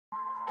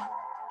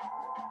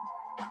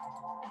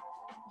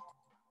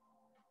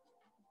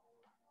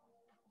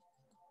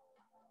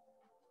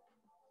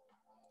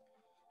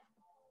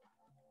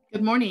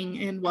Good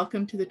morning and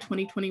welcome to the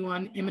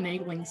 2021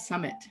 Enabling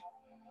Summit.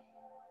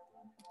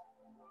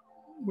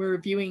 We're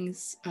reviewing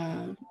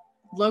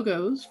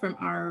logos from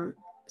our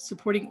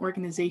supporting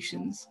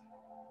organizations.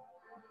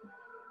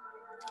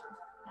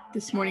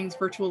 This morning's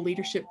virtual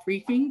leadership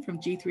briefing from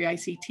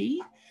G3ICT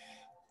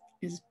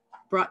is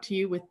brought to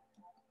you with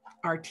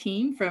our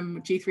team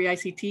from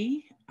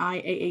G3ICT,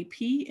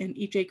 IAAP, and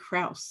EJ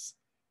Krause.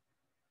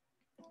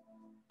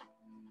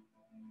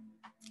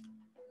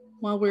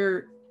 While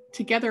we're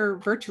together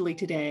virtually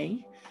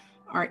today,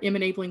 our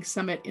Enabling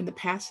Summit in the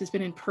past has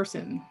been in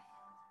person.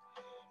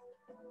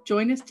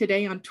 Join us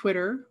today on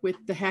Twitter with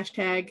the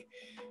hashtag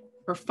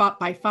or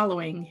by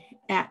following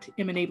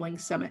 @Enabling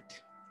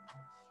Summit.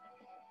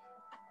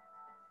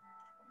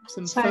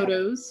 Some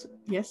photos,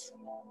 yes?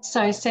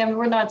 Sorry, Sam,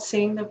 we're not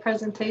seeing the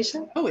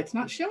presentation. Oh, it's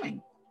not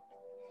showing.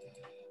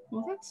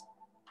 Well, that's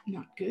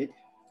not good.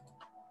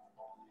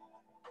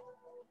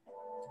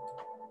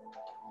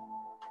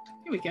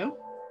 Here we go.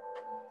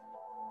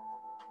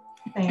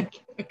 Thank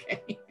you.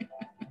 Okay.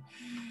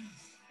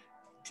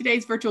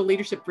 Today's virtual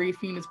leadership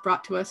briefing is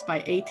brought to us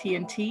by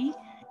AT&T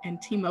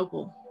and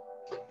T-Mobile.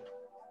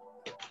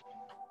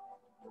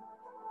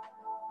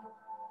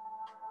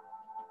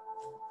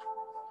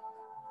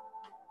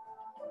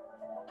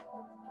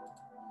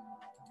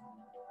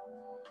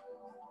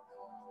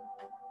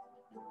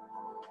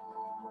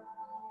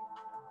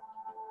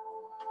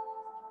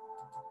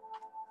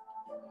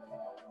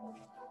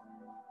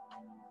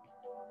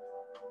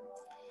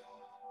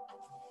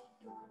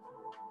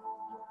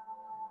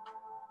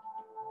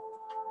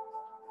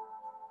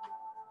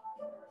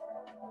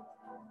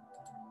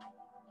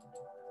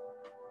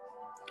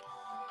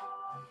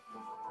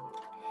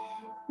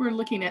 We're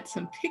looking at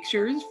some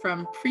pictures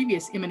from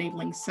previous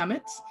Enabling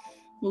Summits.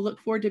 We'll look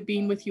forward to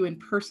being with you in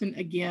person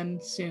again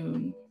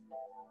soon.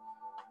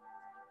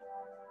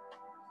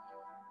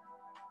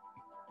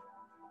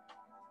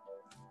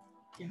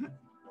 Yeah.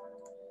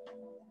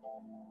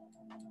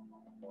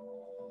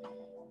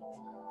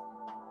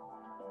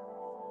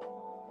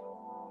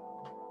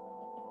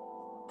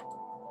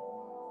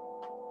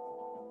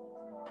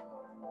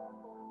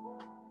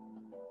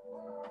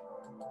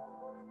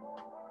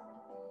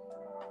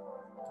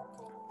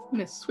 I'm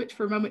going to switch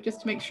for a moment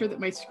just to make sure that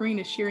my screen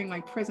is sharing my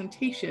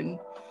presentation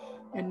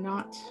and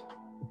not.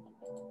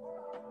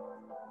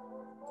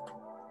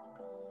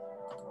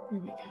 Here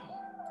we go.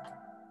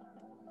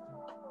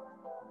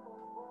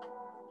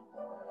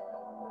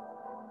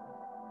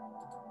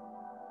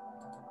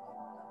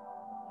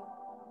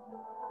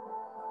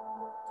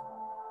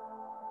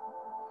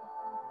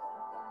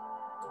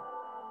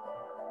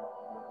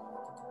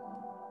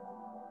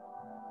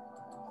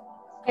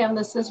 Sam,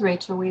 this is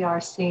Rachel. We are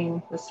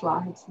seeing the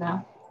slides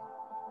now.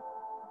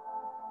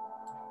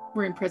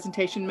 We're in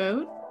presentation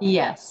mode?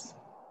 Yes.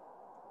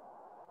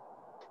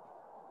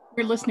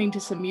 We're listening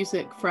to some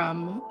music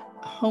from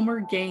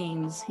Homer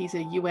Gaines. He's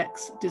a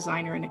UX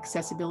designer and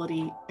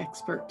accessibility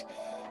expert.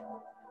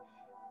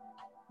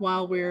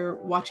 While we're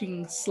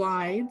watching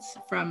slides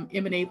from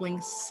Enabling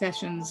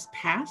sessions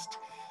past,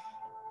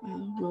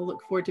 we'll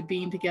look forward to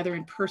being together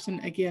in person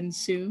again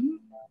soon.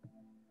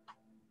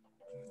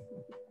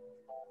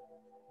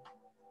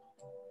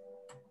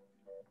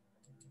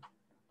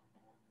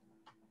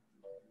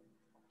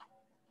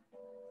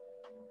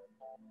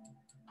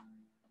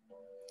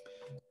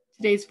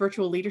 Today's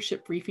virtual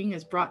leadership briefing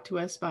is brought to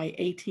us by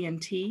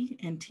AT&T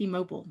and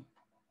T-Mobile.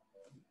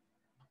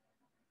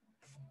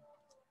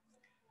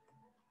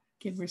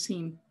 Again, we're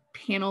seeing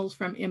panels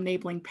from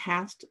Enabling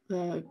past,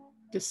 the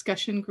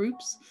discussion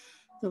groups,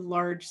 the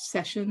large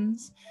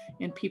sessions,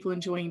 and people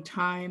enjoying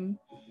time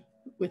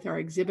with our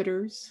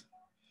exhibitors,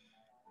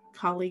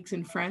 colleagues,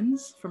 and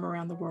friends from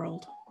around the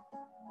world.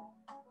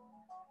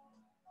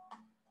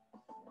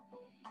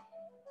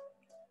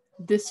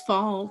 This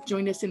fall,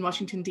 join us in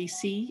Washington,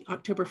 D.C.,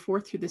 October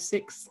 4th through the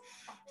 6th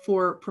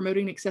for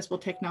Promoting Accessible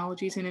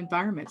Technologies and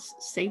Environments.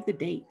 Save the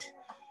date.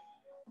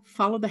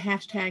 Follow the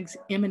hashtags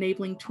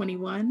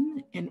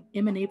Enabling21 and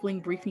Enabling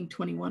Briefing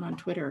 21 on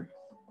Twitter.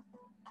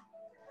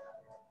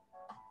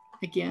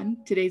 Again,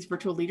 today's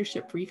virtual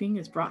leadership briefing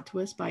is brought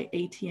to us by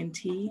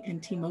AT&T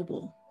and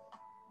T-Mobile.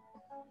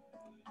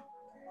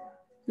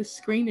 The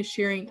screen is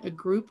sharing a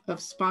group of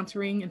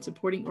sponsoring and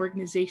supporting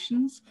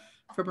organizations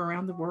from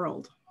around the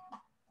world.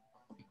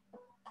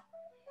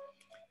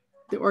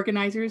 The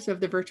organizers of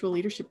the virtual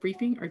leadership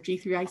briefing are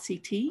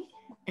G3ICT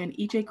and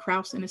EJ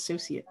Krause and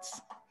Associates.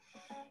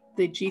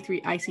 The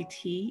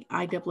G3ICT,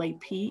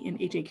 IAAP, and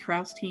EJ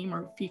Krause team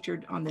are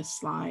featured on this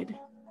slide.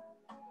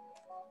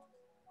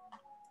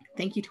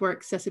 Thank you to our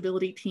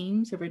accessibility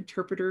teams of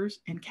interpreters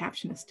and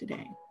captionists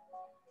today.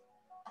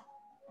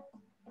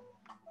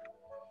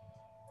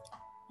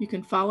 You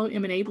can follow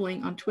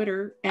Enabling on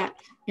Twitter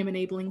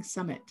 @Enabling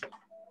Summit.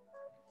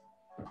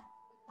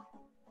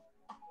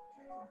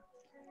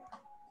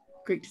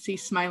 Great to see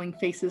smiling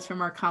faces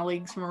from our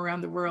colleagues from around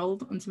the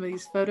world on some of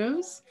these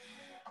photos.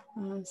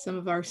 Some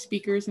of our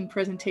speakers and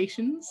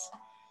presentations.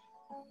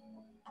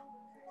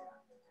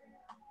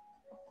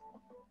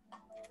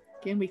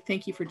 Again, we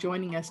thank you for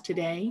joining us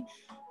today.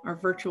 Our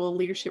virtual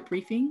leadership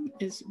briefing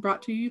is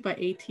brought to you by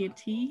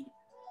AT&T.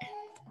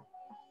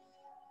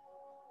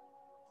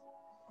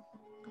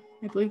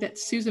 I believe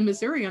that's Susan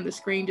Missouri on the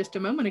screen just a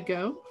moment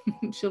ago.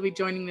 She'll be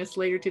joining us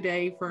later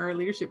today for our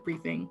leadership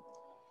briefing.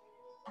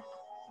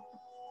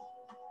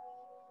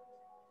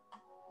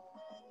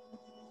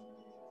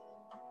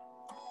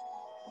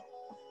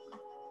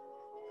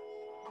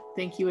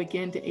 Thank you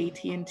again to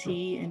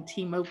AT&T and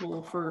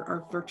T-Mobile for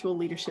our virtual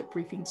leadership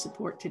briefing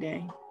support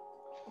today.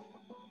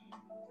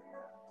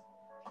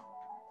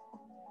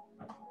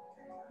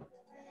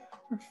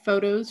 Our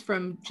photos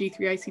from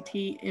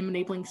G3ICT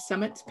Enabling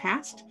Summits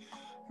past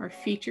are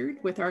featured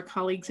with our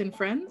colleagues and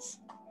friends.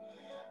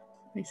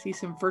 I see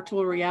some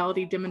virtual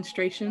reality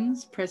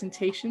demonstrations,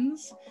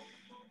 presentations.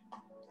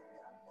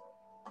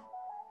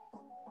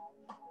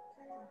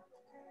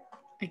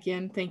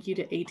 Again, thank you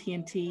to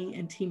AT&T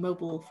and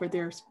T-Mobile for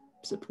their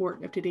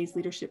support of today's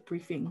leadership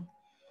briefing.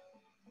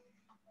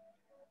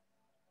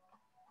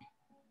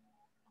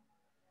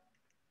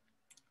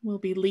 We'll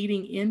be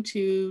leading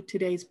into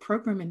today's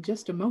program in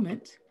just a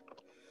moment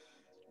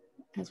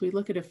as we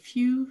look at a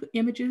few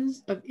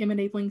images of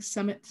Enabling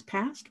Summits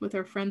past with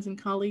our friends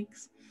and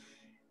colleagues,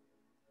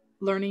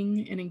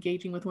 learning and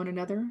engaging with one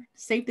another.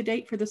 Save the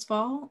date for this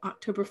fall,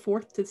 October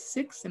 4th to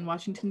 6th in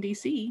Washington,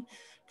 D.C.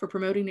 for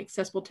promoting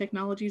accessible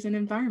technologies and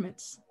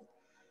environments.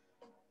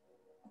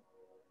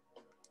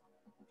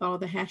 Follow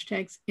the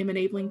hashtags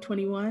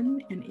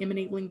Enabling21 and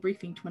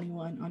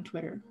EnablingBriefing21 on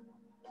Twitter.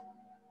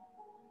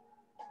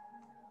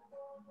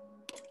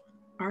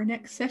 Our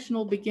next session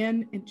will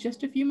begin in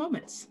just a few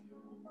moments.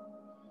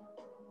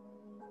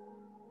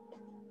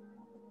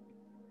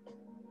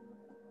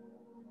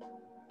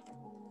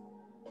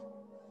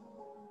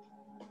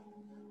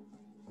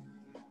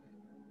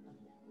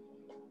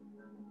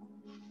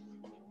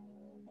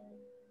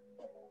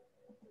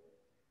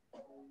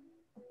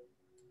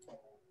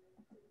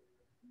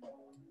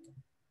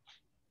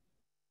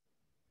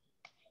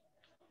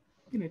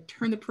 I'm going to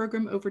turn the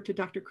program over to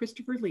Dr.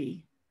 Christopher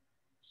Lee.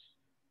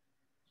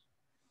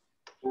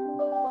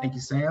 Thank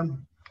you,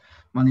 Sam.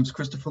 My name is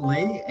Christopher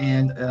Lee,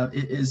 and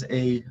it is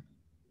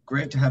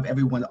great to have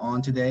everyone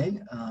on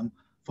today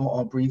for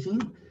our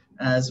briefing.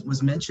 As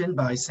was mentioned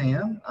by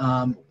Sam,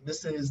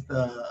 this is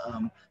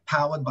the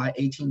powered by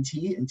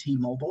AT&T and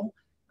T-Mobile.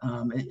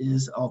 It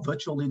is our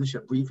virtual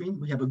leadership briefing.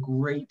 We have a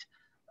great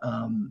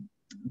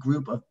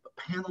group of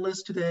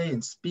panelists today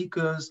and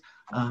speakers.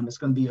 It's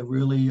going to be a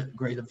really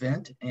great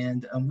event,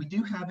 and we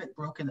do have it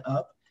broken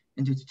up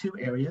into two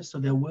areas, so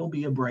there will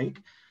be a break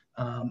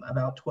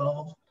about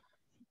 12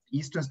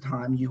 Eastern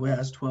Time,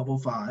 US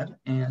 12:05,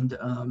 and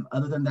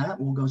other than that,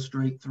 we'll go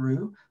straight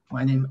through.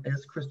 My name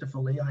is Christopher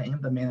Lee. I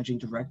am the Managing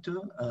Director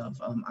of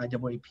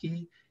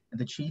IAAP and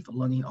the Chief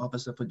Learning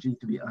Officer for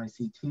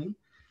G3ICT,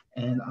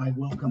 and I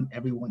welcome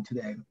everyone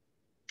today.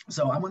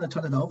 So I'm going to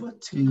turn it over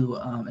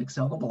to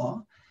Excel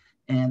LeBlanc,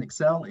 and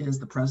Excel is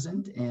the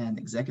President and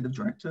Executive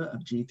Director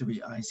of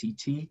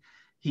G3ICT.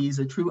 He's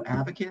a true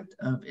advocate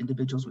of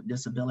individuals with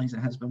disabilities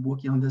and has been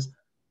working on this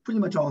pretty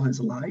much all his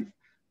life.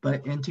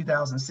 But in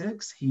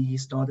 2006, he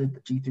started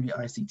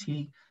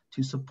G3ICT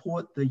to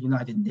support the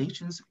United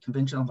Nations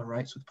Convention on the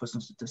Rights of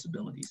Persons with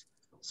Disabilities.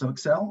 So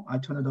Excel, I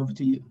turn it over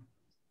to you.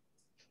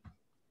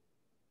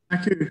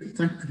 Thank you,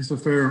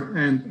 Christopher,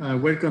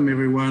 and welcome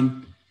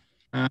everyone.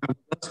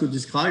 Just to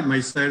describe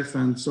myself,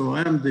 and so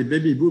I am the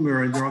baby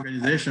boomer in the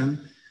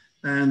organization,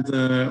 and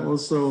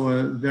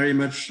also very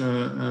much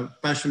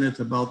passionate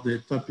about the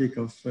topic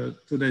of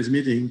today's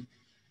meeting,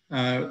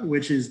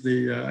 which is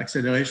the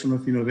acceleration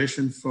of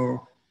innovation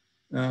for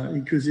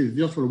inclusive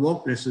virtual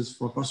workplaces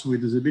for persons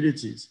with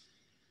disabilities.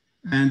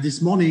 And this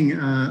morning,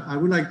 I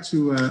would like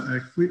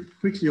to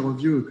quickly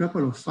review a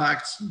couple of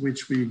facts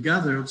which we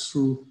gathered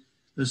through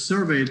a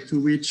survey to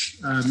which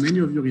many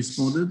of you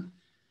responded,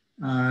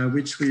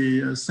 which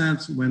we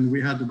sent when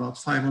we had about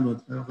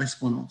 500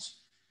 respondents.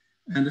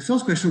 And the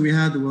first question we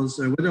had was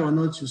whether or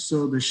not you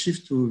saw the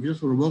shift to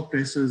virtual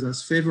workplaces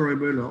as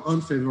favorable or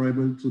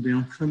unfavorable to the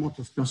employment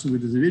of persons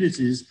with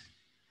disabilities.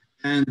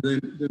 And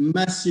the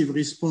massive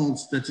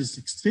response that is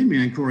extremely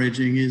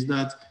encouraging is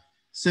that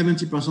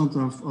 70%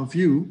 of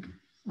you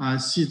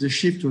see the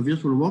shift to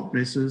virtual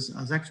workplaces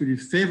as actually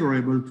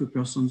favorable to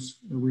persons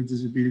with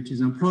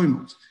disabilities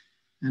employment.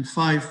 And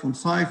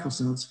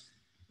 5.5%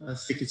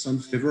 think it's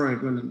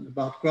unfavorable, and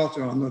about a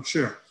quarter are not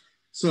sure.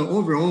 So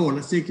overall,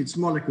 I think it's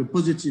more like a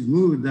positive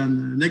mood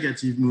than a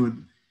negative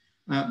mood.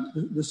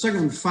 The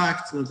second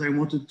fact that I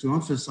wanted to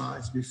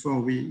emphasize before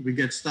we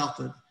get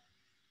started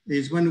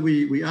is when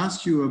we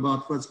ask you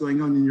about what's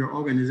going on in your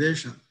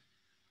organization,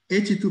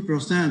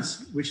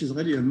 82%, which is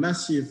really a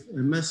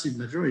massive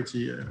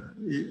majority,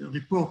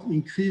 report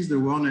increased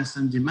awareness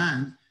and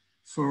demand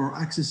for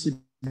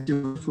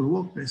accessibility for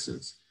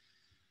workplaces.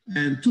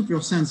 And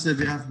 2% said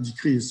they have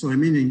decreased. So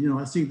meaning,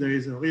 I think there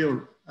is a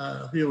real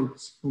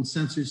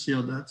consensus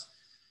here that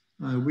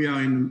we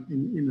are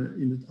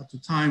at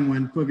a time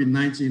when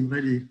COVID-19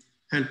 really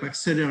helped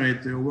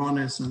accelerate the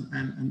awareness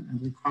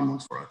and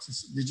requirements for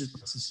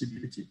digital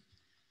accessibility.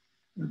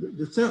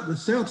 The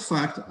third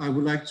fact I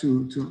would like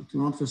to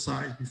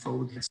emphasize before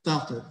we get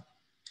started.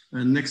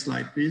 Next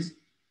slide, please.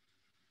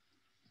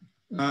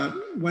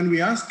 When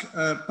we ask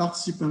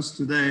participants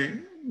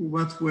today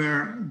what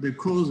were the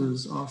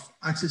causes of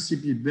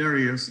accessibility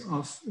barriers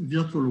of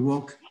virtual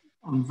work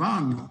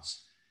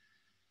environments,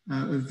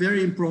 a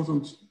very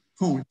important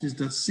point is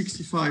that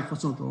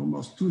 65%, or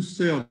almost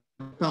 2/3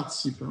 of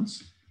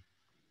participants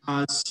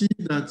see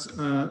that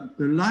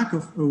the lack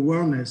of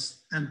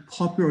awareness and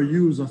proper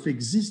use of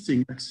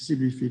existing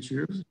accessibility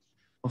features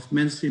of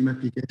mainstream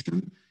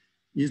application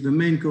is the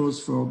main cause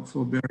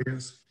for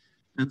barriers.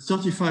 And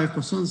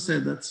 35%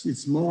 said that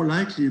it's more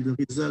likely the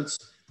results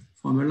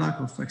from a lack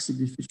of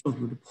accessibility features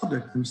with the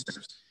product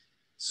themselves.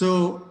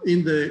 So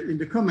in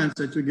the comments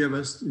that you gave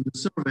us in the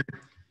survey,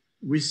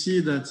 we see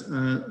that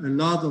a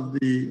lot of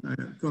the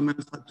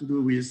comments had to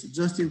do with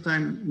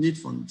just-in-time need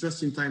for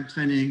just-in-time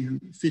training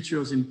and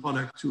features in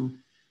product to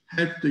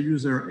help the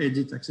user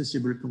edit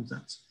accessible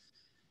content.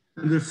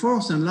 And the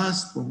fourth and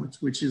last point,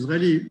 which is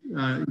really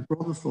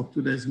important for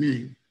today's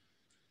meeting,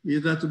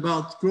 is that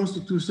about close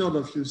to 2/3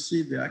 of you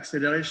see the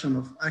acceleration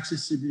of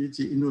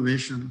accessibility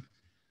innovation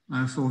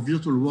for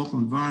virtual work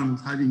environment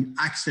having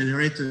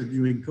accelerated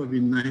during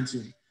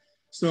COVID-19.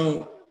 So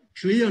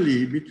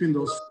clearly between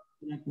those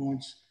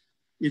points,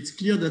 it's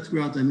clear that we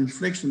are at an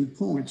inflection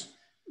point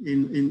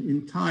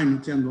in time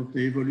in terms of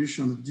the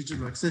evolution of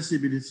digital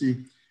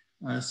accessibility,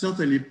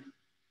 certainly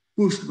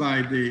pushed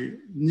by the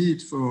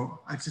need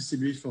for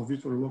accessibility for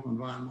virtual work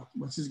environment,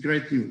 which is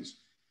great news.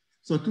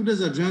 So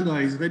today's agenda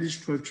is really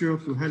structured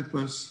to help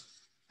us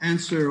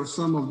answer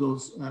some of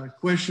those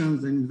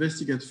questions and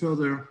investigate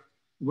further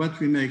what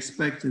we may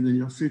expect in the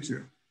near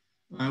future.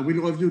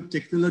 We'll review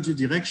technology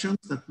directions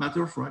that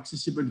matter for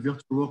accessible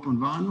virtual work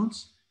environments.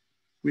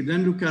 We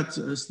then look at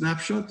a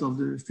snapshot of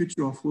the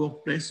future of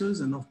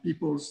workplaces and of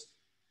people's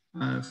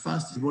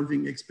fast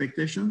evolving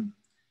expectation.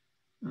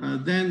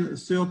 Then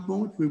third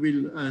point, we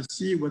will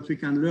see what we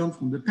can learn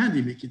from the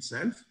pandemic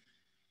itself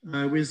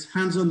with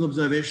hands-on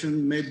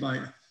observation made by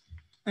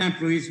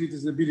employees with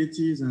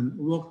disabilities and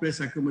workplace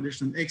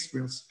accommodation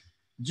experts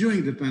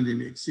during the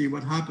pandemic, see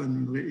what happened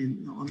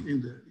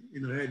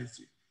in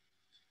reality.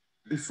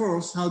 And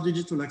fourth, how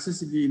digital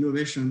accessibility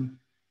innovation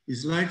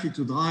is likely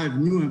to drive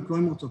new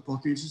employment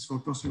opportunities for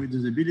persons with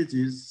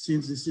disabilities,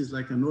 since this is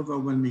like an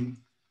overwhelming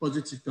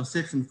positive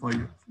perception for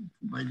you,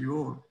 by you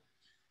all.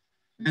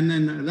 And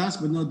then last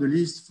but not the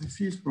least,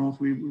 fifth point,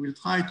 we will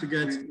try to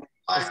get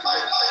a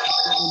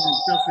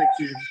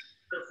perspective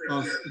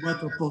of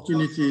what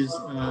opportunities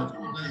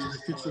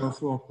the future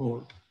of work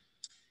hold.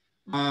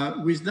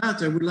 With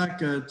that, I would like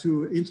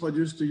to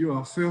introduce to you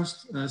our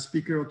first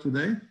speaker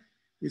today.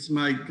 It's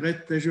my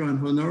great pleasure and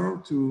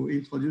honor to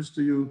introduce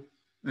to you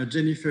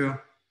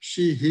Jennifer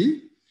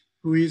Sheehy,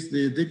 who is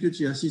the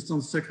Deputy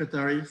Assistant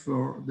Secretary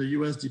for the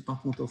US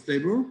Department of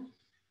Labor.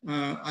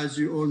 As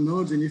you all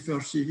know, Jennifer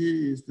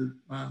Sheehy is the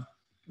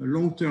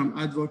long-term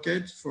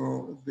advocate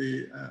for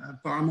the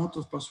empowerment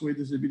of persons with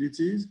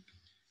disabilities,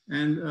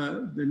 and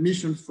the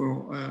mission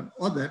for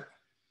ODEP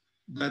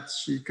that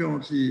she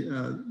currently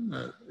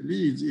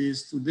leads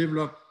is to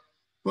develop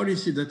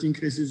policy that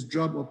increases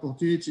job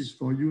opportunities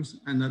for youth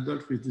and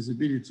adults with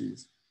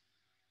disabilities.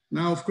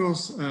 Now, of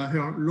course,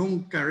 her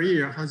long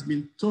career has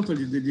been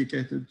totally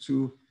dedicated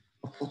to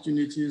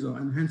opportunities or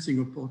enhancing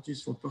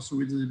opportunities for persons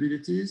with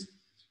disabilities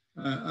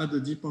at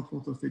the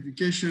Department of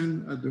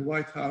Education, at the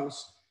White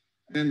House,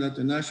 and at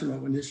the National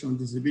Organization on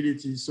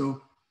Disability.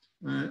 So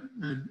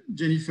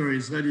Jennifer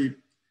is really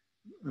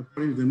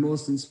probably the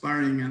most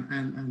inspiring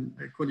and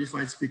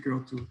qualified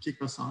speaker to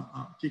kick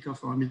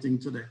off our meeting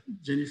today.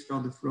 Jennifer,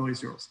 the floor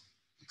is yours.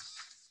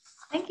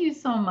 Thank you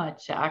so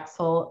much,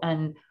 Axel.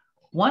 And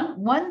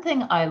one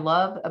thing I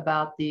love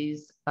about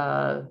these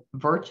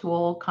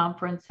virtual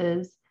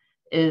conferences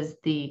is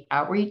the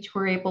outreach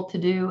we're able to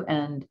do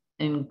and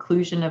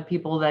inclusion of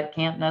people that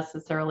can't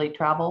necessarily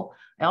travel.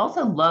 I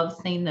also love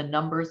seeing the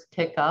numbers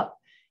tick up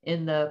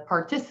in the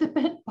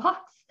participant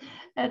box.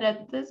 And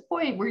at this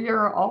point, we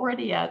are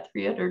already at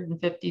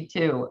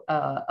 352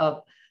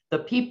 of the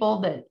people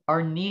that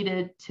are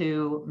needed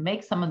to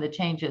make some of the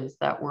changes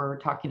that we're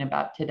talking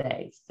about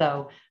today.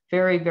 So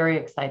very, very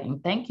exciting.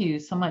 Thank you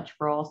so much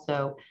for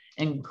also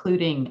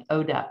including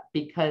ODEP,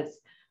 because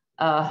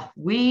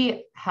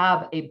we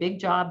have a big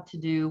job to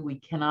do. We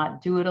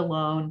cannot do it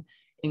alone.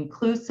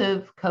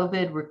 Inclusive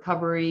COVID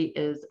recovery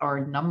is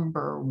our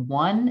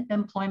 #1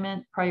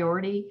 employment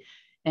priority,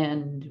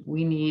 and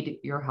we need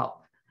your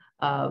help.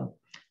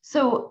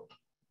 So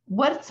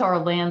what's our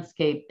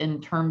landscape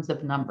in terms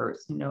of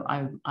numbers? You know,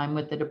 I'm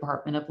with the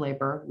Department of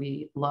Labor.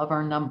 We love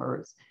our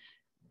numbers.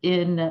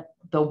 In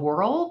the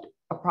world,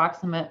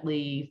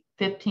 approximately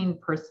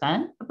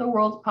 15% of the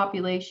world's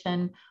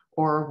population,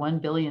 or 1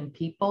 billion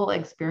people,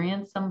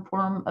 experience some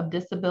form of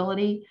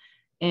disability.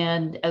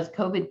 And as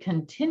COVID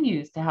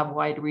continues to have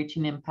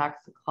wide-reaching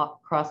impacts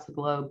across the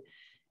globe,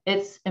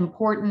 it's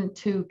important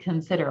to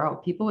consider how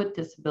people with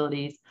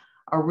disabilities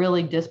are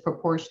really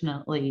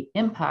disproportionately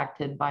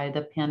impacted by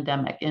the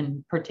pandemic,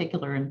 in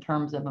particular in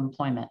terms of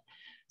employment.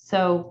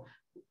 So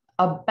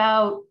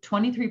About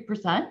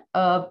 23%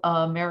 of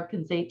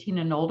Americans 18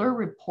 and older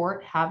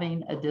report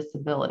having a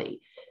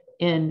disability.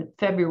 In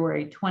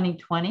February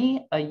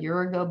 2020, a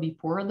year ago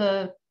before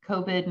the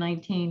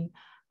COVID-19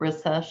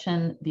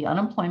 recession, the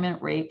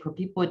unemployment rate for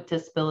people with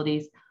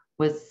disabilities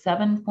was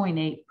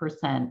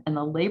 7.8%, and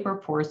the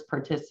labor force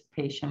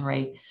participation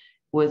rate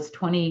was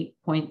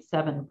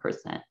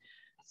 20.7%.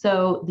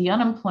 So the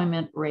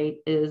unemployment rate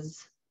is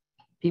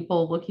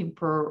people looking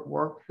for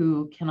work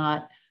who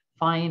cannot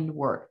find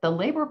work. The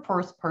labor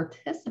force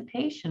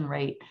participation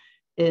rate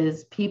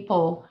is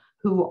people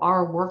who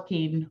are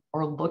working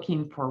or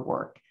looking for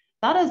work.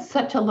 That is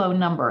such a low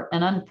number.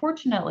 And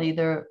unfortunately,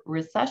 the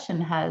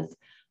recession has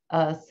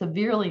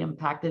severely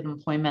impacted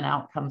employment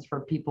outcomes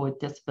for people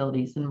with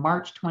disabilities. In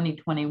March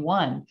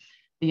 2021,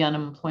 the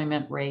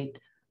unemployment rate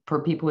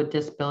for people with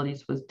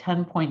disabilities was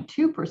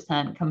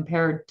 10.2%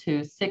 compared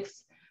to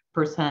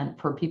 6%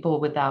 for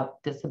people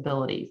without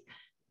disabilities.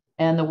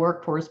 And the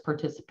workforce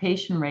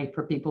participation rate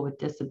for people with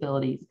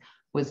disabilities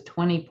was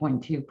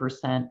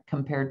 20.2%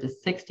 compared to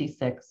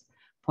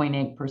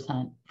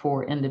 66.8%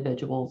 for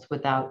individuals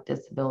without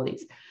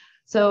disabilities.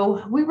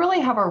 So we really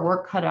have our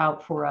work cut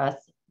out for us,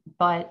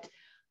 but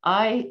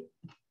I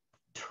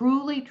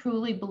truly,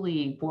 truly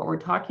believe what we're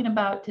talking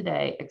about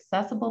today,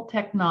 accessible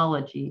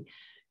technology,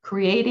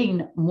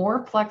 creating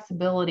more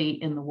flexibility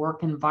in the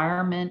work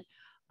environment,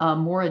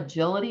 more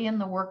agility in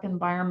the work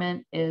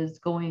environment is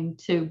going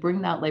to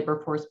bring that labor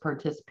force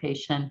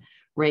participation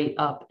rate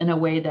up in a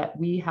way that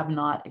we have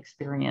not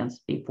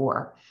experienced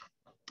before.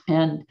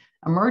 And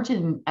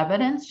emerging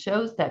evidence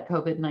shows that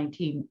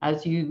COVID-19,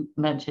 as you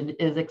mentioned,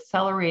 is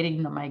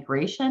accelerating the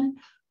migration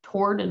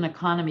toward an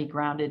economy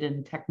grounded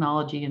in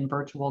technology and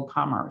virtual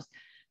commerce.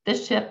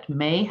 This shift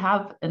may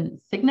have a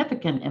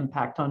significant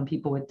impact on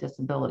people with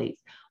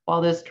disabilities. While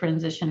this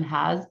transition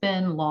has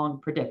been long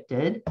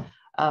predicted,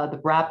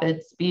 the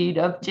rapid speed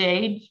of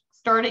change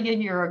starting a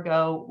year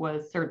ago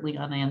was certainly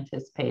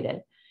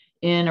unanticipated.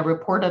 In a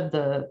report of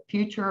the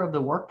future of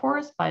the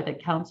workforce by the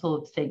Council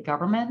of State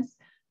Governments,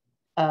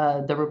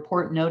 the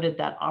report noted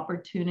that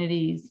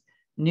opportunities,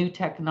 new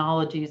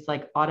technologies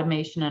like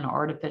automation and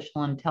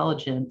artificial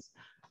intelligence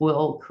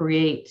will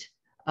create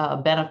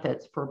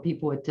benefits for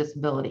people with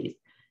disabilities.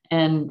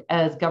 And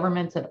as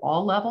governments at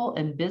all levels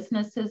and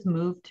businesses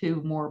move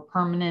to more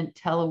permanent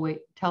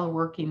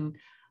teleworking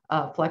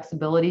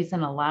flexibilities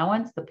and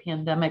allowance, the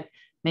pandemic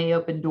may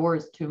open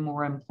doors to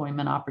more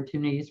employment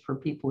opportunities for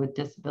people with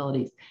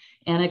disabilities.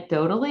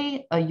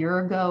 Anecdotally, a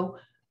year ago,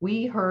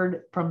 we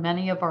heard from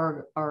many of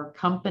our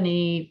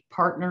company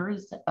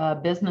partners,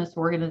 business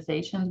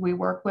organizations we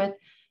work with,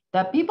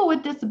 that people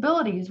with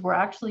disabilities were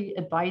actually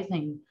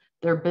advising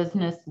their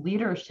business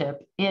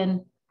leadership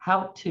in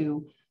how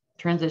to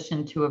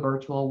transition to a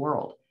virtual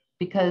world,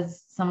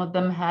 because some of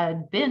them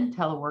had been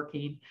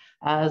teleworking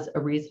as a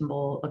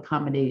reasonable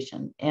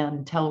accommodation,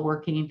 and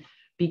teleworking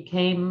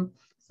became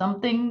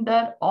something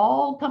that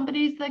all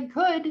companies that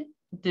could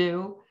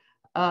do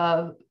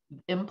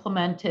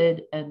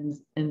implemented, and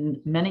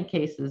in many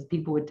cases,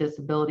 people with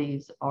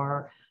disabilities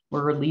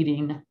were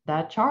leading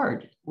that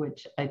charge,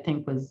 which I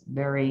think was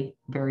very,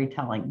 very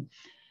telling.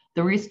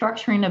 The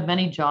restructuring of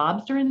many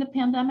jobs during the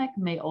pandemic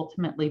may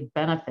ultimately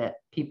benefit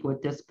people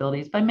with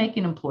disabilities by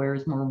making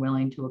employers more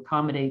willing to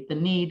accommodate the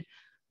need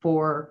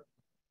for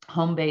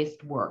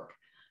home-based work.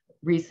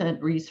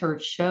 Recent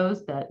research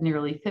shows that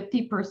nearly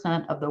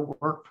 50% of the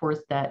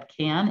workforce that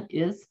can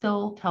is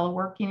still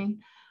teleworking,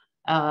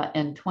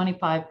 and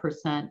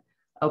 25%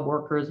 of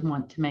workers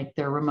want to make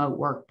their remote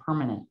work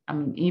permanent. I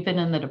mean, even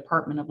in the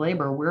Department of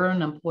Labor, we're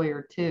an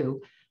employer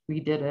too. We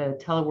did a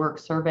telework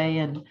survey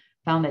and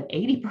found that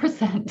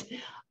 80%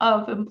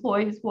 of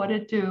employees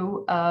wanted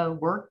to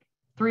work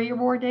 3 or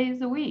more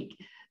days a week.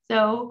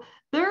 So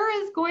there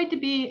is going to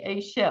be a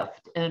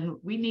shift, and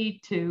we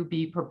need to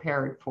be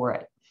prepared for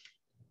it.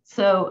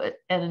 So,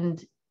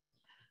 and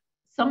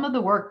some of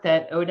the work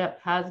that ODEP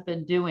has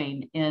been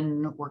doing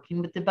in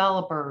working with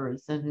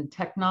developers and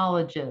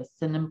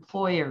technologists and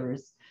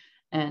employers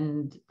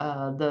and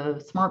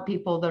the smart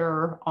people that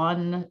are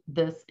on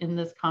this in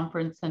this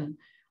conference and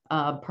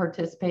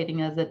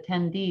participating as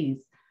attendees,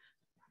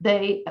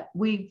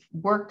 we've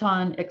worked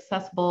on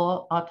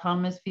accessible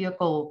autonomous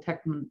vehicle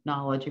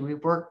technology.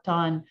 We've worked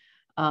on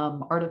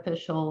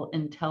artificial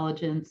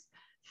intelligence,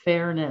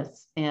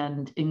 fairness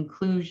and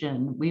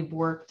inclusion. We've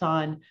worked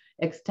on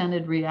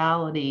extended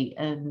reality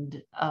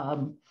and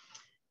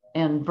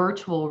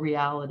virtual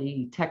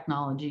reality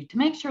technology to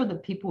make sure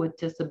that people with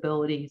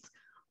disabilities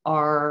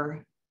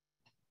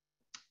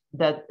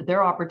that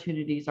their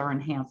opportunities are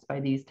enhanced by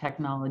these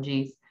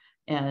technologies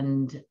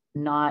and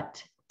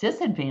not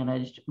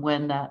disadvantaged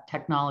when that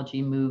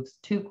technology moves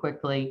too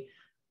quickly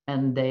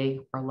and they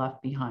are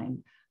left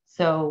behind.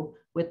 So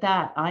with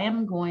that, I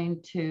am going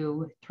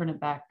to turn it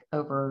back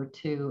over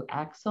to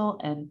Axel,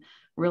 and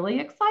really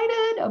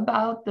excited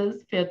about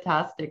this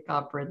fantastic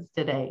conference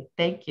today.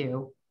 Thank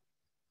you.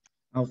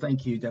 Oh,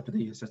 thank you,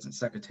 Deputy Assistant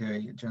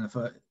Secretary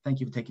Jennifer. Thank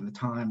you for taking the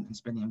time and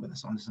spending it with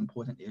us on this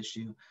important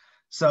issue.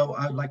 So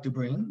I'd like to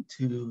bring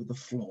to the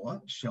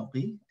floor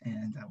Shelby,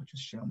 and I would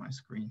just share my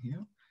screen here.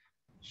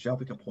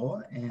 Shelby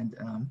Kapoor and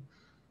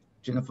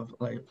Jennifer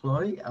Ploy.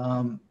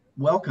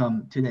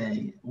 Welcome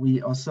today.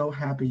 We are so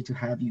happy to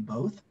have you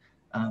both.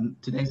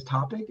 Today's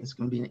topic is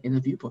going to be an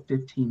interview for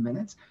 15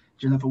 minutes.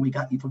 Jennifer, we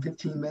got you for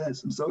 15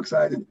 minutes. I'm so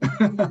excited.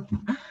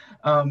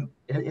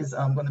 It is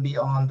going to be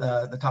on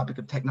the topic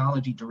of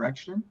technology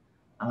direction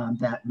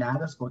that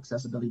matters for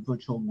accessibility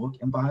virtual work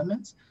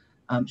environments.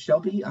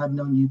 Shelby, I've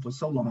known you for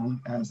so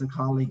long as a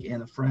colleague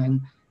and a friend,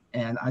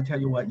 and I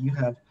tell you what, you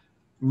have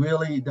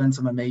really done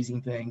some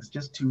amazing things.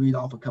 Just to read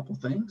off a couple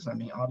things. I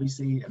mean,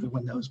 obviously,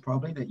 everyone knows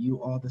probably that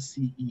you are the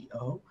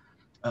CEO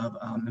of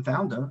and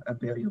founder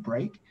of Barrier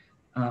Break.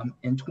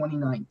 In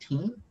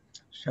 2019,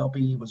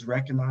 Shelby was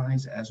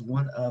recognized as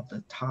one of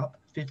the top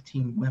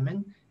 15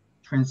 women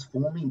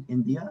transforming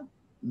India.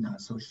 Not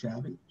so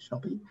shabby,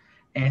 Shelby.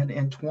 And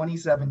in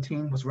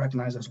 2017, was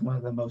recognized as one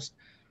of the most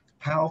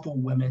powerful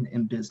women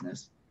in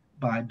business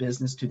by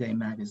Business Today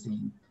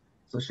magazine.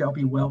 So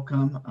Shelby,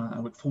 welcome. I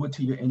look forward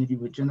to your interview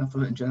with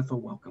Jennifer, and Jennifer,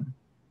 welcome.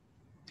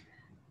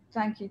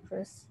 Thank you,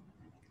 Chris.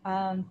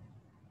 Hi,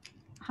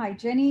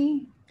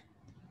 Jenny.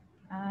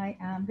 I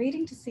am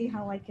waiting to see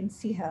how I can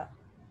see her.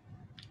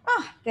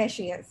 Ah, there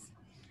she is.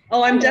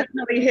 Oh, I'm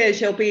definitely here,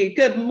 Shelby.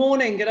 Good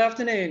morning, good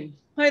afternoon.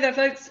 Hi there,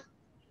 folks.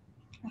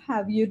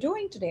 How are you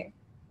doing today?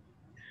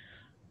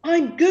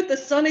 I'm good. The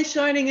sun is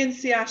shining in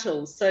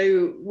Seattle,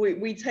 so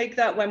we take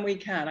that when we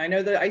can. I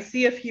know that I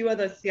see a few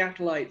other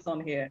Seattleites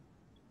on here.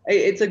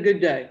 It's a good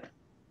day.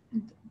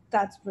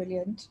 That's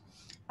brilliant.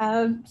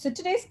 So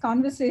today's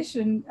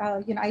conversation,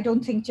 I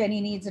don't think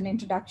Jenny needs an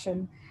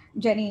introduction.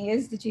 Jenny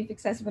is the Chief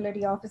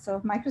Accessibility Officer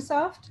of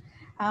Microsoft.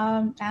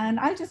 And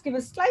I'll just give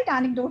a slight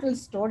anecdotal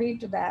story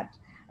to that.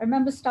 I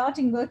remember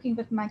starting working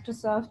with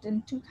Microsoft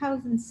in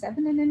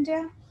 2007 in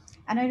India.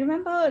 And I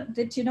remember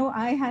that,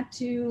 I had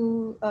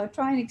to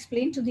try and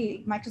explain to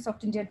the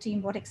Microsoft India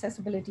team what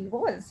accessibility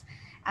was.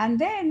 And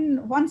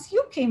then once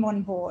you came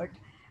on board,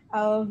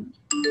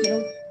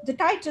 the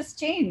tide just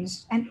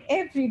changed and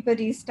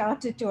everybody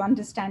started to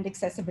understand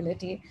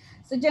accessibility.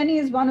 So Jenny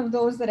is one of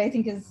those that I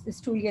think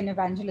is truly an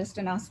evangelist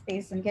in our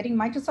space, and getting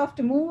Microsoft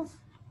to move,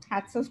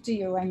 hats off to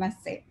you, I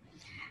must say.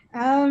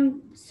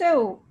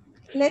 So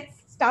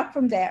let's start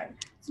from there.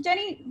 So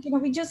Jenny,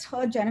 we just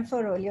heard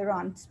Jennifer earlier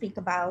on speak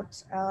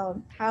about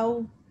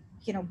how,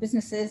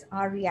 businesses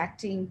are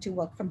reacting to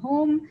work from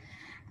home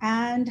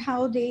and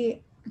how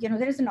they,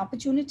 there is an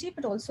opportunity,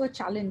 but also a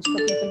challenge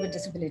for people with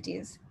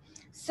disabilities.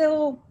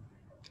 So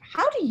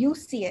how do you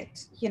see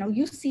it?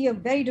 You see a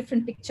very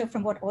different picture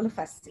from what all of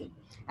us see.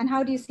 And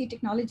how do you see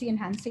technology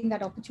enhancing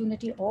that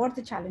opportunity or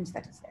the challenge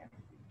that is there?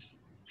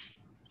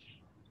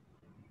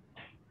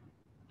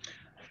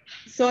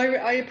 So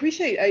I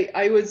appreciate,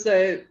 I was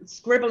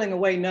scribbling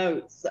away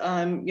notes,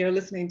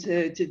 listening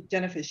to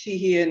Jennifer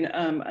Sheehy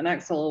and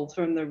Axel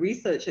from the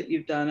research that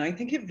you've done. I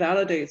think it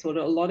validates what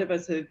a lot of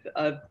us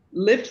have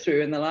lived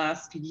through in the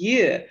last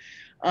year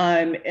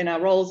in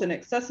our roles in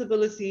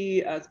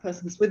accessibility as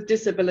persons with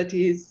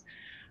disabilities.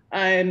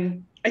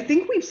 I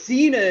think we've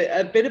seen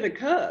a bit of a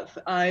curve,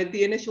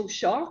 the initial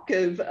shock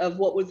of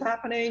what was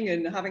happening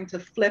and having to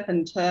flip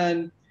and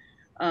turn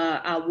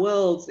our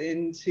worlds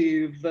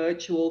into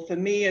virtual. For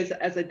me, as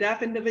a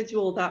deaf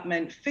individual, that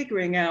meant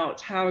figuring out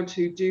how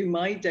to do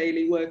my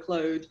daily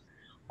workload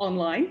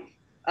online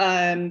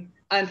and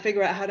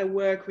figure out how to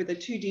work with a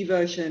 2D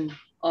version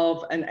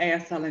of an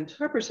ASL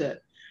interpreter.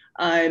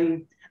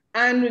 And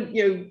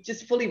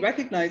just fully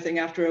recognizing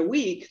after a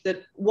week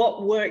that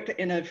what worked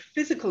in a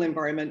physical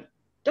environment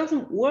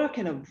doesn't work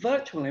in a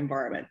virtual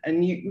environment,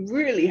 and you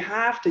really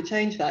have to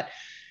change that.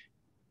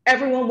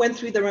 Everyone went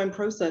through their own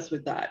process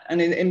with that, and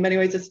in many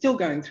ways are still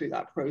going through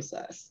that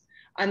process.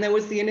 And there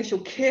was the initial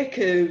kick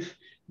of,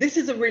 this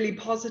is a really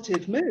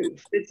positive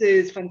move. This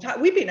is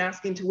fantastic. We've been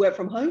asking to work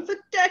from home for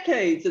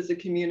decades as a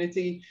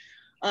community.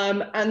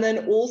 And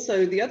then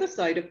also the other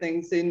side of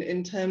things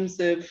in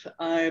terms of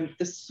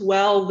the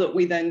swell that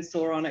we then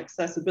saw on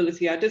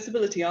accessibility. Our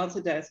Disability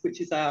Answer Desk, which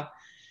is our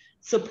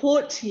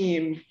support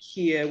team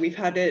here, we've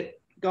had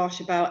it,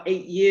 about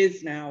 8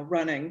 years now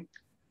running.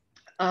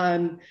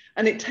 And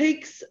it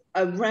takes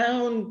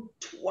around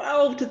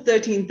 12 to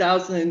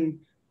 13,000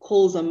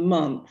 calls a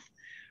month,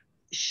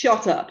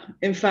 shot up.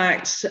 In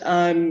fact,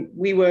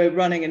 we were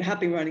running and have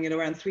been running at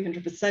around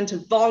 300%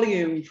 of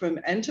volume from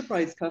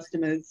enterprise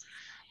customers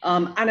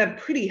and a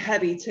pretty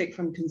heavy tick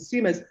from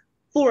consumers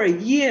for a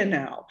year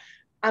now.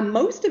 And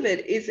most of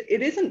it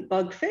isn't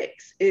bug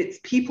fix. It's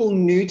people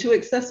new to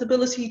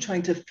accessibility,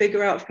 trying to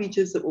figure out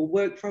features that will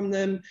work from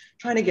them,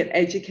 trying to get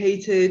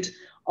educated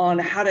on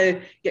how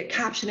to get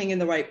captioning in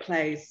the right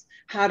place,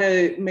 how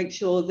to make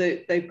sure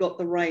that they've got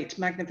the right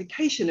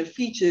magnification of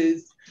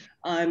features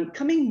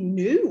coming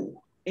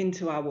new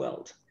into our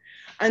world.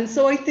 And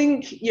so I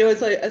think,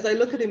 as I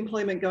look at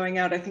employment going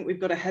out, I think we've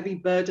got a heavy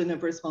burden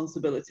of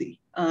responsibility.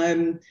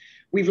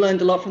 We've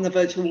learned a lot from the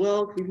virtual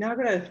world. We've now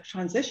got to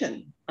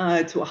transition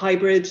to a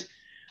hybrid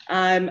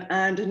and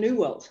a new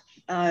world.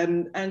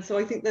 And so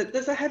I think that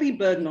there's a heavy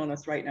burden on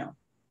us right now.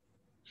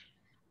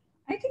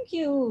 I think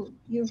you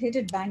hit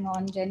it bang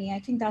on, Jenny. I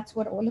think that's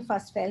what all of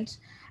us felt.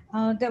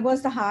 There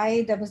was the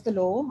high, there was the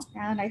low,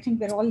 and I think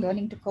we're all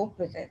learning to cope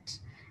with it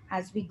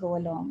as we go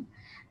along.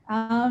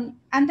 And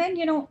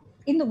then,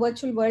 in the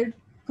virtual world,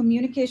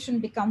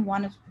 communication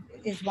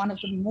is one of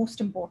the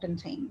most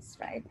important things,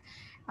 right?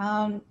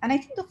 And I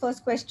think the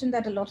first question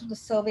that a lot of the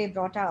survey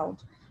brought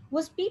out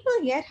was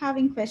people yet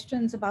having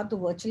questions about the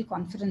virtual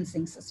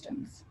conferencing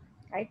systems,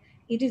 right?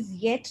 It is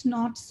yet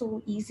not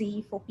so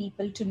easy for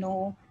people to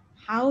know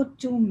how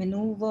to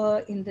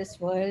maneuver in this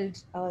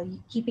world,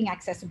 keeping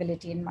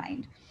accessibility in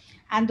mind.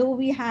 And though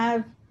we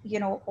have,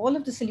 all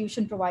of the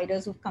solution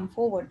providers who've come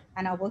forward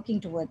and are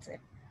working towards it,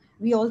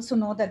 we also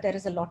know that there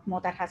is a lot more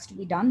that has to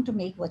be done to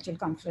make virtual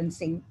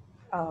conferencing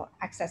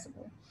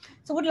accessible.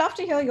 So would love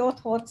to hear your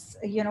thoughts,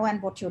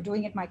 and what you're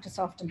doing at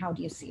Microsoft and how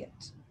do you see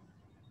it?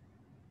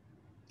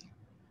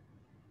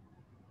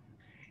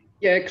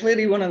 Yeah,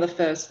 clearly one of the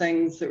first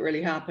things that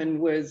really happened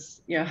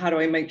was, how do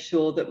I make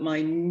sure that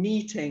my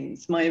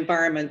meetings, my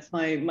environments,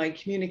 my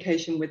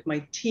communication with my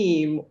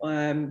team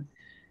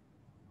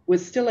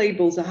was still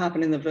able to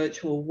happen in the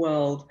virtual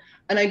world.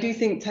 And I do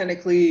think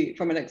technically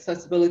from an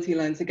accessibility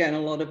lens, again, a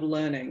lot of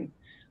learning.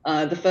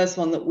 The first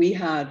one that we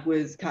had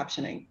was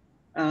captioning.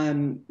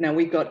 Now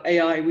we've got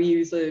AI, we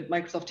use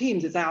Microsoft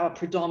Teams as our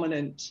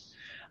predominant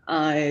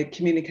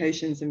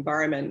communications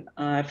environment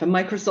for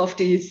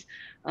Microsofties.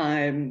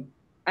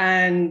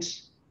 And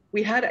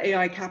we had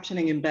AI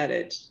captioning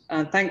embedded.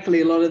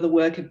 Thankfully, a lot of the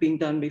work had been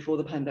done before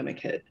the pandemic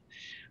hit.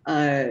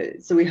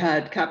 So we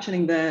had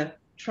captioning there,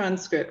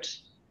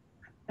 transcript,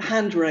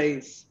 hand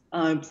raise,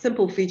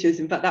 simple features.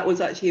 In fact, that was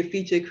actually a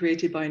feature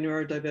created by a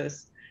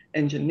neurodiverse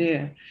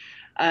engineer.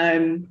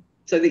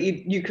 So that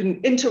you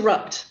can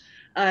interrupt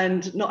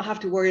and not have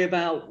to worry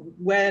about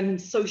when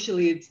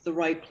socially it's the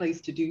right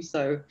place to do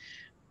so.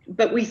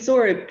 But we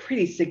saw a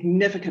pretty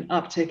significant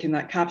uptick in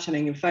that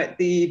captioning. In fact,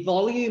 the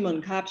volume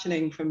on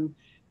captioning from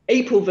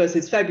April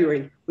versus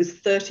February was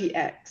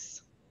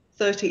 30x.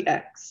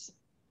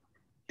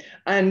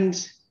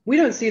 And we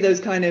don't see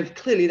those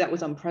clearly that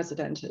was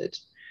unprecedented.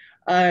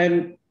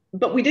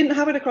 But we didn't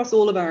have it across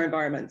all of our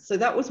environments. So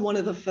that was one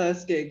of the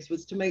first gigs,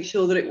 was to make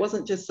sure that it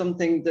wasn't just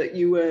something that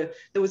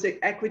there was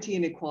equity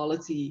and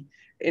equality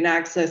in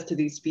access to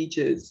these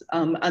features,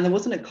 and there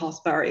wasn't a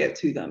cost barrier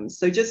to them.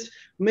 So just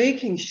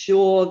making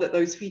sure that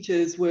those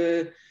features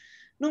were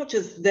not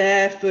just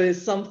there for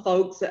some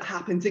folks that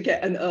happened to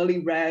get an early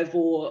rev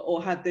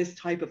or had this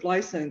type of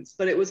license,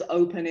 but it was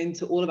open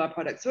into all of our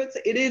products. So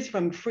it is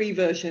from free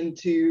version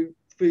to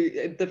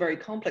the very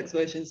complex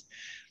versions.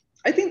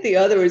 I think the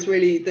other is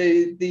really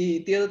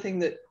the other thing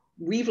that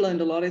we've learned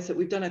a lot is that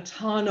we've done a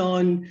ton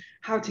on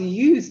how to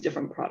use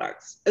different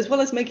products, as well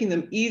as making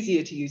them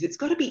easier to use. It's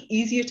got to be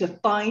easier to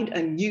find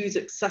and use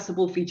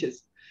accessible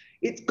features.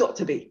 It's got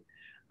to be.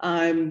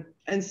 And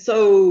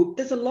so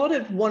there's a lot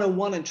of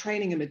one-on-one and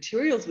training and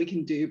materials we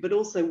can do, but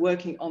also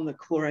working on the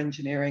core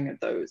engineering of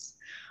those.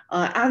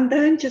 And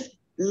then just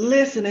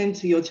listening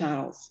to your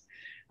channels.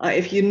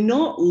 If you're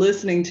not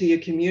listening to your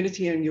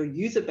community and your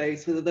user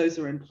base, whether those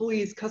are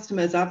employees,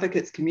 customers,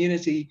 advocates,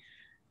 community,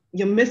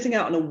 you're missing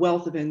out on a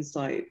wealth of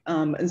insight.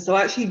 And so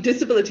actually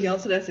Disability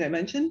Answered, as I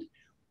mentioned,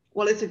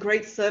 while it's a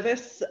great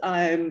service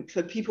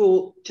for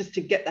people just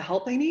to get the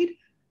help they need,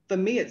 for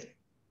me, it's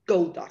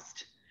gold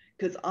dust,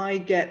 because I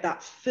get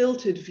that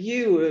filtered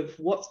view of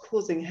what's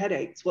causing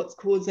headaches, what's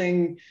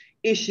causing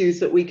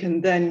issues that we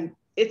can then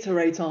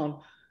iterate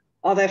on.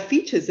 Are there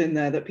features in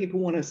there that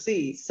people want to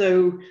see?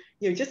 So,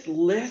 just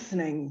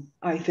listening,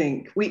 I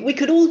think. We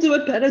could all do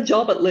a better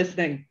job at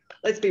listening.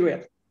 Let's be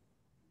real.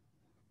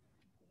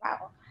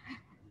 Wow.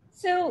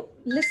 So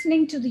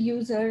listening to the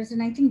users,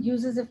 and I think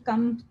users have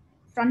come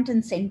front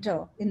and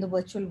center in the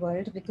virtual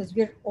world because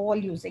we're all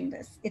using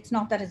this. It's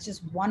not that it's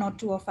just one or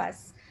two of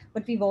us,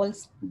 but we've all,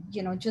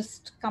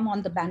 just come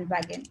on the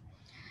bandwagon.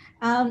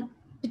 But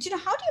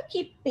how do you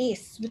keep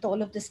pace with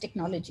all of this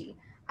technology?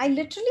 I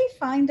literally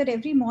find that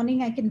every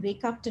morning I can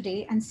wake up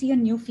today and see a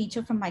new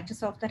feature from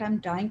Microsoft that I'm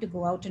dying to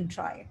go out and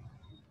try,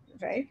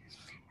 right?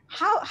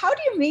 How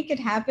do you make it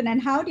happen,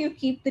 and how do you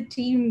keep the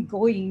team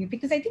going?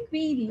 Because I think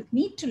we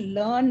need to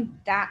learn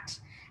that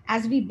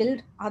as we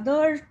build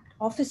other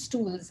office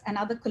tools and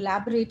other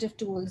collaborative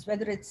tools,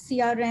 whether it's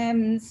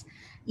CRMs,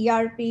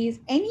 ERPs,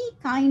 any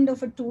kind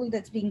of a tool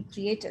that's being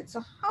created.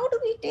 So how do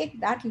we take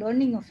that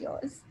learning of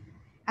yours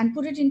and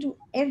put it into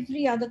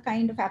every other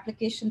kind of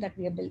application that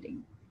we are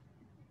building?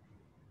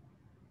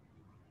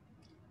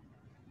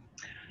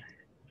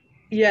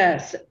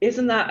 Yes,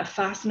 isn't that a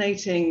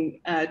fascinating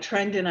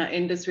trend in our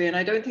industry? And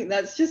I don't think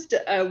that's just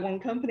one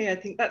company. I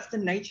think that's the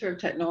nature of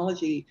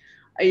technology.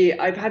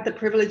 I've had the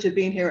privilege of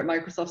being here at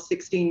Microsoft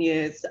 16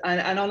 years.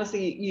 And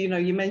honestly,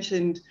 you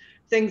mentioned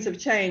things have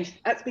changed.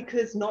 That's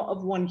because not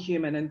of one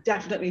human, and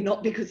definitely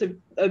not because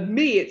of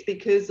me. It's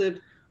because of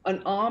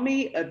an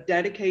army of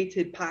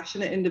dedicated,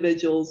 passionate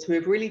individuals who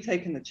have really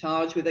taken the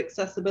charge with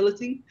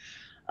accessibility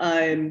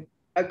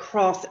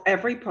across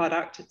every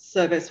product,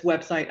 service,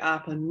 website,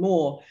 app, and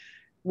more.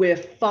 We're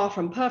far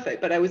from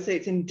perfect, but I would say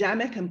it's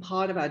endemic and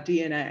part of our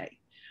DNA.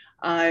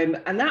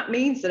 And that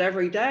means that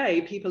every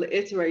day people are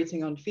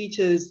iterating on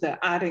features, they're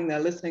adding, they're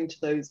listening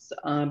to those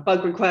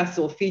bug requests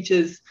or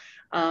features,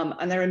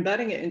 and they're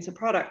embedding it into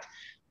product.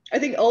 I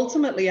think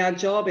ultimately our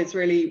job is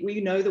really, we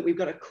know that we've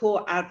got a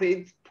core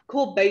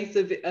base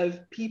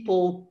of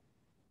people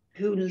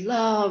who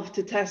love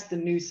to test the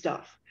new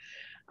stuff.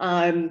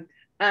 And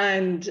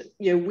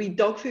we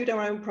dog food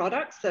our own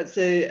products. That's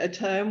a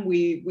term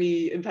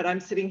in fact, I'm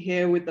sitting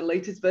here with the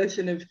latest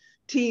version of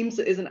Teams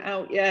that isn't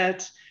out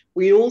yet.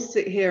 We all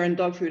sit here and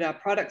dog food our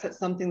products. That's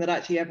something that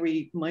actually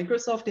every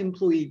Microsoft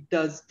employee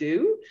does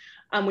do.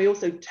 And we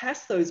also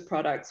test those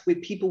products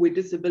with people with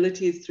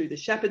disabilities through the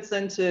Shepherd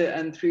Center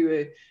and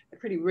through a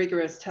pretty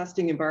rigorous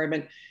testing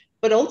environment.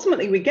 But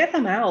ultimately we get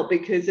them out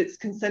because it's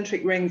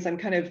concentric rings. I'm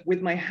kind of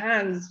with my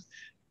hands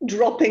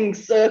dropping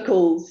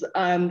circles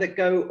that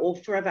go all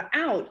forever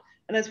out.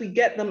 And as we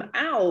get them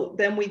out,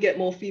 then we get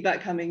more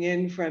feedback coming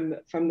in from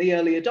the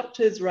early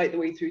adopters right the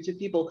way through to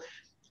people.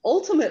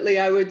 Ultimately,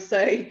 I would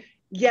say,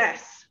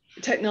 yes,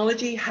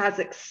 technology has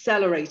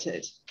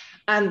accelerated.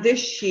 And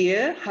this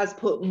year has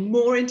put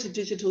more into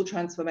digital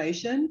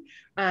transformation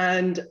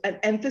and an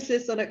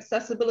emphasis on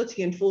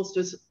accessibility and forced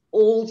us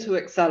all to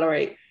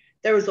accelerate.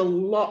 There is a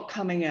lot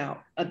coming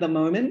out at the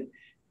moment.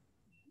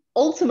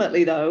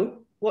 Ultimately, though,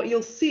 what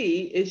you'll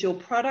see is your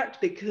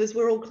product, because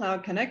we're all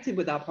cloud connected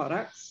with our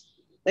products,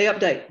 they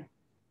update.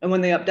 And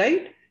when they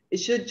update, it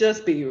should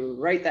just be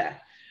right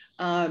there.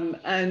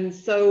 And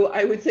so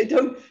I would say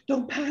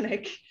don't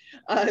panic.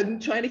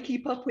 Trying to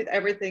keep up with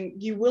everything.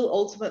 You will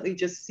ultimately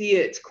just see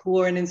it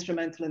core and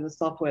instrumental in the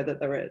software that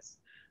there is.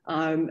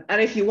 And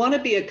if you want to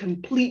be a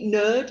complete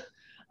nerd,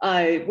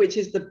 which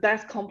is the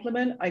best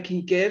compliment I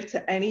can give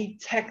to any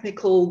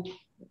technical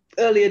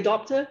early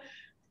adopter,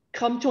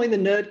 come join the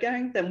nerd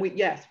gang, then we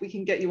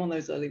can get you on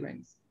those early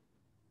rings.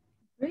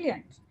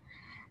 Brilliant.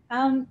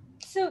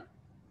 So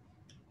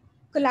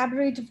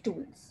collaborative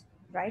tools,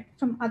 right,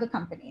 from other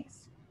companies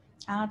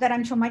that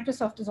I'm sure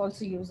Microsoft is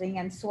also using,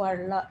 and so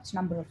are a large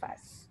number of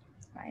us,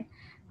 right?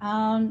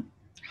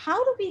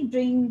 How do we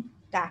bring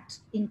that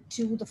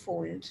into the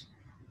fold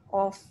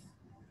of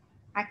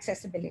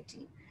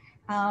accessibility?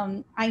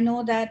 I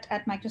know that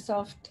at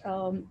Microsoft,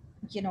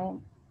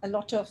 a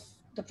lot of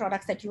the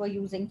products that you are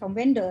using from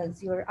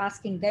vendors, you're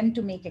asking them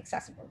to make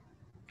accessible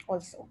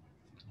also,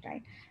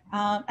 right?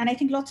 And I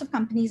think lots of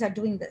companies are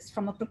doing this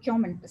from a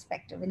procurement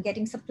perspective and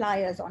getting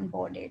suppliers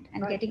onboarded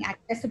and getting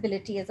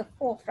accessibility as a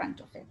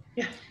forefront of it.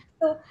 Yeah.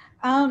 So,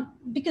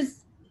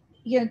 because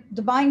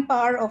the buying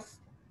power of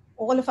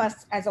all of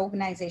us as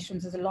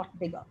organizations is a lot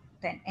bigger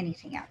than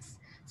anything else.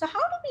 So how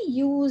do we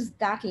use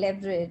that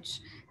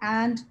leverage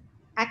and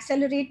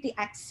accelerate the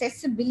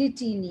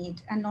accessibility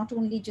need, and not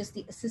only just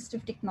the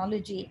assistive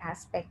technology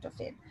aspect of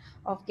it,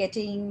 of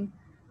getting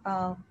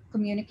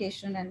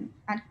communication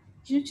and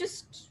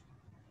just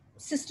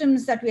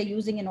systems that we're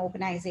using in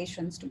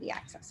organizations to be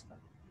accessible?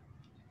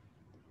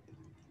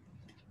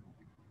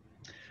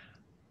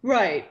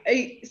 Right.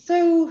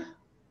 So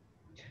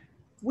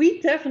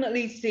we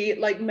definitely see it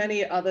like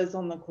many others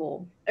on the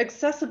call.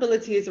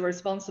 Accessibility is a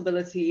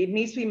responsibility. It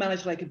needs to be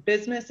managed like a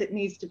business. It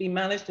needs to be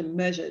managed and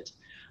measured.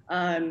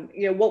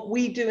 What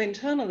we do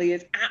internally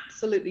is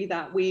absolutely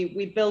that.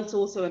 We built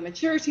also a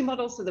maturity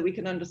model so that we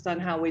can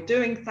understand how we're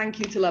doing. Thank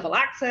you to Level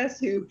Access,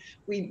 who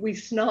we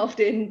snuffed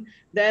in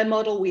their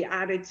model, we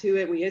added to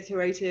it, we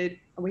iterated,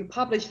 and we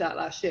published that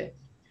last year.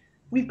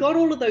 We've got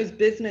all of those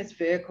business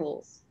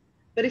vehicles.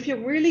 But if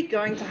you're really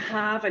going to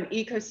have an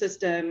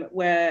ecosystem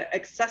where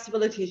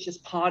accessibility is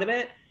just part of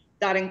it,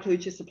 that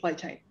includes your supply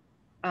chain.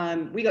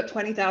 We got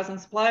 20,000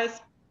 suppliers.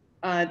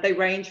 They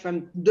range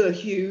from the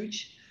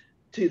huge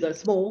to the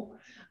small.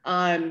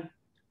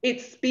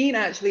 It's been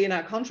actually in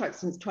our contract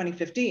since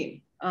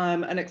 2015.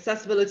 And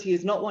accessibility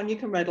is not one you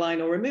can redline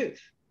or remove,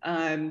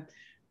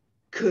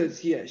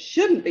 because you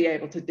shouldn't be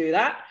able to do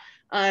that.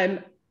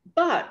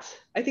 But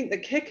I think the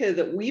kicker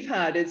that we've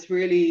had is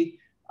really,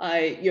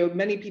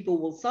 many people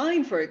will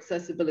sign for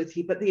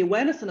accessibility, but the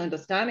awareness and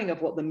understanding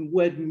of what the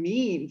word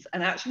means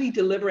and actually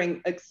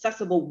delivering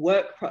accessible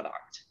work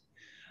product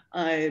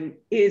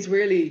is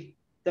really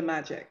the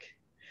magic.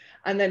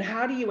 And then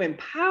how do you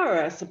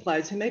empower our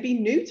suppliers who may be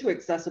new to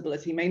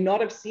accessibility, may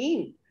not have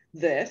seen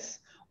this,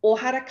 or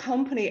had a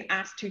company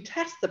asked to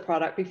test the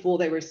product before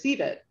they receive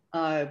it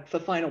for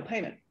final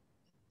payment?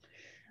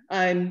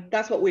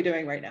 That's what we're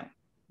doing right now.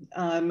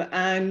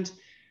 And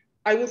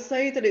I will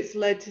say that it's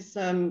led to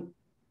some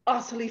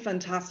utterly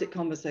fantastic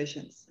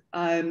conversations.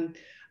 And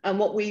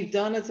what we've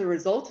done as a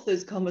result of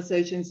those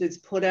conversations is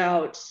put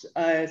out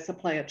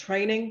supplier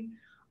training.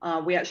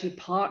 We actually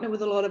partner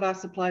with a lot of our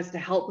suppliers to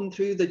help them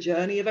through the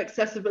journey of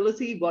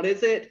accessibility. What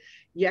is it?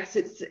 Yes,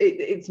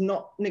 it's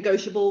not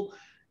negotiable.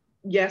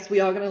 Yes, we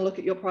are going to look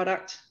at your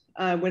product.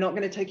 We're not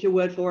going to take your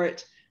word for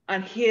it.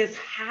 And here's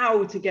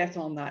how to get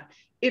on that.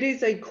 It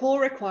is a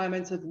core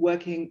requirement of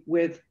working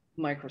with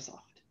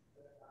Microsoft.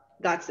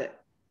 That's it.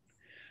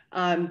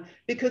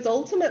 Because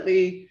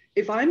ultimately,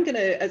 if I'm going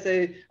to, as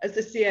a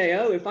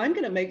CAO, if I'm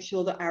going to make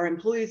sure that our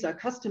employees, our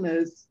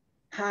customers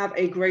have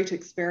a great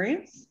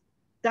experience,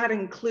 that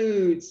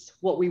includes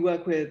what we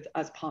work with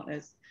as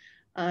partners.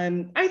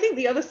 I think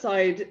the other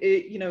side,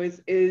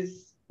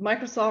 is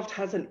Microsoft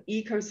has an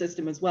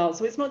ecosystem as well.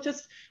 So it's not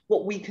just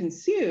what we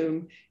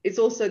consume, it's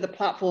also the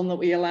platform that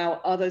we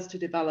allow others to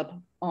develop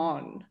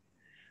on.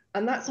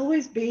 And that's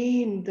always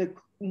been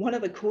one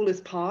of the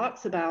coolest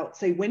parts about,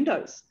 say,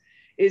 Windows,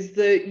 is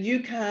that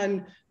you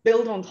can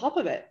build on top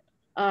of it.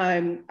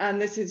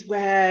 And this is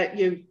where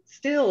you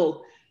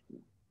still,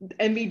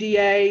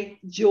 NVDA,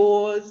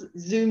 JAWS,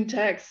 Zoom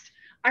Text,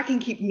 I can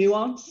keep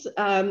Nuance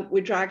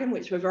with Dragon,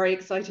 which we're very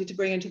excited to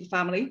bring into the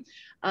family.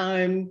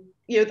 I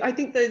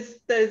think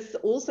there's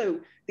also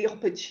the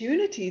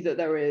opportunity that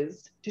there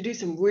is to do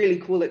some really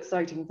cool,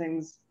 exciting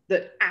things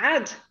that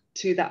add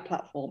to that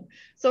platform.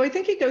 So I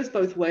think it goes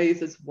both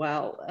ways as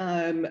well.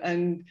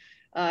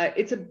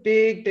 It's a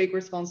big, big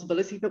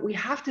responsibility, but we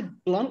have to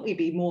bluntly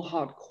be more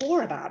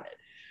hardcore about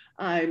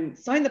it.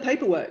 Sign the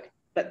paperwork,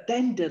 but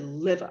then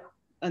deliver.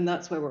 And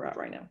that's where we're at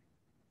right now.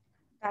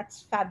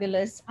 That's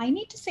fabulous. I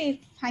need to say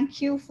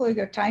thank you for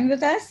your time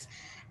with us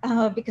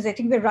because I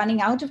think we're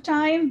running out of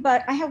time,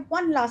 but I have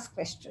one last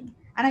question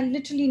and I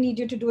literally need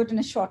you to do it in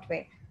a short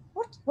way.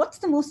 What's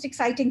the most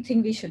exciting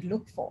thing we should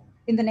look for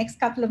in the next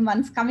couple of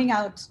months coming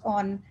out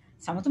on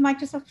some of the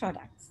Microsoft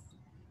products?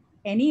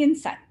 Any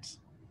insight?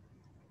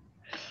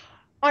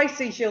 I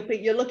see,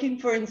 Shilpi, you're looking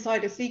for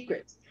insider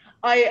secrets.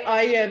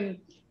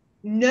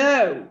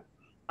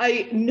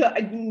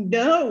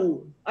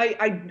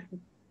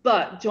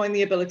 But join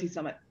the Ability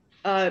Summit.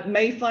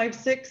 May 5,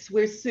 6,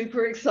 we're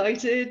super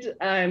excited.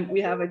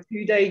 We have a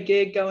 2-day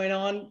gig going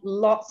on,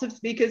 lots of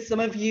speakers. Some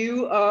of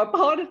you are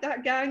part of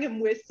that gang and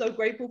we're so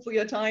grateful for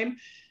your time.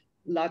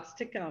 Lots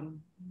to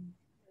come.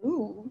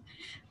 Ooh,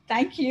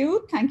 thank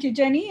you. Thank you,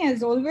 Jenny,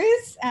 as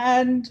always.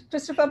 And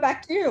Christopher,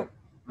 back to you.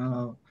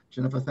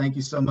 Jennifer, thank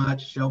you so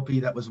much. Shilpi,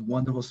 that was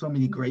wonderful. So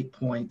many great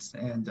points.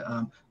 And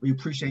we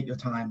appreciate your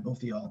time, both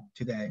of y'all,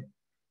 today.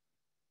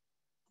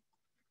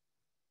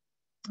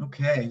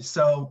 Okay,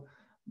 so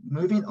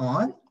moving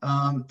on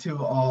to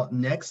our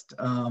next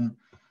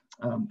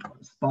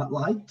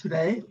spotlight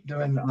today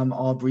during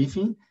our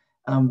briefing.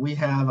 We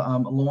have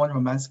Lauren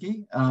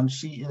Romansky.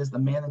 She is the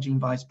Managing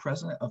Vice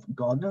President of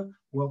Gartner.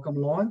 Welcome,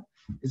 Lauren.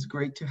 It's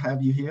great to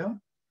have you here.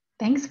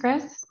 Thanks,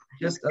 Chris.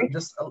 Just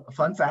a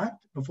fun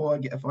fact before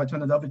I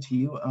turn it over to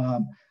you.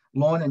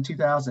 Lauren, in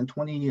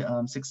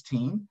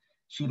 2016,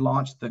 she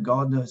launched the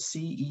Gartner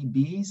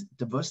CEB's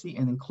Diversity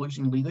and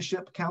Inclusion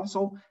Leadership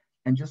Council.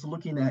 And just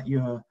looking at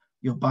your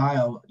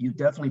bio, you're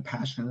definitely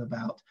passionate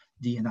about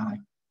D&I.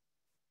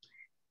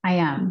 I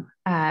am.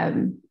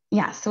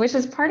 So which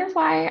is part of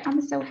why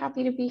I'm so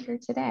happy to be here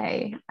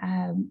today.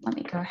 Let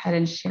me go ahead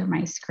and share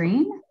my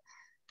screen.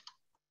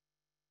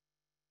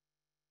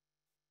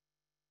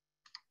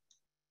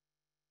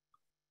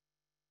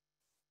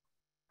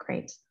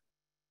 Great.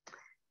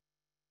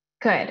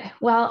 Good.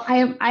 Well,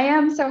 I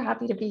am so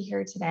happy to be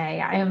here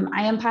today. I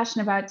am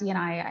passionate about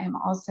D&I. I am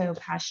also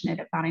passionate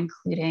about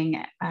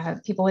including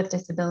people with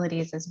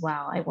disabilities as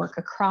well. I work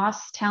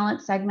across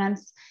talent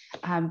segments,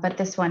 but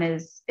this one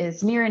is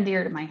near and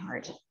dear to my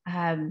heart.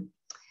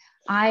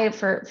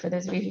 For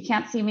those of you who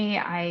can't see me,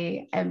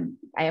 I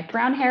have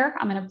brown hair.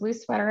 I'm in a blue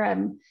sweater.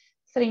 I'm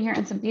sitting here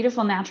in some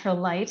beautiful natural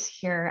light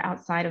here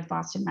outside of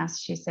Boston,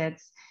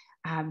 Massachusetts.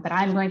 But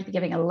I'm going to be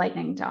giving a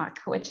lightning talk,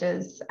 which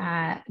is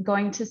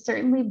going to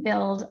certainly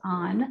build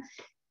on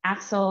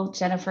Axel,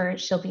 Jennifer,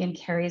 Shilpi, and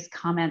Carrie's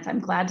comments. I'm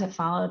glad to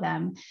follow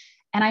them.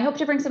 And I hope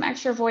to bring some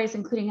extra voice,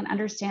 including an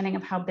understanding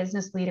of how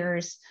business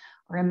leaders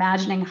are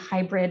imagining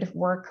hybrid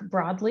work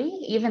broadly,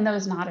 even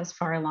those not as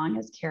far along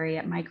as Carrie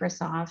at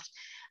Microsoft,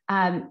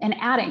 and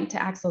adding to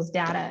Axel's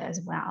data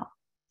as well.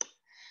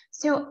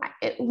 So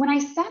when I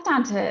sat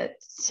down to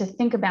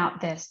think about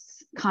this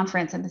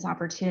conference and this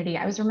opportunity,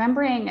 I was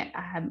remembering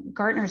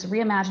Gartner's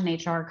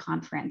Reimagine HR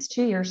conference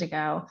 2 years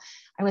ago.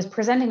 I was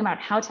presenting about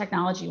how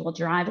technology will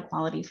drive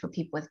equality for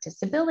people with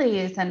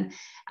disabilities, and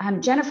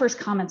Jennifer's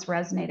comments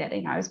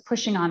resonated. I was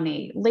pushing on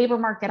the labor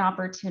market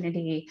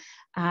opportunity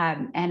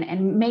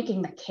and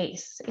making the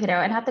case. And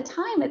at the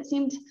time it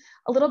seemed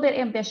a little bit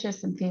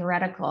ambitious and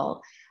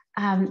theoretical.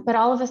 But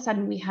all of a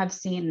sudden, we have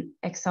seen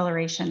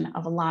acceleration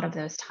of a lot of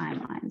those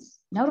timelines,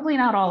 notably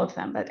not all of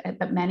them,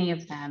 but many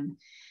of them.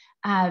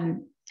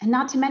 And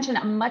not to mention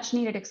a much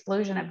needed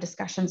explosion of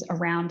discussions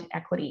around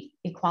equity,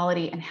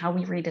 equality, and how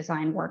we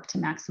redesign work to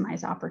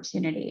maximize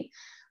opportunity,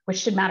 which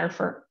should matter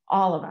for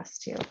all of us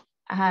too.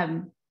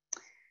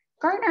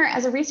 Gartner,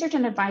 as a research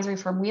and advisory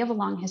firm, we have a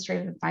long history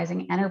of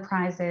advising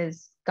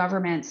enterprises,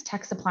 governments,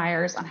 tech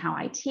suppliers on how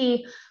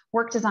IT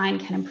work design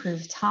can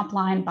improve top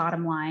line,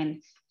 bottom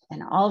line,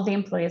 and all of the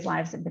employees'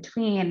 lives in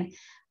between.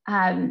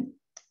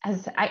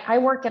 As I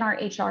work in our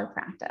HR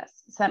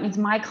practice. So that means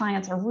my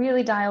clients are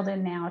really dialed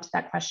in now to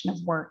that question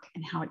of work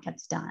and how it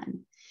gets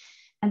done.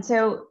 And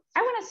so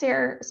I want to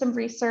share some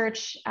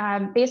research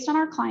based on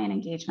our client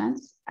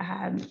engagements,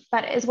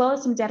 but as well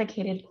as some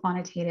dedicated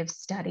quantitative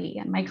study.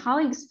 And my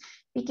colleagues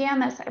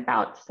began this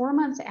about 4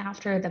 months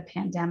after the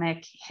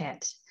pandemic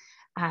hit.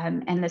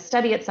 And the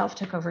study itself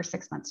took over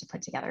 6 months to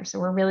put together. So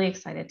we're really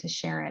excited to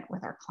share it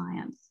with our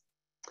clients.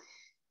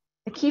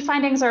 The key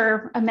findings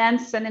are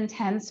immense and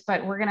intense,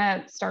 but we're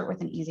gonna start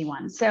with an easy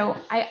one. So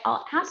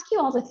I'll ask you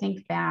all to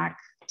think back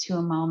to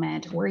a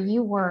moment where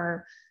you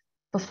were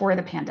before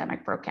the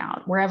pandemic broke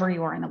out, wherever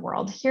you are in the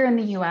world. Here in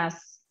the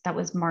US, that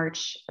was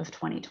March of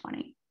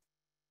 2020.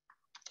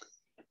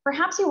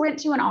 Perhaps you went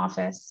to an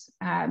office,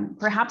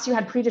 perhaps you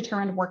had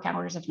predetermined work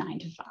hours of 9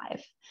 to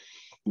 5.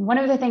 And one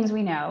of the things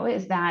we know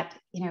is that,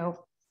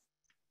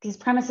 these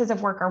premises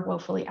of work are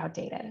woefully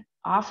outdated.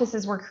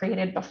 Offices were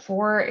created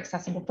before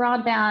accessible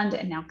broadband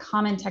and now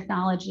common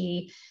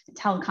technology,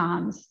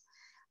 telecoms,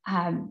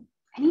 and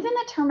even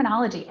the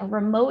terminology, a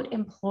remote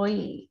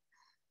employee,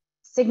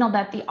 signaled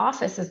that the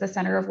office is the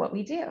center of what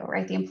we do,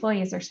 right? The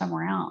employees are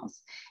somewhere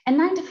else. And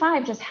 9 to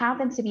 5 just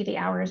happens to be the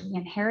hours we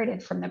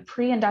inherited from the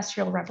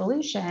pre-industrial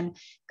revolution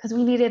because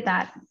we needed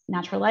that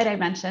natural light I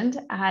mentioned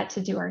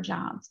to do our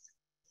jobs.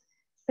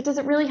 But does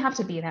it really have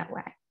to be that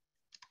way?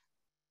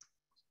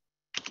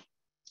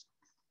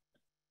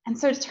 And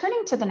so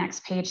turning to the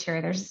next page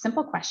here, there's a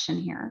simple question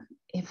here.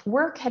 If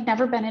work had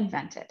never been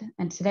invented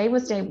and today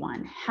was day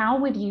one, how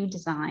would you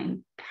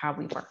design how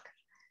we work?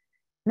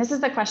 And this is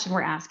the question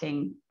we're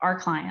asking our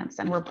clients,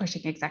 and we're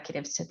pushing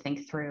executives to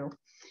think through.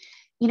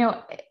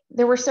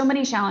 There were so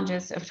many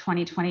challenges of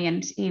 2020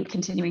 and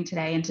continuing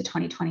today into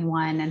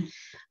 2021.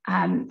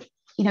 And,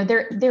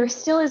 there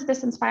still is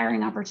this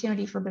inspiring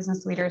opportunity for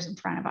business leaders in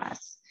front of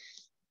us.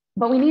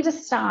 But we need to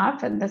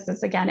stop, and this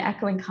is again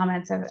echoing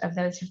comments of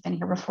those who've been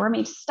here before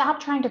me, to stop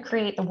trying to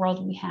create the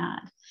world we had.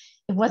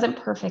 It wasn't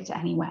perfect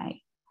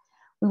anyway.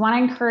 We want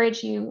to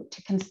encourage you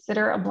to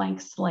consider a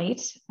blank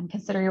slate and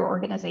consider your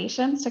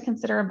organizations to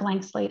consider a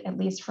blank slate, at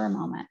least for a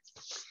moment.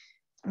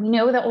 We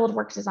know that old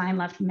work design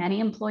left many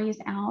employees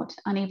out,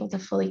 unable to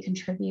fully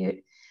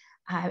contribute.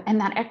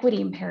 And that equity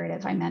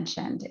imperative I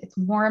mentioned, it's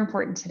more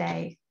important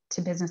today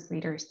to business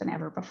leaders than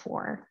ever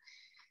before.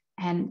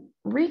 And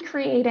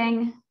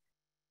recreating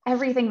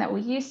everything that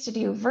we used to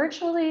do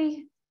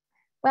virtually,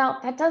 well,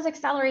 that does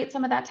accelerate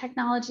some of that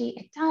technology.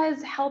 It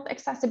does help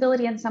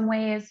accessibility in some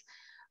ways.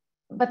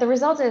 But the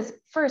result is,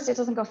 first, it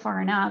doesn't go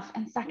far enough.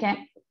 And second,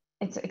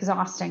 it's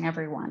exhausting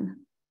everyone.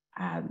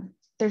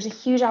 There's a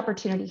huge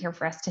opportunity here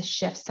for us to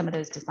shift some of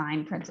those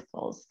design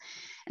principles.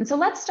 And so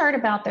let's start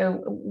about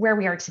where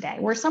we are today.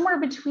 We're somewhere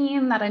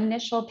between that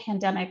initial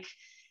pandemic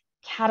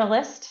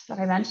catalyst that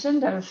I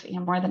mentioned of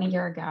more than a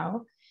year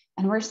ago.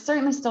 And we're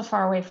certainly still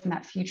far away from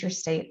that future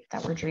state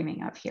that we're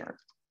dreaming of here.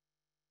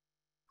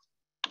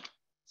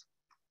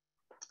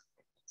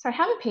 So I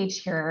have a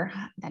page here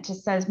that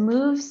just says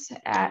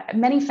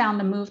many found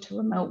the move to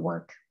remote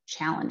work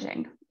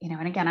challenging.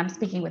 And again, I'm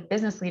speaking with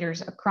business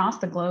leaders across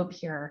the globe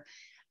here.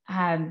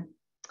 And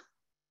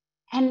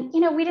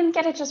we didn't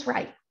get it just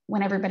right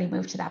when everybody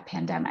moved to that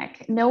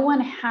pandemic. No one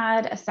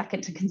had a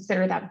second to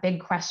consider that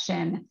big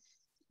question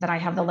that I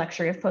have the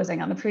luxury of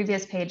posing on the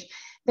previous page.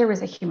 There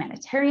was a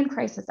humanitarian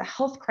crisis, a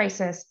health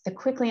crisis, the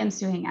quickly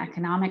ensuing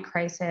economic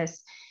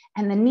crisis,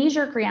 and the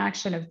knee-jerk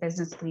reaction of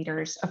business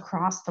leaders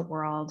across the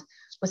world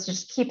was to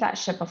just keep that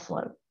ship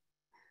afloat.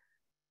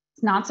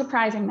 It's not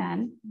surprising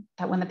then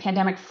that when the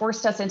pandemic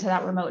forced us into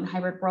that remote and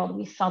hybrid world,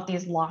 we felt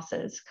these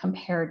losses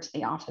compared to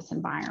the office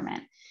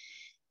environment.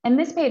 And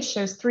this page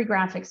shows 3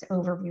 graphics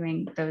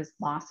overviewing those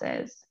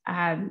losses.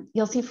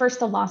 You'll see first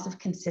the loss of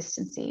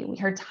consistency. We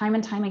heard time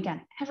and time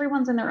again,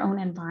 everyone's in their own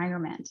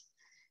environment.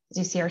 As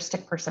you see our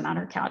stick person on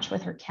her couch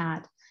with her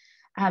cat.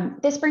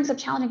 This brings up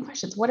challenging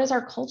questions. What is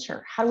our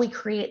culture? How do we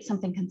create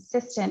something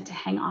consistent to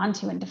hang on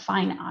to and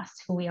define us,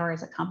 who we are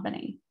as a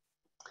company?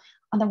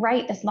 On the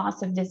right, this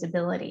loss of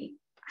visibility.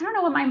 I don't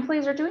know what my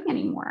employees are doing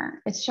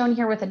anymore. It's shown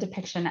here with a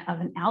depiction of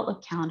an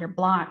Outlook calendar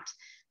blocked,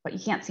 but you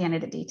can't see any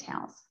of the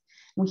details.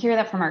 We hear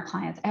that from our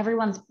clients.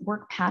 Everyone's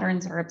work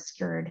patterns are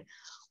obscured.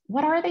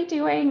 What are they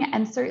doing?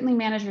 And certainly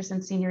managers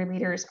and senior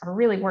leaders are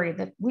really worried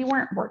that we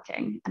weren't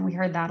working. And we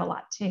heard that a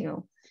lot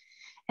too.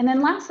 And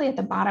then lastly, at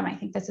the bottom, I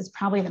think this is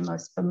probably the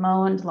most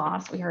bemoaned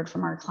loss we heard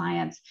from our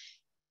clients.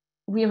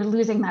 We are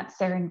losing that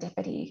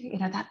serendipity,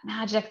 that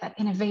magic, that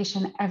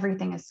innovation,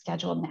 everything is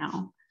scheduled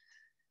now.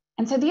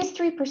 And so these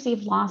 3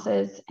 perceived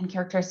losses and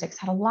characteristics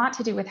had a lot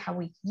to do with how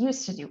we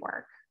used to do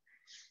work.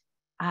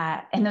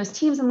 And those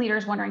teams and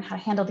leaders wondering how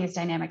to handle these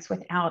dynamics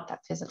without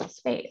that physical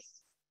space.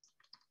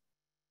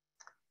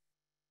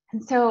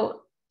 And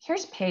so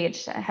here's a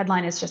page. The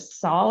headline is just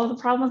solve the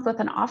problems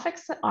with an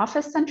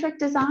office-centric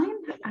design.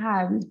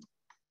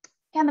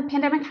 And the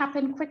pandemic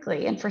happened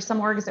quickly. And for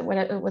some orgs,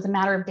 it was a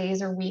matter of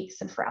days or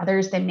weeks. And for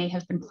others, they may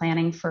have been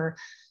planning for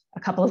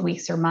a couple of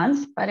weeks or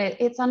months. But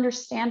it's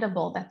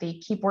understandable that they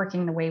keep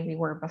working the way we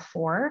were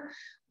before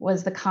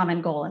was the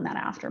common goal in that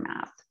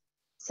aftermath.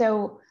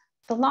 So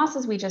the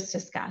losses we just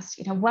discussed,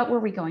 what were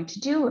we going to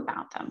do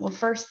about them? Well,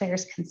 first,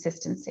 there's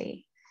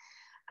consistency.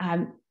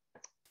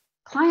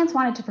 Clients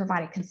wanted to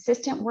provide a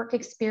consistent work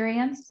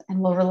experience and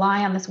will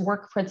rely on this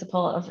work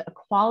principle of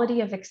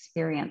equality of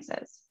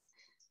experiences.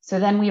 So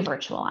then we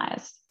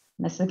virtualize.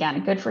 And this is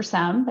again good for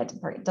some, but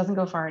it doesn't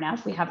go far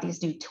enough. We have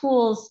these new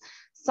tools,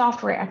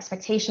 software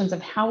expectations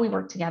of how we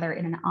work together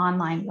in an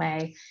online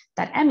way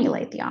that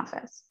emulate the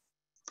office.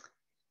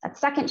 That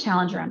second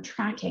challenge around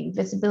tracking,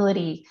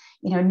 visibility,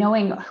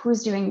 knowing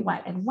who's doing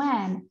what and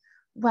when,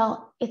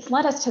 well, it's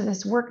led us to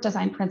this work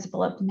design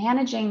principle of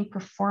managing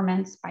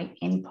performance by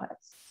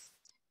inputs.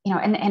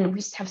 And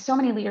we have so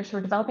many leaders who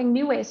are developing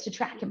new ways to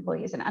track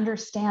employees and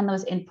understand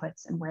those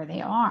inputs and where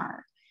they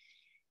are.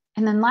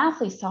 And then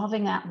lastly,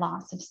 solving that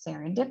loss of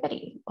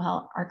serendipity.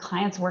 Well, our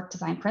client's work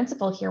design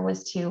principle here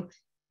was to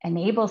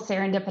enable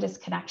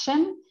serendipitous connection.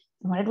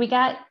 And what did we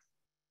get?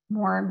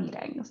 More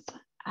meetings.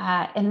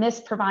 And this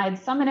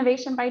provides some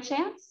innovation by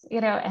chance,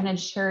 and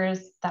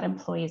ensures that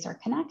employees are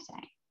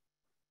connecting.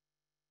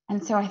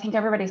 And so I think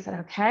everybody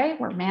said, okay,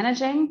 we're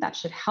managing, that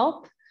should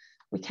help.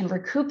 We can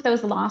recoup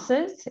those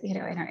losses, in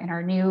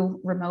our new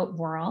remote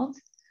world.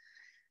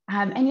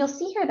 And you'll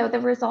see here, though,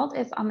 the result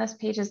is on this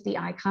page is the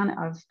icon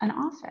of an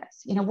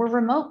office. We're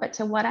remote, but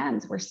to what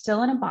ends? We're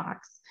still in a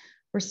box.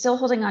 We're still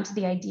holding on to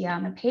the idea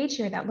on the page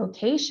here that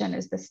location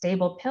is the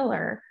stable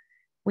pillar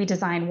we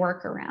design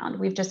work around.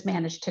 We've just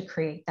managed to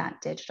create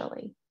that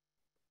digitally.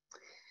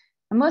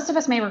 And most of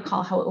us may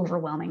recall how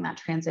overwhelming that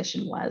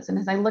transition was. And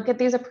as I look at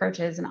these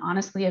approaches and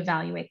honestly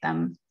evaluate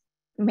them,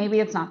 maybe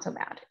it's not so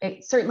bad.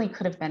 It certainly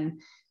could have been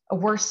a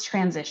worse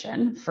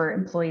transition for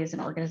employees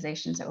and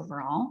organizations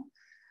overall.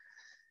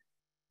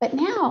 But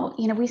now,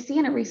 we see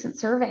in a recent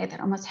survey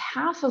that almost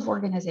half of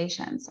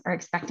organizations are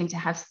expecting to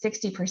have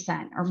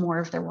 60% or more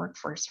of their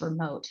workforce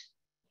remote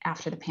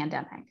after the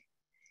pandemic.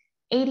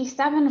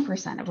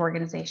 87% of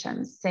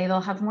organizations say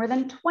they'll have more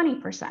than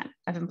 20%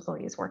 of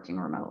employees working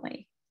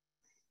remotely.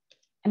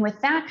 And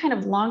with that kind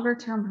of longer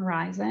term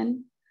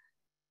horizon,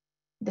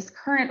 this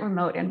current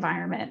remote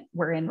environment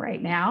we're in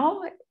right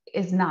now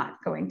is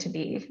not going to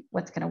be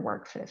what's going to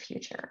work for the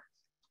future.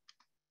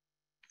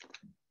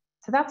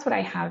 So that's what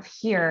I have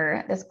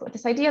here.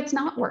 This idea it's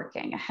not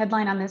working. A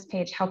headline on this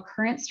page, how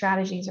current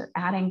strategies are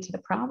adding to the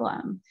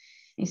problem.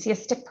 You see a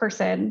stick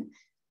person,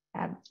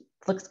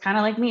 looks kind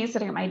of like me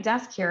sitting at my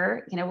desk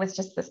here, with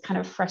just this kind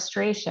of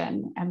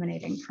frustration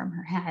emanating from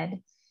her head.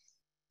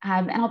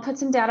 And I'll put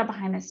some data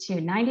behind this too.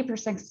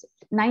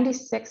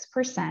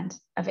 96%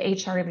 of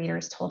HR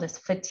leaders told us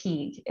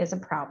fatigue is a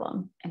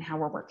problem in how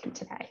we're working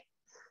today.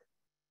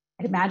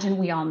 I'd imagine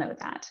we all know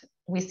that.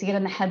 We see it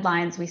in the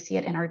headlines, we see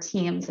it in our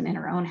teams and in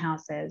our own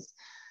houses.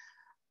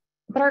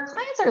 But our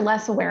clients are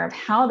less aware of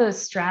how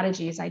those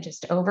strategies I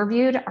just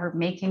overviewed are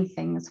making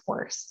things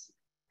worse.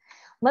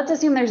 Let's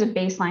assume there's a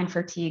baseline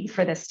fatigue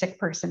for this stick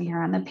person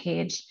here on the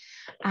page,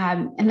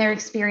 and they're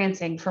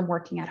experiencing from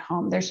working at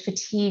home. There's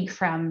fatigue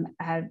from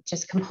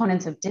just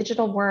components of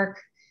digital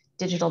work,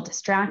 digital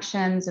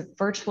distractions,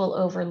 virtual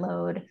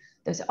overload,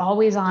 those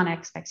always on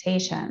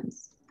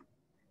expectations.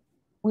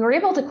 We were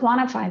able to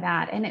quantify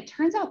that, and it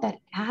turns out that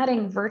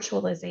adding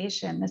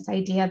virtualization, this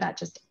idea that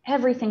just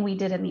everything we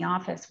did in the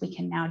office, we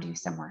can now do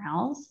somewhere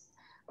else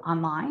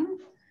online,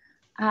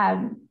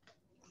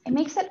 it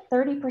makes it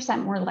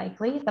 30% more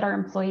likely that our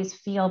employees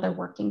feel they're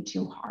working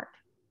too hard.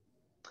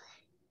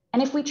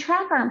 And if we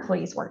track our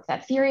employees' work,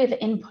 that theory of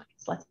inputs,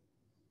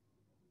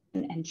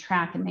 and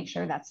track and make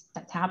sure that's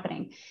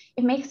happening,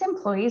 it makes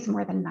employees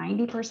more than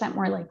 90%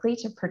 more likely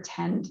to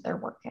pretend they're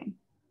working.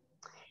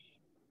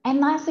 And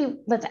lastly,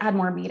 let's add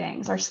more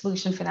meetings. Our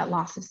solution for that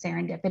loss of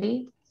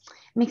serendipity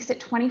makes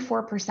it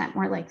 24%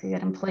 more likely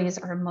that employees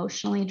are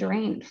emotionally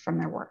drained from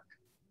their work.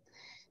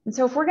 And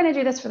so if we're going to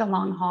do this for the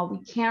long haul,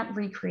 we can't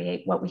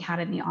recreate what we had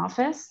in the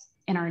office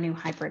in our new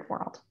hybrid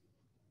world.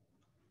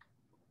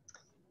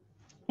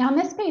 Now on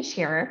this page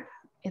here,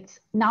 it's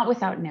not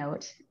without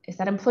note, is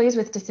that employees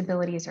with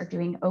disabilities are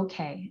doing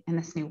okay in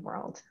this new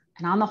world,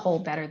 and on the whole,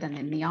 better than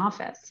in the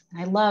office.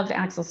 And I love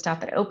Axel's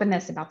stuff that opened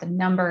this about the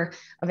number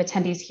of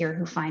attendees here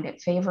who find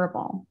it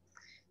favorable.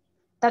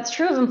 That's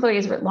true of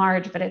employees writ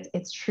large, but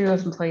it's true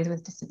of employees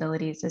with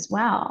disabilities as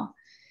well.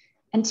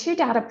 And 2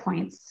 data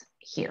points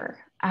here.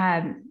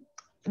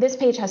 This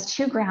page has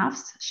 2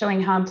 graphs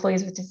showing how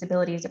employees with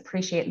disabilities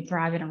appreciate and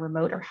thrive in a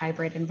remote or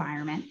hybrid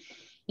environment.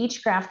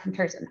 Each graph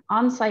compares an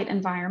on-site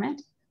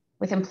environment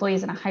with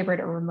employees in a hybrid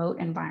or remote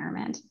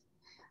environment.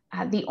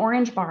 The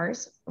orange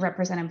bars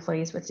represent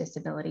employees with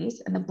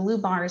disabilities, and the blue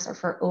bars are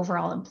for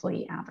overall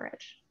employee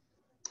average.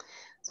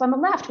 So on the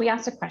left, we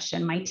asked a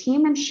question: my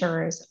team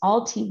ensures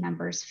all team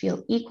members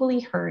feel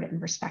equally heard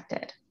and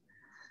respected.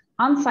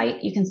 On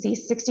site, you can see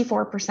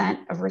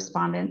 64% of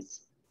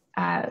respondents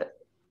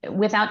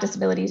without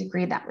disabilities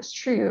agreed that was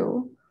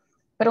true,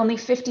 but only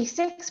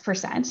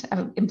 56%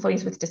 of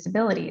employees with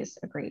disabilities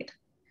agreed.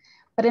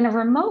 But in a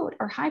remote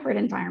or hybrid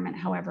environment,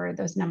 however,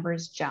 those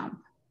numbers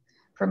jump.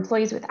 For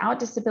employees without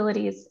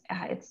disabilities,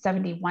 it's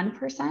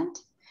 71%,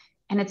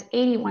 and it's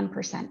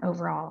 81%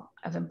 overall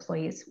of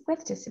employees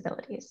with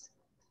disabilities.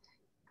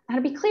 Now,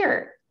 to be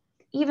clear,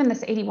 even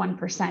this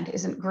 81%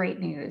 isn't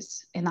great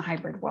news in the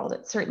hybrid world.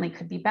 It certainly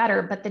could be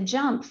better, but the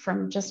jump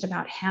from just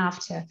about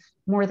half to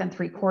more than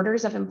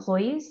 3/4 of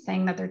employees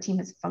saying that their team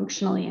is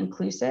functionally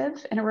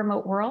inclusive in a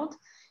remote world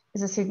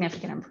is a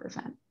significant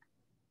improvement.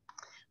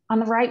 On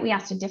the right, we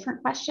asked a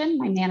different question.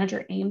 My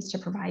manager aims to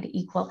provide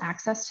equal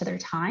access to their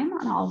time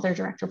on all of their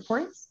direct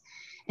reports.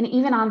 And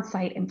even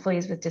on-site,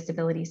 employees with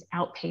disabilities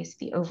outpace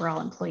the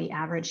overall employee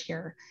average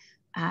here,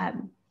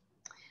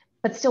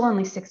 but still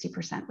only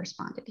 60%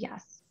 responded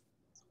yes.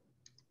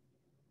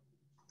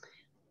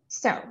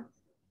 So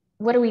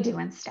what do we do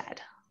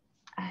instead?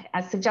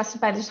 As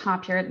suggested by the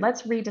top here,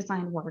 let's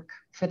redesign work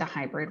for the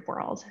hybrid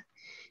world.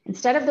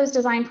 Instead of those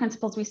design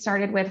principles we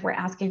started with, we're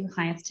asking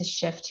clients to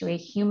shift to a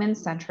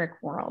human-centric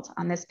world.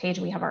 On this page,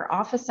 we have our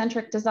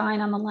office-centric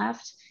design on the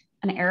left,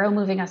 an arrow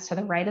moving us to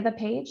the right of the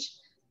page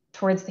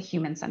towards the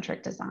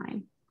human-centric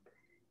design.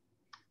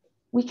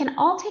 We can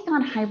all take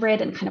on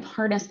hybrid and kind of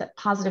harness that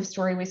positive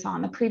story we saw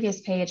on the previous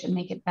page and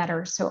make it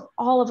better so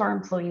all of our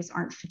employees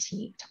aren't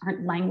fatigued,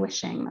 aren't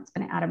languishing. That's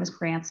been Adam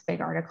Grant's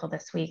big article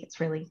this week. It's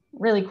really,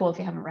 really cool if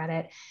you haven't read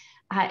it,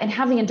 and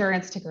have the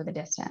endurance to go the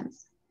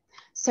distance.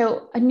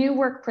 So a new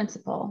work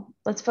principle,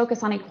 let's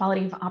focus on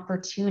equality of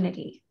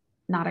opportunity,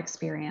 not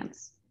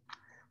experience.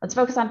 Let's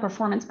focus on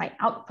performance by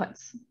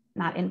outputs,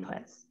 not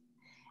inputs.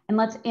 And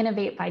let's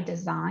innovate by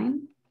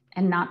design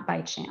and not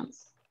by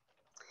chance.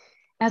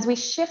 As we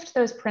shift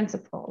those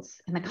principles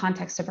in the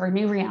context of our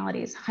new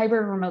realities,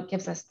 hybrid remote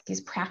gives us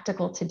these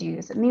practical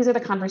to-dos. And these are the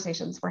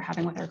conversations we're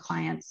having with our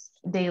clients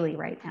daily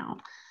right now.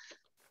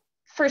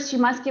 First, you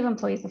must give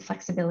employees the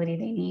flexibility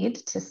they need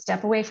to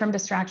step away from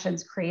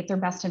distractions, create their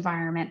best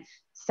environment,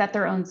 set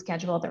their own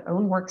schedule, their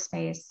own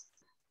workspace.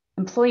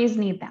 Employees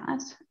need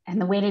that.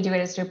 And the way to do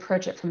it is to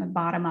approach it from the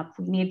bottom up.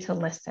 We need to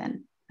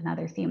listen,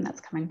 another theme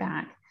that's coming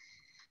back.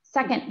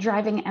 Second,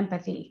 driving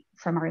empathy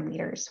from our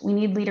leaders. We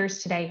need leaders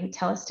today who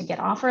tell us to get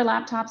off our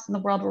laptops in the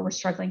world where we're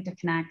struggling to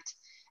connect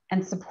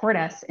and support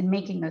us in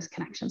making those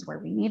connections where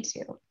we need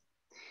to.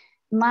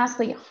 And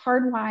lastly,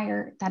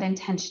 hardwire that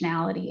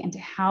intentionality into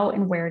how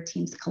and where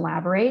teams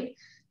collaborate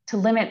to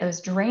limit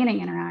those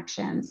draining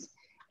interactions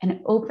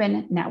and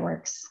open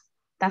networks.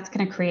 That's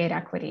going to create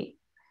equity.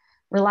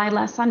 Rely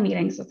less on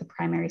meetings as the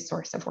primary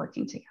source of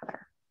working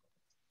together.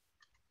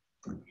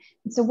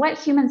 So what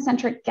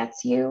human-centric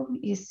gets you,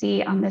 you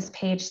see on this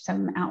page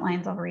some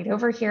outlines I'll read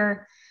over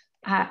here,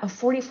 a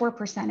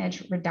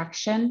 44%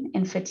 reduction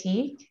in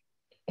fatigue.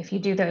 If you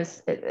do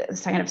those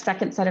kind of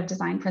second set of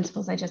design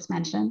principles I just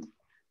mentioned,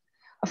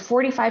 a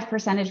 45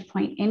 percentage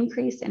point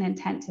increase in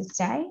intent to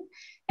stay,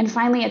 and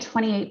finally a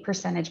 28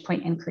 percentage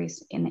point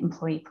increase in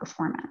employee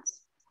performance.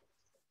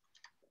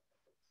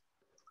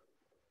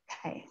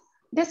 Okay,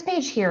 this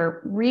page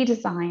here,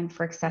 redesigned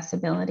for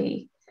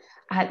accessibility.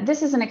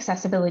 This is an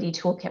accessibility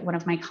toolkit one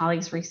of my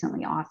colleagues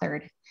recently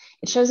authored.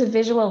 It shows a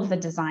visual of the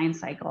design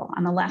cycle.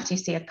 On the left, you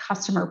see a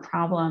customer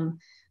problem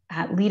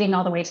leading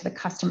all the way to the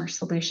customer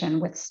solution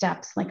with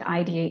steps like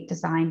ideate,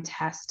 design,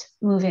 test,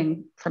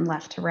 moving from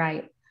left to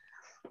right.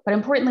 But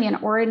importantly, an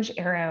orange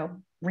arrow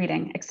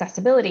reading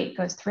accessibility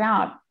goes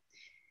throughout.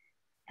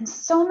 And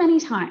so many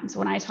times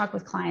when I talk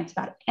with clients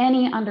about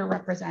any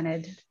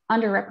underrepresented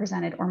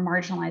or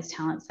marginalized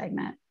talent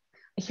segment,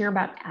 I hear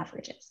about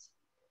averages.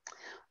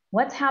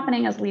 What's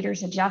happening as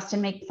leaders adjust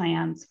and make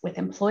plans with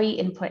employee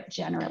input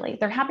generally?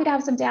 They're happy to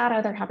have some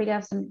data, they're happy to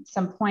have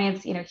some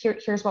points,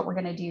 here's what we're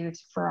gonna do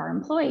for our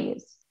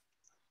employees.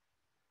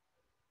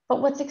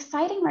 But what's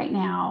exciting right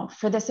now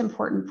for this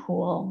important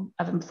pool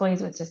of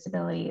employees with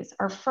disabilities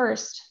are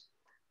first,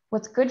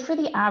 what's good for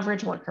the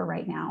average worker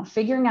right now,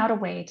 figuring out a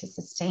way to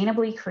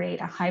sustainably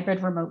create a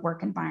hybrid remote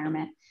work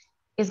environment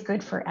is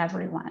good for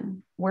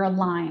everyone. We're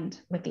aligned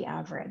with the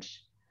average.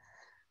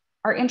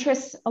 Our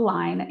interests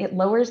align, it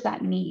lowers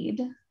that need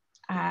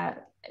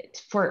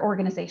for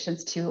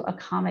organizations to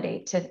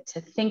accommodate, to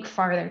think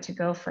farther, to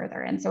go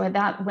further. And so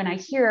that when I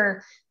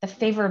hear the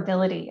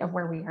favorability of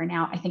where we are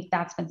now, I think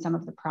that's been some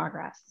of the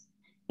progress,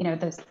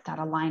 that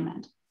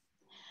alignment.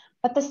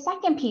 But the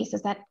second piece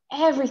is that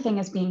everything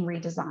is being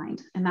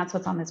redesigned, and that's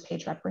what's on this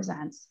page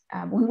represents.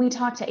 When we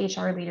talk to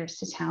HR leaders,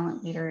 to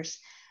talent leaders,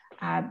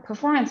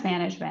 performance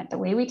management, the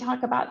way we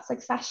talk about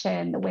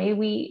succession, the way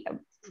we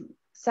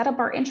set up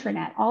our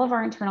intranet, all of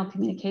our internal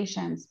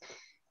communications,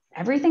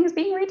 everything is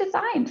being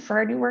redesigned for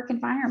our new work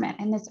environment.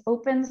 And this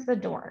opens the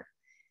door.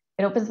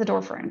 It opens the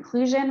door for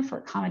inclusion, for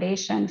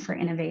accommodation, for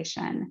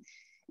innovation.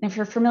 And if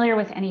you're familiar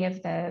with any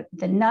of the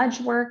nudge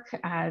work,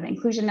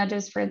 inclusion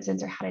nudges, for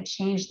instance, or how to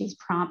change these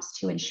prompts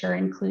to ensure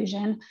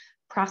inclusion,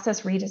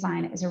 process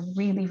redesign is a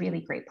really,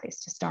 really great place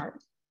to start.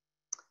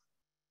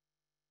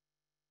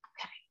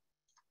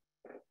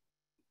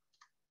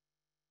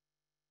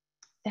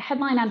 The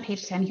headline on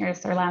page 10 here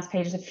is our last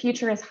page. The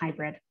future is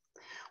hybrid.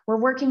 We're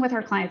working with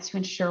our clients to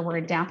ensure we're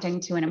adapting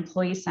to an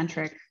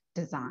employee-centric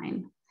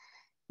design.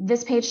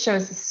 This page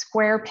shows the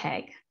square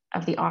peg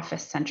of the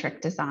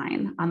office-centric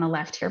design on the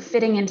left here,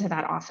 fitting into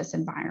that office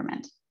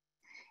environment.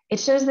 It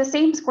shows the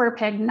same square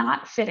peg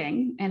not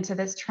fitting into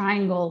this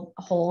triangle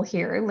hole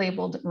here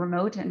labeled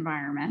remote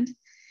environment.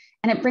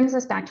 And it brings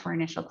us back to our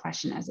initial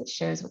question as it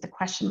shows with the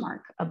question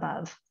mark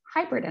above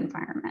hybrid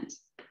environment.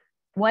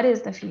 What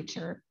is the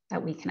future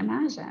that we can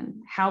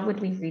imagine? How would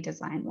we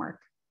redesign work?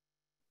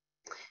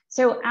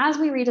 So as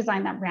we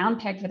redesign that round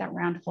peg for that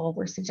round hole,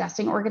 we're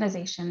suggesting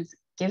organizations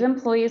give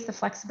employees the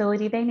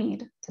flexibility they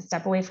need to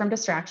step away from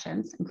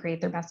distractions and create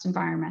their best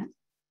environment.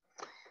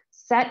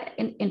 Set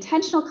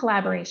intentional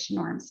collaboration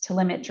norms to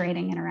limit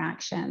draining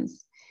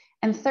interactions.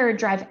 And third,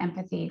 drive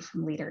empathy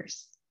from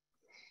leaders.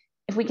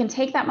 If we can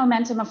take that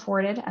momentum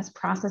afforded as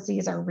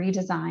processes are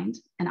redesigned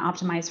and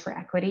optimized for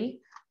equity,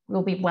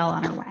 we'll be well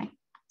on our way.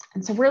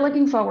 And so we're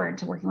looking forward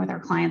to working with our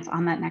clients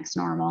on that next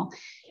normal.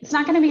 It's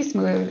not going to be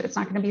smooth, it's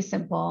not going to be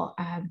simple,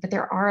 but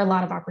there are a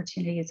lot of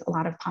opportunities, a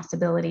lot of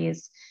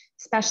possibilities,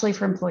 especially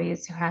for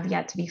employees who have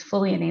yet to be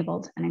fully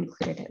enabled and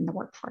included in the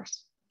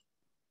workforce.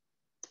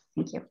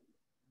 Thank you.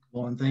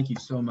 Lauren, thank you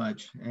so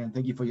much. And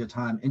thank you for your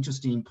time.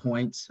 Interesting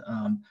points.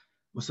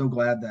 We're so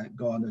glad that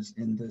God is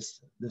in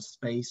this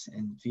space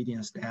and feeding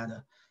us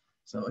data.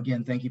 So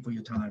again, thank you for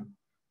your time.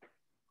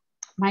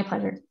 My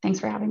pleasure. Thanks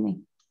for having me.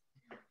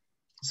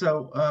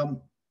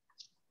 So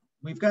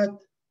we've got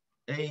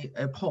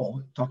a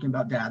poll talking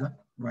about data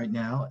right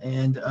now.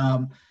 And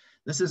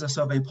this is a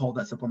survey poll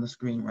that's up on the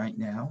screen right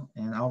now.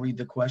 And I'll read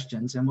the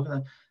questions. And we're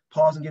going to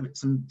pause and give it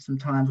some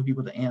time for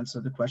people to answer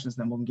the questions,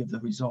 then we'll give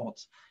the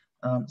results.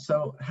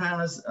 So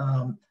has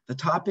the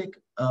topic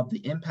of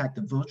the impact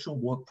of virtual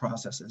work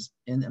processes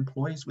in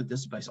employees with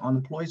disabilities, on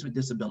employees with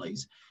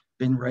disabilities,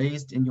 been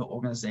raised in your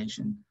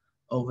organization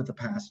over the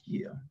past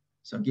year?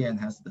 So again,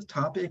 has the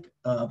topic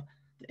of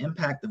the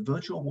impact of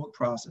virtual work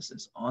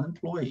processes on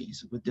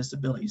employees with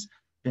disabilities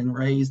been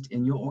raised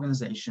in your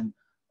organization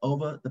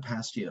over the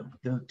past year?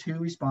 There are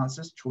two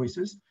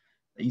choices.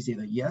 It's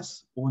either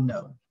yes or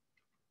no.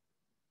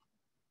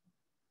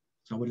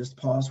 So we'll just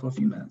pause for a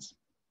few minutes.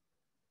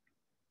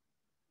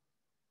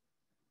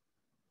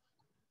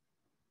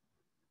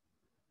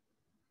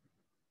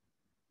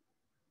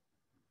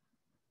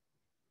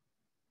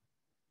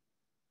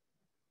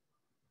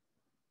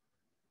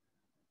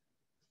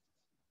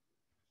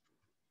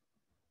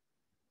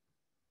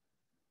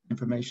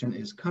 Information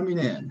is coming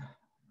in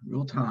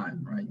real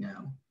time right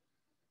now.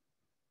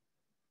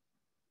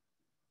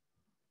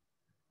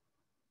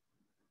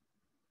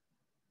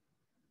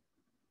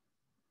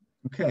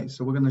 Okay,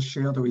 so we're going to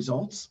share the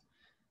results.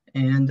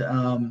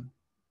 And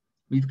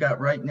we've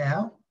got right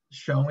now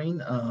showing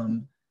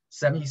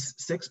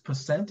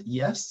 76%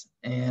 yes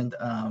and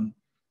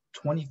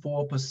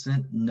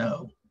 24%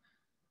 no.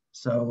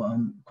 So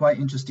quite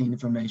interesting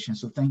information.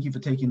 So thank you for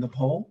taking the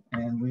poll,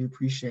 and we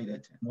appreciate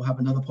it. We'll have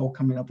another poll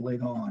coming up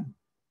later on.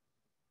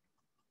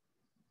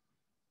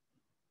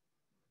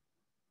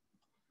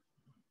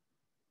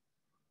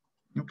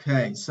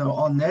 Okay, so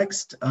our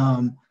next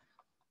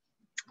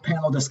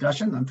panel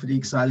discussion, I'm pretty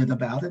excited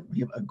about it. We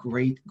have a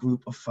great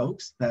group of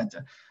folks that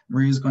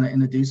Maria is going to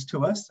introduce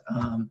to us.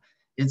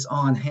 It's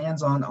on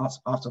hands-on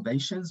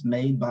observations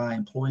made by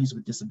employees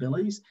with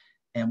disabilities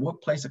and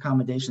workplace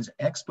accommodations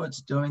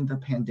experts during the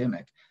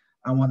pandemic.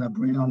 I want to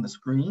bring on the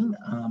screen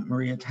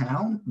Maria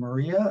Town.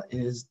 Maria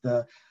is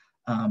the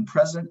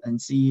president and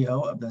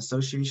CEO of the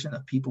Association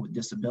of People with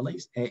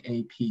Disabilities,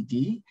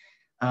 AAPD.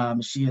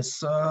 She has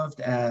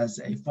served as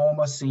a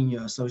former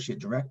senior associate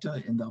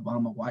director in the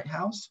Obama White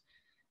House,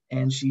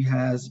 and she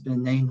has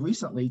been named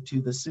recently to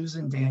the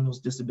Susan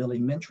Daniels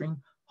Disability Mentoring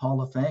Hall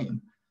of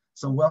Fame.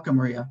 So welcome,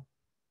 Maria.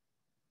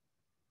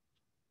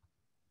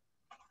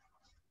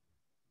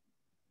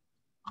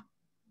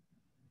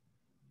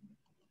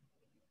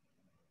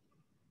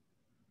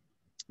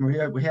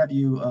 Maria, we have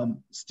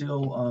you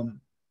still,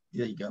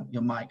 there you go,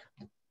 your mic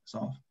is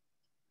off.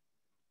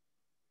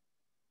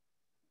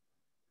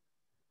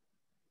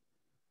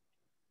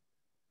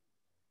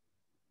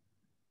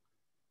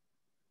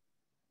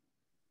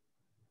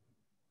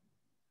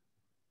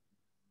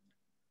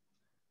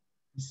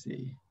 Let's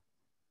see.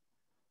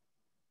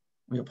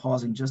 We are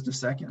pausing just a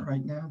second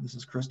right now. This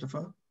is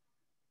Christopher.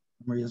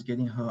 Maria's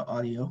getting her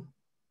audio.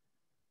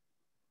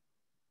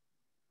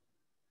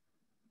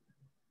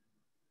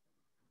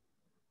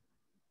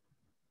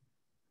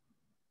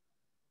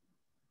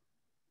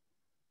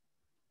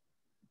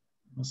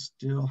 We're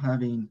still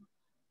having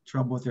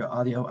trouble with your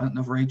audio. I don't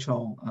know if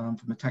Rachel,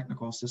 from a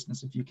technical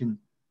assistance, if you can,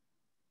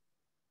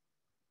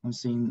 I'm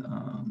seeing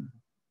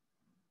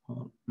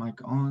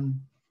mic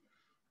on.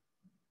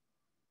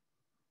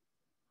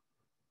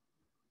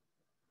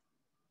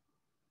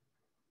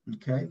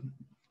 Okay,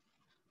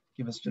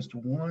 give us just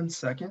 1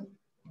 second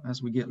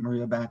as we get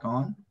Maria back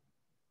on.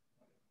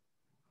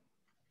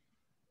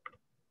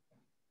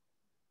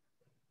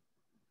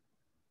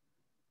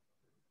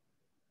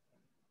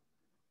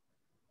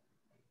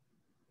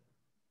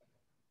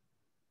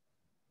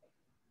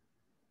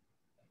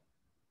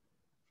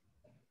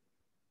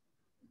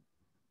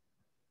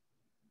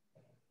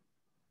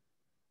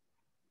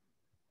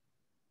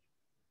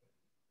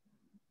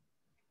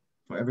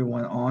 For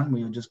everyone on,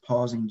 we are just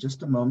pausing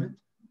just a moment,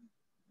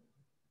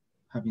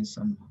 having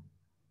some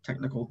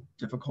technical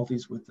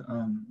difficulties with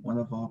one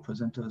of our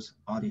presenters'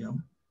 audio.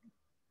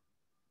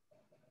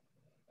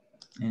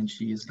 And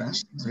she is back.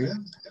 Maria?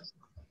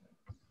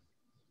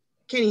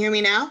 Can you hear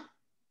me now?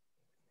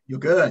 You're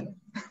good.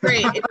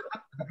 Great.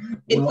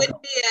 It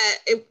wouldn't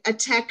be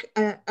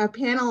a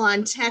panel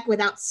on tech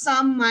without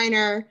some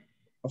minor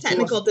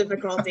technical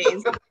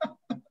difficulties.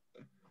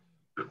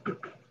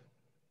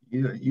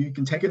 You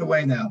can take it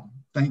away now.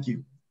 Thank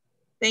you.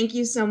 Thank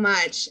you so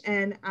much.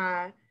 And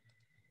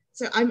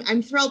so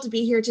I'm thrilled to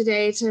be here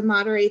today to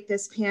moderate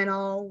this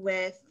panel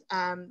with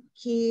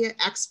key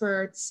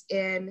experts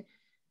in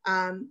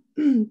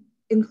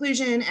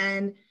inclusion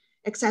and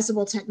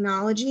accessible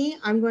technology.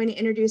 I'm going to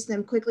introduce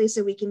them quickly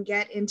so we can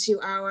get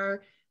into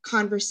our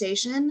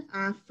conversation.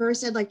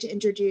 First, I'd like to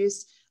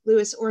introduce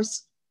Louis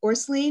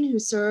Orsleen, who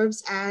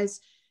serves as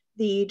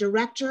the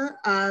Director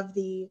of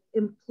the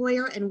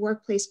Employer and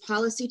Workplace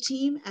Policy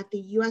Team at the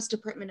U.S.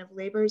 Department of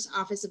Labor's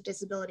Office of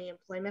Disability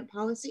Employment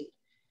Policy.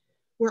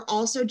 We're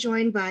also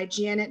joined by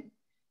Janet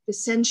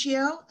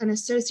Vicencio, an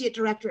Associate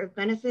Director of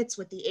Benefits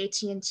with the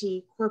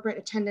AT&T Corporate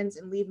Attendance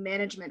and Leave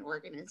Management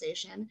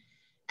Organization.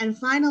 And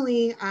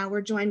finally,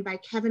 we're joined by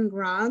Kevin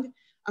Grogg,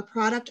 a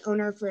product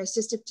owner for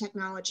assistive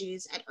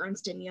technologies at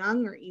Ernst &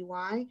 Young, or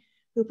EY,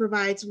 who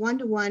provides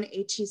one-to-one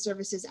AT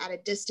services at a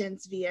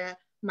distance via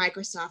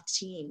Microsoft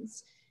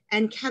Teams.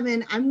 And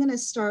Kevin, I'm gonna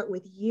start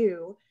with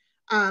you.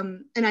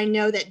 And I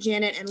know that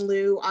Janet and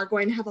Lou are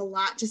going to have a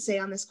lot to say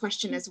on this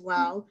question as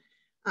well.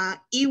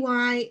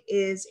 EY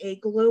is a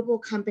global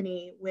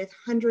company with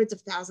hundreds of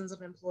thousands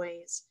of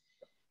employees.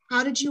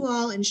 How did you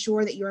all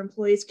ensure that your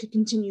employees could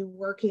continue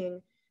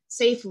working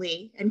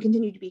safely and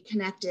continue to be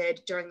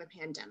connected during the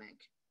pandemic?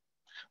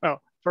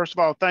 Well, first of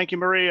all, thank you,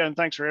 Maria, and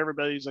thanks for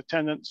everybody's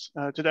attendance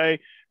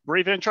today.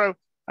 Brief intro,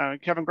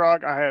 Kevin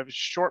Grogg. I have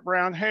short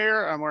brown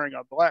hair. I'm wearing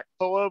a black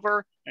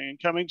pullover and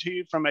coming to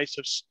you from a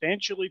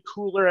substantially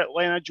cooler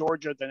Atlanta,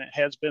 Georgia than it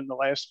has been the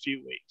last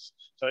few weeks.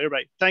 So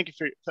everybody, thanks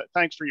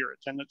for your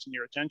attendance and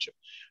your attention.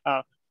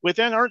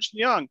 Within Ernst &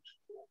 Young,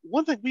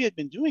 one thing we had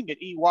been doing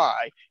at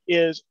EY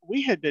is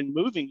we had been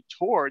moving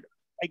toward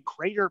a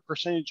greater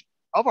percentage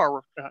of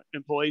our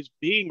employees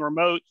being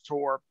remote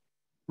for,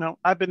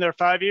 I've been there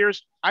 5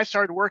 years. I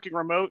started working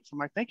remote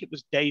from, I think it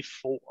was day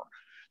 4.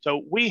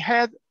 So we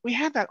had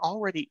that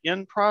already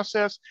in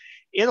process.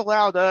 It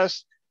allowed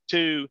us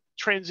to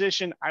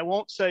transition, I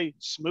won't say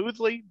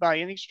smoothly by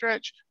any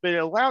stretch,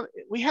 but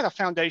we had a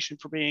foundation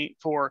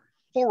for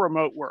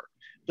remote work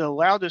that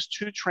allowed us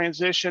to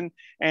transition.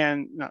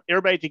 And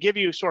everybody, to give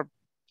you sort of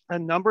a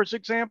numbers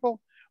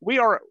example, we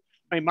are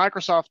a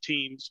Microsoft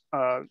Teams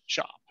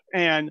shop.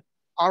 And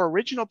our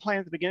original plan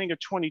at the beginning of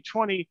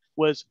 2020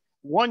 was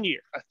 1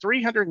 year, a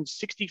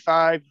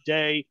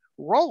 365-day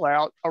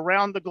rollout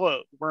around the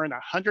globe. We're in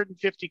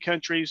 150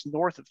 countries,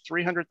 north of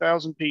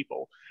 300,000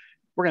 people.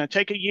 We're going to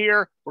take a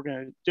year. We're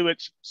going to do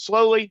it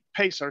slowly,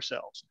 pace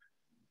ourselves.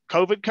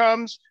 COVID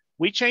comes.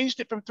 We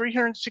changed it from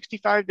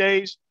 365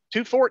 days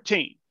to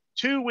 14.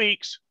 2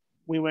 weeks,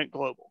 we went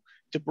global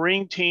to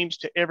bring Teams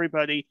to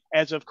everybody,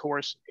 as of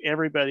course,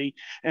 everybody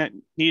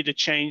needed to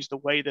change the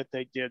way that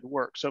they did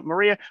work. So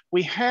Maria,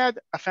 we had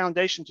a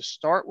foundation to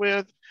start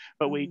with,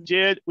 but we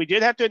did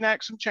have to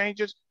enact some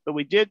changes, but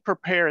we did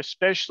prepare,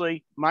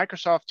 especially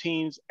Microsoft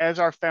Teams as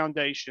our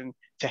foundation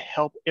to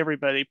help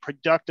everybody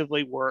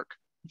productively work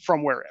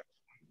from wherever.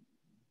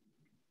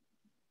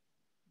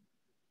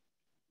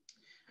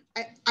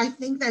 I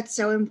think that's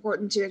so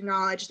important to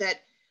acknowledge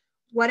that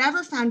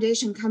whatever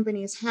foundation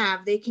companies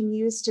have, they can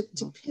use to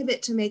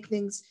pivot to make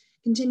things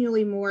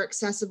continually more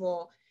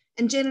accessible.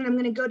 And Janet, I'm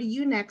going to go to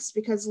you next,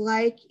 because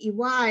like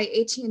EY,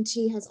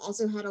 AT&T has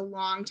also had a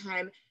long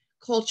time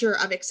culture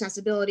of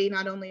accessibility,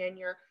 not only in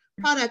your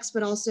products,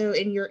 but also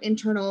in your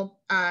internal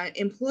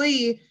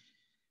employee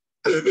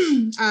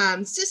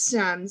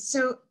systems.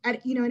 So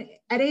at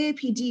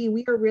AAPD,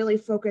 we are really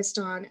focused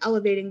on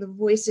elevating the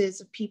voices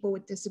of people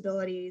with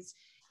disabilities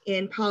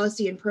in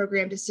policy and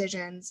program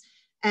decisions.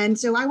 And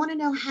so I want to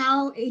know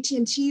how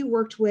AT&T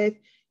worked with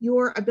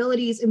your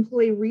Abilities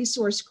Employee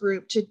Resource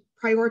Group to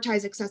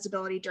prioritize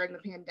accessibility during the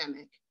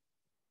pandemic.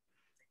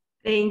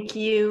 Thank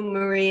you,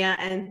 Maria,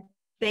 and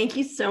thank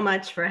you so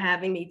much for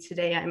having me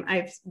today.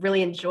 I've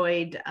really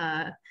enjoyed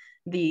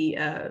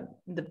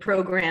the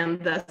program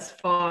thus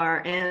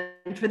far.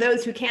 And for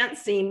those who can't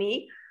see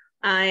me,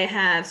 I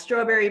have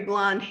strawberry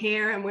blonde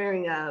hair. I'm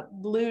wearing a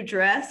blue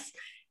dress.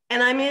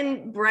 And I'm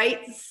in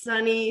bright,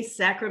 sunny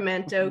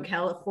Sacramento,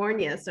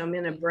 California. So I'm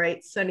in a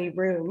bright, sunny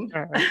room.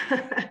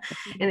 And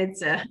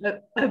it's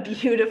a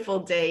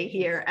beautiful day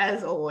here,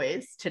 as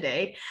always,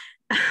 today.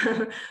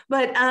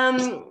 But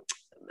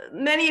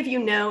many of you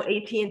know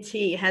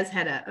AT&T has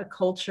had a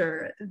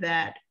culture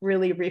that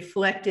really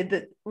reflects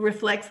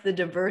the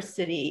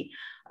diversity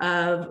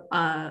of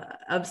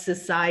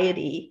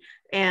society.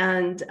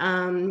 And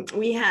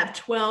we have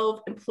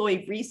 12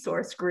 employee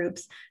resource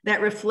groups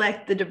that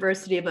reflect the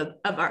diversity of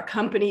our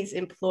company's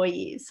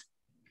employees,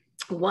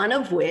 one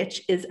of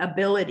which is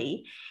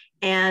Ability.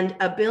 And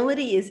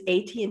Ability is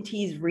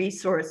AT&T's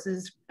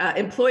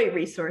employee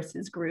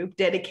resources group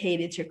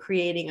dedicated to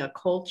creating a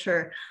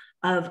culture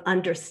of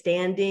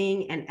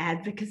understanding and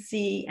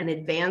advocacy and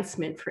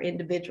advancement for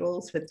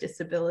individuals with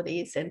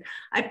disabilities. And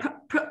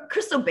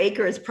Crystal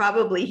Baker is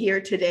probably here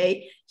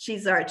today.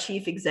 She's our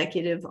Chief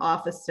Executive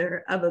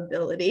Officer of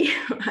Ability.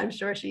 I'm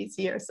sure she's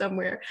here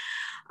somewhere.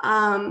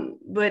 I'm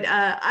with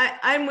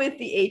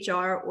the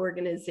HR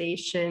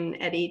organization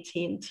at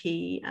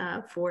AT&T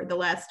for the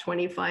last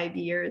 25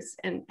 years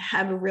and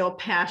have a real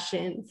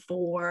passion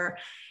for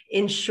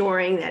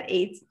ensuring that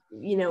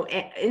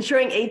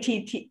ensuring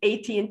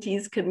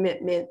AT&T's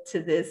commitment to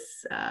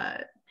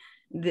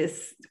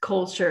this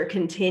culture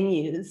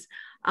continues.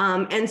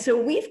 And so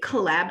we've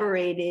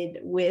collaborated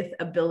with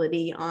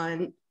Ability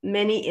on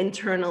many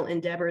internal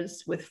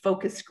endeavors with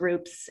focus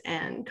groups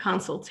and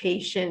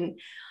consultation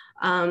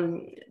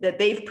that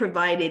they've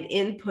provided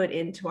input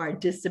into our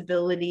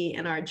disability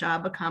and our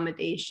job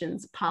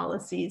accommodations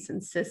policies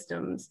and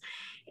systems.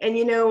 And,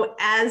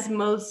 as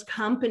most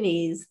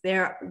companies,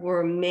 there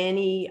were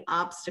many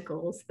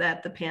obstacles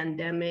that the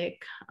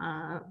pandemic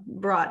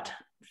brought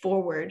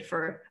forward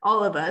for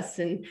all of us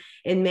in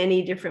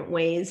many different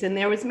ways. And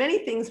there was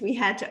many things we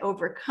had to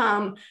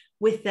overcome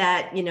with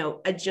that,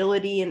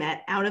 agility and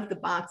that out of the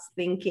box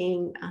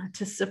thinking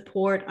to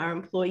support our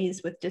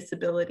employees with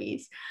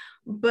disabilities.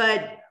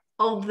 But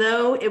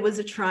although it was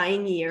a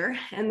trying year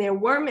and there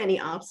were many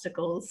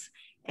obstacles,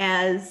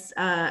 as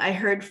I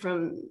heard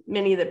from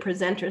many of the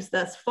presenters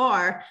thus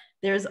far,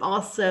 there's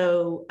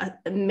also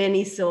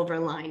many silver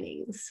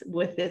linings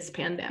with this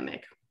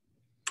pandemic.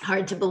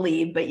 Hard to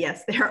believe, but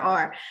yes, there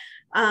are.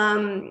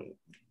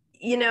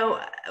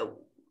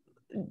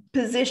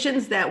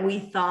 Positions that we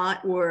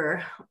thought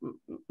were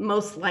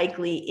most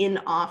likely in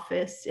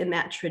office in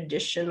that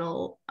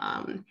traditional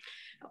have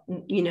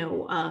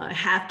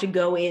to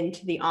go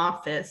into the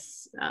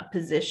office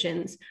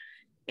positions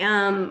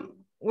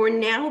were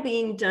now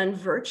being done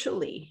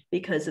virtually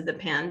because of the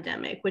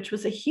pandemic, which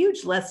was a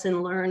huge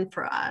lesson learned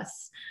for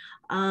us.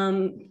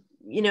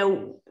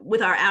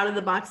 With our out of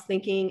the box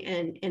thinking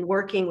and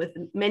working with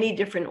many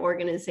different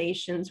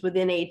organizations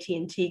within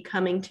AT&T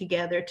coming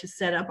together to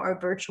set up our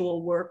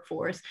virtual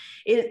workforce,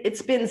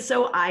 it's been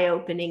so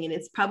eye-opening, and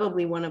it's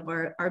probably one of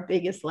our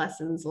biggest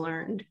lessons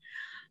learned.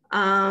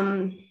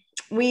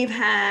 We've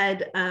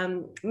had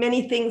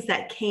many things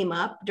that came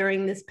up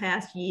during this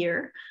past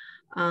year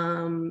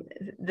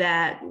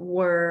that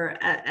were,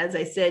 as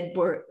I said,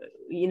 were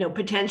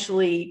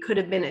potentially could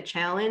have been a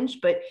challenge,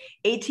 but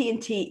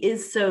AT&T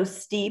is so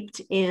steeped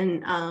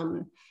in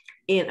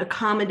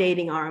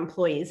accommodating our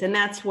employees. And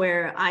that's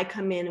where I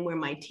come in and where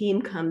my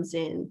team comes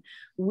in.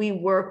 We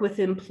work with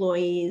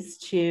employees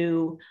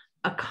to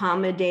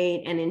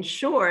accommodate and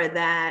ensure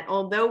that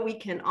although we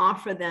can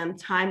offer them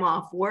time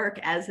off work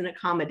as an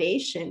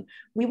accommodation,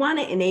 we want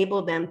to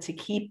enable them to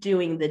keep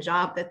doing the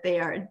job that they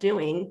are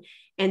doing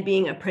and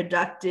being a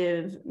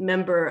productive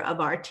member of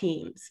our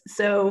teams.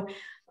 So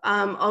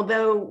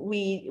although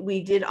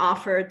we did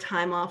offer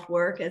time off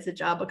work as a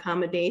job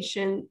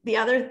accommodation, the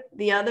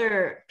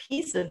other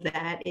piece of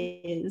that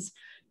is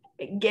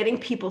getting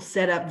people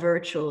set up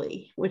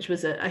virtually, which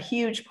was a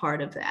huge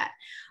part of that.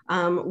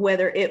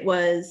 Whether it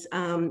was,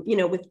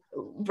 with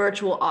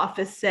virtual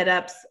office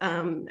setups,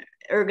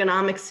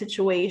 ergonomic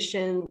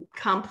situation,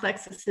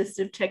 complex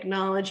assistive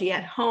technology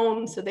at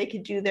home so they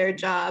could do their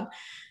job.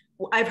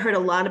 I've heard a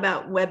lot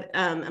about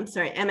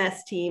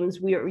MS Teams.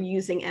 We are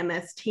using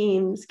MS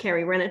Teams.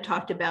 Carrie Renna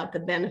talked about the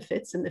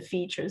benefits and the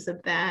features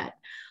of that.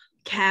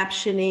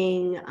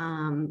 Captioning,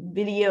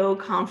 video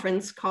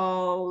conference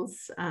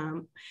calls.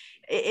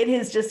 It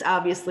has just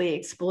obviously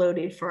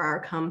exploded for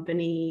our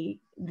company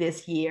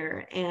this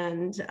year.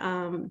 And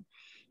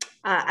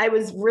I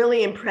was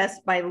really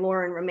impressed by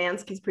Lauren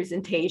Romansky's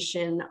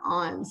presentation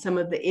on some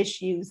of the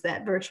issues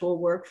that virtual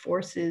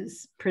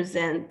workforces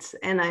present.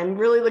 And I'm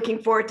really looking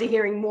forward to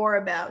hearing more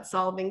about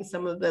solving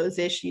some of those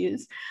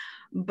issues.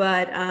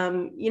 But,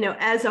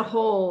 as a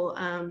whole,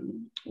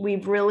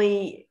 we've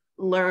really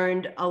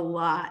learned a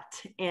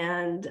lot.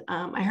 And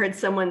I heard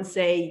someone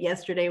say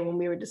yesterday when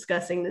we were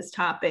discussing this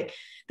topic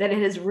that it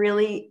has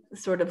really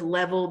sort of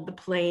leveled the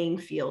playing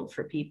field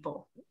for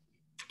people.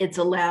 It's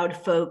allowed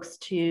folks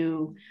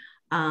to,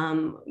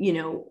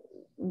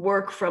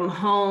 work from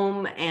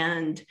home,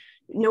 and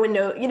we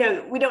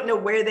don't know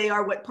where they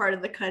are, what part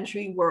of the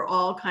country. We're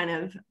all kind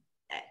of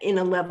in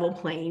a level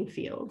playing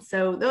field.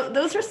 So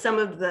those are some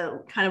of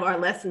the kind of our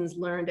lessons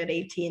learned at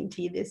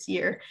AT&T this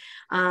year.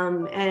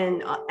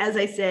 And as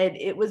I said,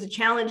 it was a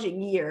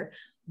challenging year,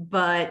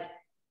 but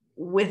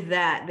with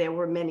that, there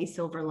were many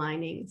silver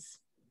linings.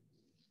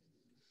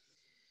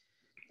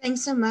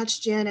 Thanks so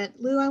much, Janet.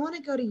 Lou, I want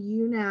to go to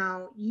you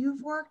now.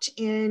 You've worked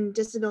in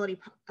disability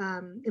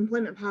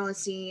employment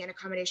policy and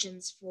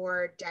accommodations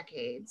for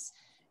decades.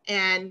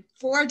 And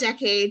for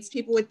decades,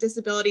 people with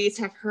disabilities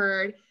have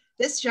heard,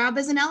 this job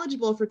isn't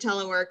eligible for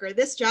telework, or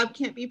this job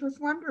can't be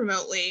performed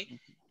remotely.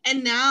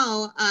 And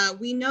now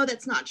we know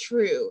that's not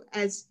true,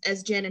 as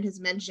Janet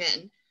has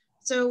mentioned.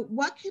 So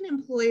what can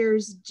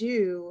employers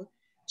do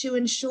to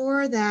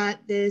ensure that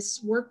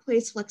this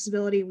workplace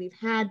flexibility we've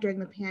had during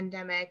the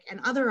pandemic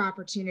and other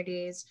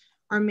opportunities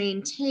are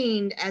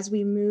maintained as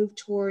we move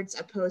towards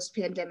a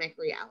post-pandemic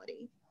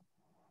reality?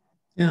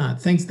 Yeah,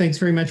 thanks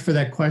very much for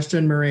that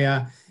question,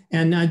 Maria.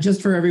 And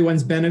just for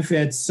everyone's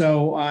benefit,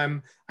 so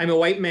I'm a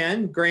white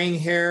man, graying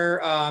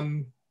hair,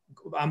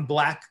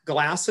 black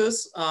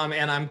glasses,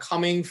 and I'm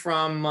coming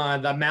from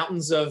the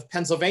mountains of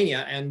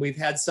Pennsylvania, and we've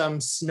had some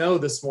snow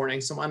this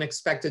morning, some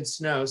unexpected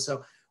snow.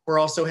 So we're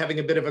also having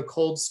a bit of a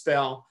cold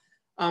spell.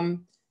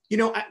 You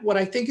know, what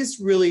I think is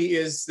really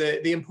is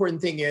the important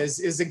thing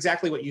is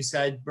exactly what you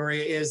said,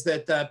 Maria, is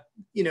that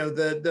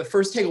the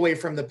first takeaway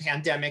from the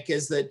pandemic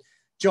is that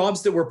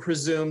jobs that were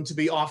presumed to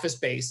be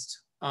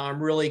office-based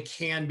really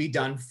can be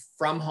done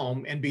from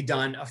home and be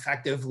done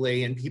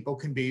effectively, and people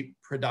can be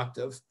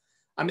productive.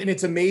 And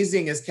it's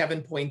amazing, as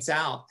Kevin points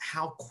out,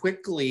 how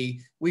quickly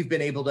we've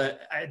been able to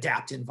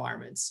adapt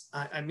environments.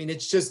 I mean,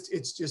 it's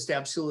just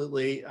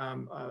absolutely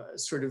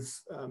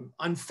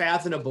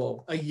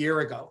unfathomable a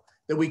year ago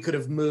that we could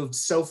have moved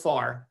so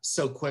far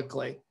so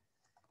quickly.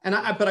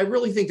 But I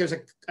really think there's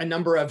a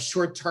number of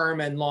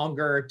short-term and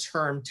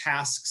longer-term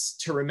tasks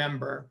to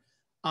remember.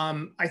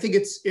 I think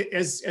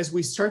as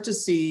we start to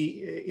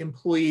see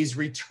employees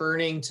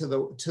returning to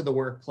the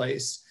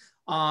workplace,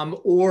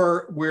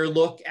 or we're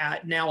look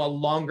at now a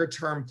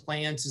longer-term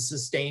plan to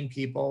sustain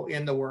people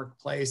in the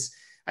workplace,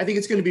 I think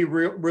it's going to be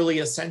really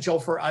essential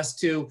for us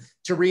to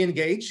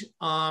re-engage,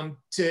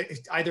 to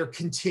either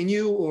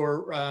continue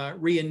or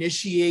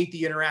reinitiate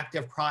the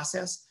interactive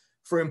process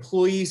for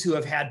employees who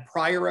have had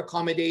prior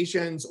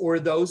accommodations or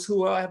those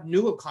who have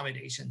new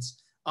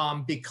accommodations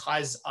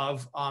because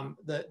of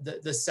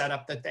the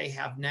setup that they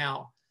have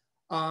now.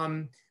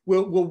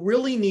 We'll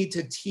really need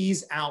to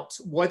tease out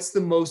what's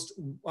the most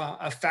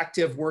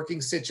effective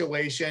working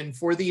situation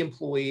for the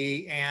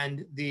employee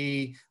and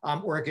the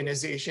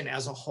organization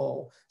as a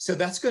whole. So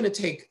that's going to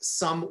take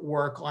some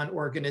work on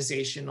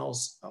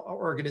organization's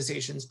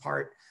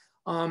part.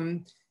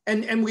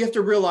 And we have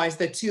to realize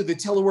that too, the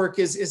telework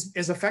is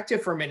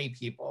effective for many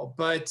people,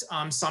 but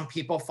some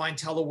people find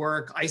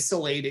telework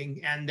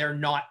isolating and they're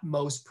not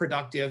most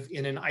productive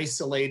in an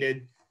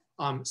isolated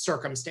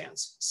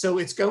circumstance. So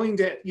it's going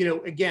to,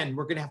 again,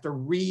 we're going to have to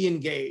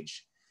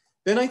re-engage.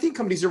 Then I think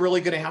companies are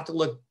really going to have to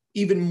look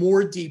even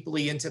more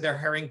deeply into their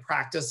hiring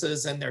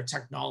practices and their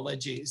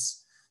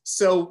technologies.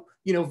 So,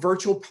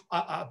 virtual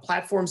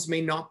platforms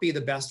may not be the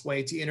best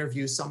way to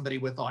interview somebody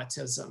with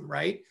autism,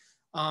 right?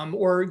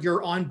 Or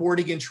your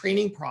onboarding and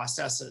training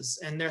processes,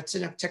 and there's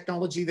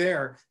technology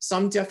there.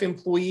 Some deaf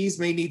employees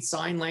may need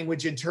sign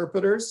language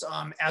interpreters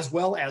as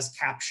well as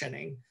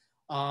captioning.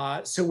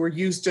 So we're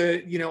used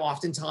to,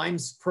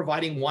 oftentimes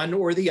providing one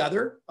or the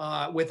other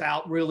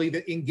without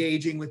really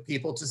engaging with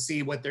people to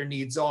see what their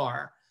needs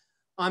are.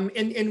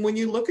 And when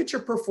you look at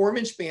your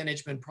performance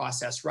management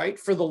process, right,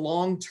 for the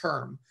long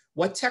term,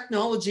 what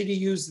technology to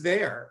use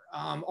there?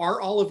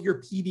 Are all of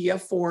your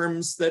PDF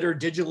forms that are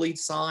digitally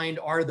signed,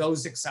 are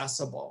those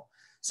accessible?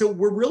 So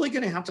we're really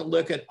going to have to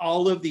look at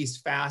all of these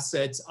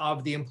facets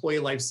of the employee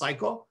life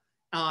cycle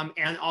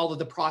and all of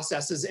the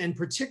processes, and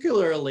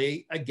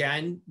particularly,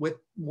 again, with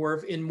more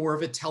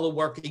of a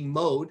teleworking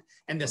mode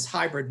and this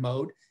hybrid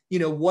mode,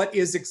 what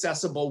is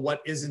accessible,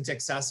 what isn't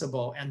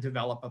accessible, and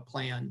develop a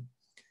plan.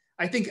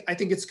 I think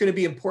it's going to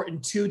be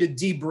important too to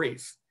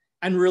debrief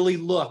and really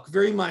look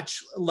very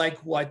much like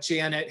what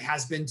Janet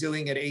has been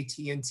doing at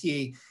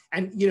AT&T.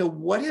 And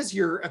what has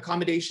your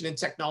accommodation and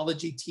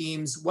technology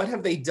teams, what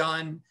have they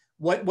done?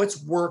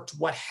 What's worked,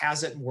 what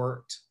hasn't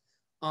worked?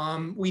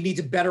 We need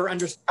to better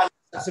understand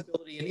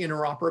accessibility and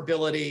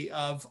interoperability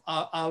of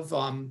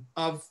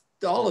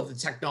all of the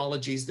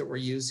technologies that we're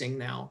using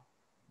now.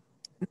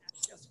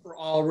 Access for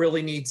all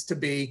really needs to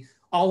be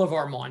all of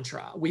our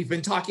mantra. We've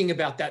been talking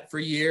about that for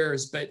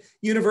years, but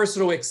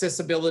universal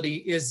accessibility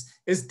is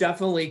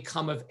definitely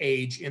come of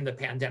age in the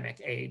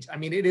pandemic age. I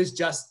mean, it is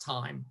just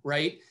time,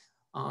 right?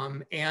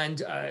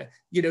 To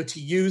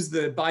use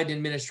the Biden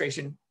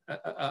administration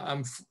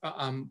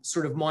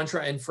sort of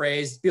mantra and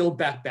phrase, build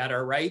back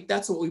better, right?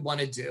 That's what we want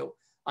to do.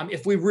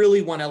 If we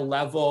really want to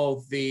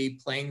level the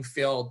playing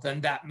field, then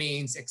that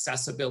means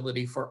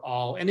accessibility for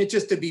all. And it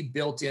just to be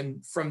built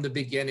in from the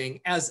beginning,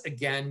 as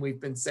again,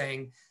 we've been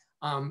saying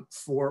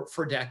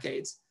for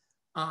decades.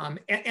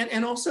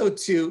 And also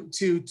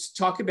to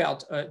talk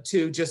about,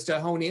 just to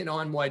hone in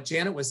on what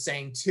Janet was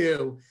saying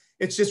too,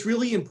 it's just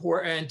really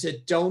important to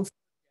don't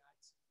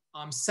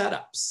forget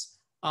setups.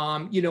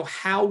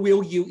 How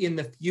will you in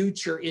the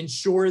future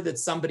ensure that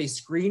somebody's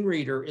screen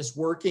reader is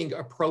working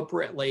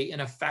appropriately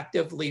and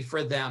effectively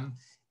for them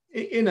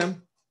in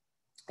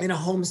a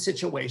home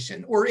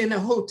situation or in a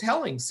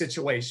hoteling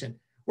situation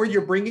where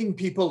you're bringing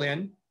people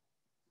in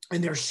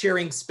and they're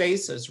sharing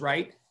spaces,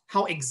 right?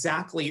 How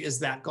exactly is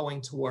that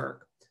going to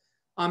work?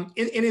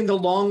 In the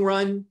long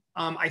run,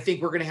 I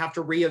think we're going to have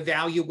to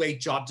reevaluate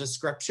job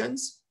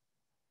descriptions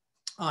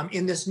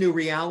in this new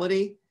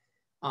reality.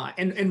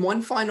 And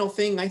one final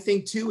thing I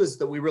think too is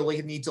that we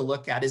really need to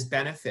look at is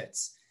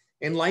benefits.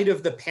 In light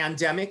of the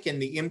pandemic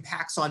and the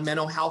impacts on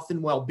mental health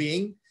and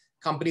well-being,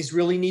 Companies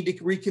really need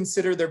to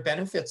reconsider their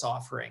benefits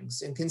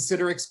offerings and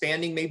consider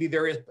expanding maybe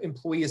their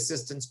employee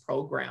assistance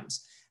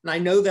programs. And I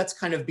know that's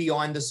kind of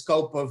beyond the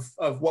scope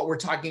of what we're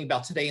talking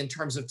about today in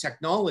terms of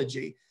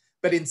technology,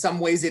 but in some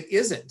ways it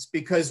isn't,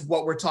 because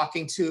what we're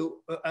talking to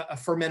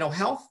for mental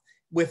health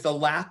with the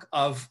lack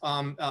of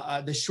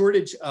the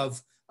shortage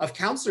of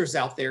counselors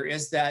out there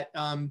is that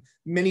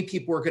many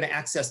people are going to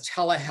access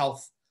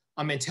telehealth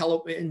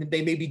and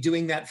they may be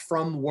doing that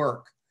from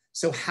work.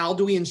 So how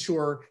do we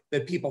ensure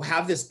that people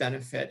have this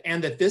benefit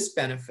and that this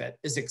benefit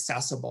is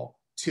accessible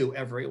to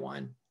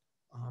everyone?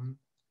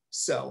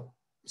 So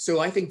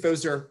I think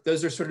those are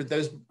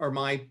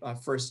my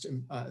first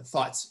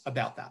thoughts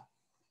about that.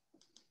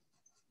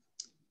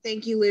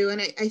 Thank you, Lou.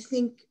 And I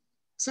think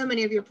so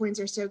many of your points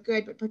are so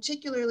good, but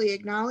particularly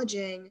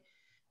acknowledging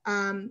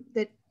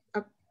that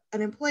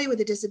an employee with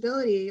a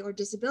disability or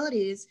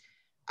disabilities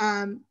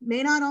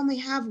may not only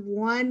have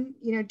one,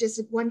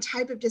 one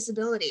type of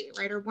disability,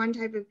 right, or one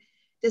type of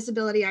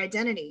disability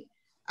identity.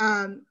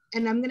 And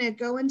I'm going to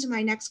go into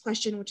my next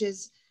question, which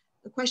is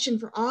a question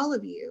for all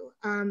of you.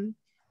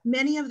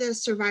 Many of the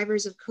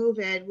survivors of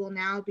COVID will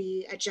now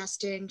be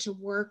adjusting to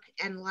work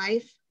and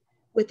life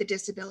with a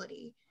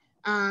disability.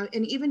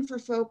 And even for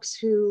folks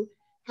who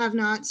have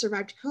not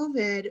survived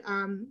COVID,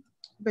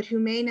 but who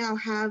may now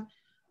have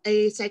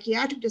a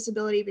psychiatric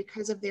disability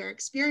because of their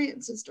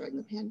experiences during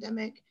the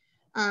pandemic,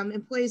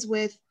 employees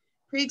with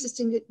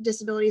pre-existing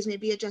disabilities may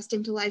be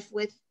adjusting to life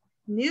with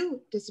new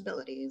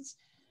disabilities.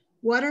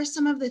 What are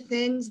some of the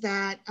things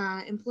that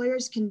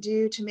employers can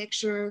do to make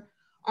sure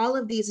all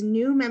of these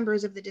new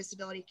members of the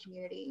disability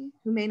community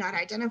who may not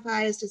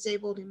identify as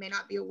disabled, who may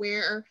not be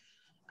aware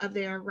of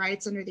their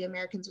rights under the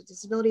Americans with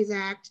Disabilities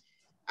Act,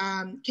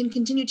 can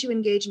continue to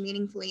engage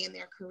meaningfully in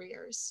their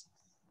careers?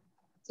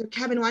 So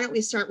Kevin, why don't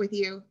we start with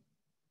you?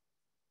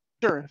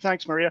 Sure,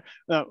 thanks, Maria.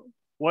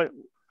 What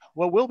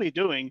we'll be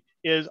doing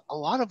is a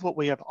lot of what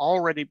we have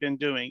already been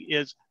doing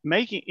is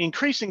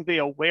increasing the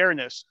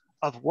awareness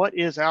of what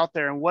is out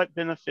there and what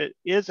benefit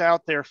is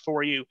out there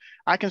for you.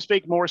 I can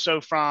speak more so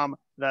from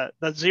the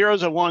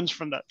zeros and ones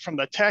from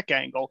the tech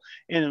angle.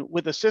 And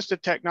with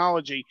assistive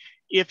technology,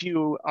 if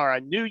you are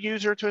a new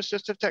user to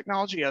assistive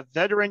technology, a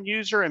veteran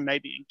user, and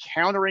maybe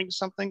encountering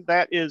something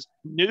that is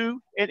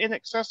new and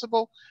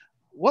inaccessible,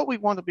 what we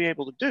want to be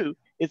able to do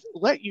is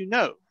let you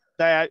know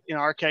that in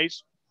our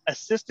case,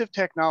 assistive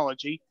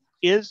technology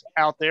is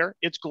out there,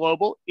 it's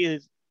global, it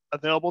is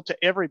available to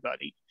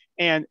everybody,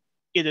 and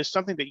it is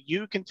something that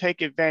you can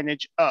take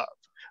advantage of.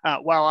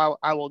 While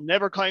I will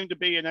never claim to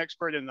be an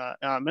expert in the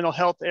mental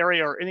health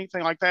area or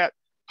anything like that,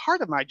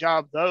 part of my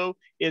job though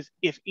is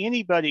if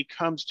anybody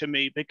comes to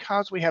me,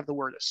 because we have the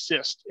word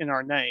assist in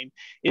our name,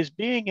 is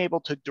being able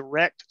to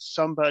direct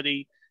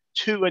somebody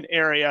to an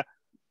area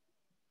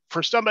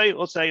for somebody,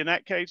 let's say in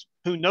that case,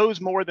 who knows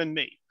more than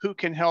me, who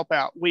can help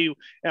out. A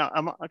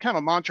kind of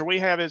a mantra we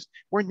have is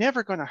we're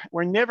never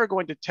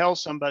going to tell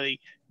somebody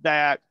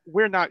that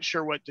we're not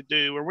sure what to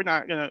do, or we're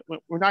not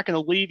going to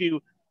leave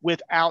you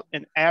without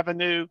an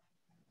avenue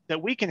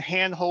that we can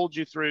handhold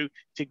you through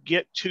to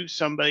get to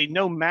somebody,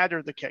 no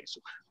matter the case.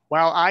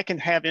 While I can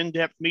have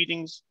in-depth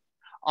meetings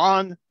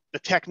on the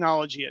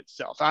technology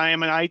itself, I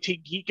am an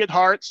IT geek at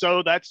heart,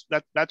 so that's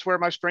where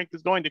my strength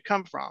is going to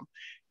come from.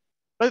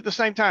 But at the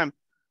same time,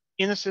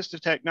 in assistive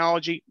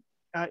technology,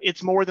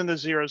 it's more than the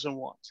zeros and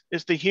ones.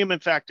 It's the human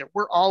factor.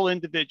 We're all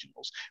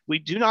individuals. We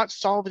do not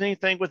solve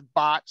anything with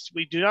bots.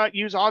 We do not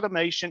use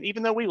automation,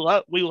 even though we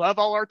love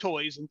all our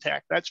toys and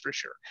tech, that's for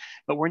sure.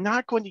 But we're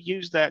not going to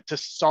use that to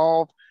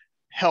solve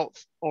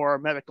health or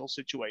medical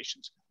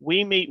situations.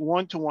 We meet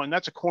one-to-one.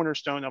 That's a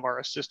cornerstone of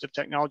our assistive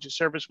technology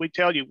service. We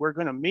tell you, we're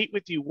going to meet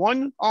with you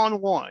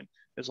one-on-one,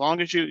 as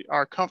long as you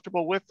are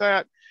comfortable with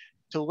that,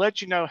 to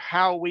let you know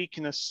how we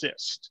can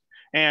assist.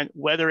 And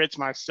whether it's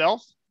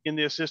myself in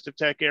the assistive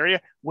tech area,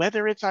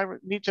 whether it's I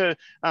need to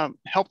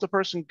help the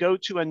person go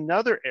to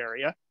another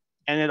area,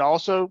 and it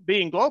also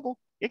being global,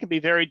 it can be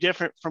very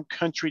different from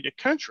country to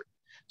country.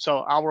 So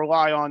I'll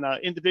rely on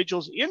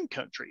individuals in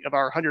country of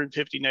our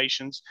 150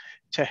 nations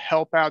to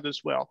help out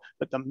as well.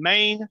 But the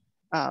main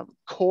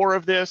core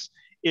of this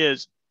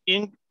is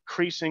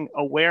increasing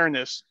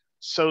awareness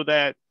so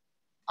that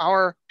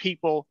our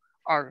people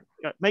our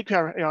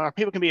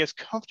people can be as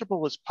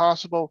comfortable as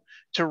possible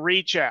to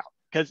reach out.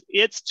 Because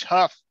it's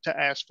tough to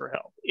ask for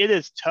help. It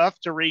is tough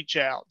to reach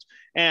out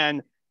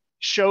and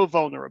show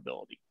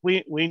vulnerability.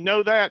 We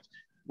know that.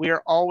 We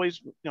are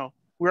always,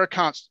 we're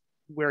constant.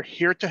 We're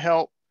here to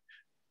help.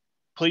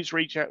 Please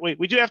reach out.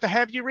 We do have to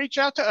have you reach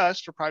out to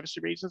us for privacy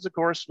reasons. Of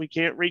course, we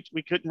couldn't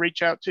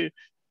reach out to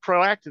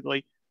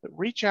proactively, but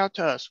reach out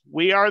to us.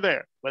 We are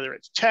there, whether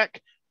it's tech,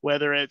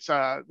 whether it's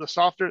the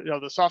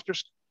softer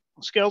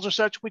skills or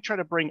such. We try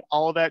to bring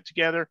all of that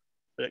together,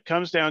 but it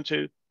comes down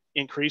to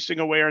increasing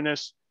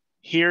awareness.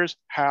 Here's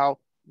how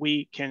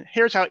EY can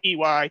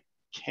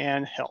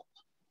help.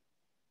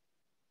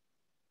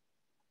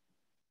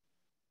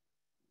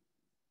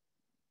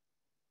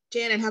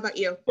 Janet, how about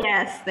you?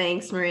 Yes,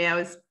 thanks, Maria. I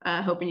was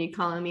hoping you'd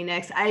call on me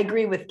next. I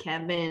agree with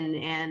Kevin,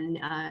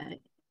 and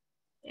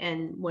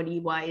what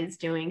EY is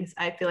doing.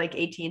 I feel like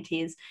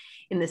AT&T is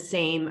in the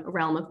same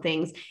realm of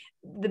things.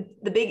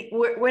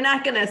 We're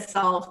not going to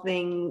solve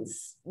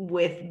things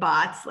with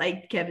bots,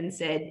 like Kevin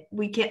said.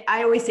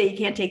 I always say you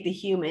can't take the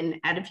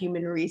human out of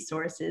human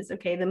resources.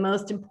 Okay, the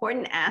most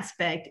important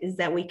aspect is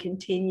that we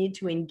continue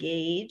to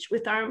engage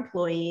with our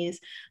employees,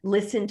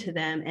 listen to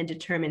them, and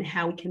determine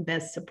how we can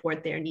best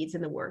support their needs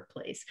in the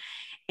workplace.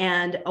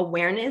 And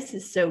awareness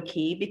is so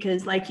key,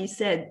 because like you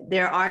said,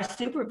 there are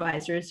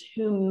supervisors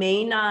who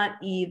may not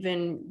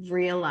even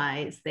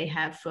realize they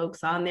have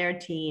folks on their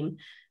team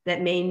that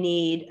may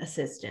need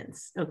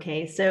assistance.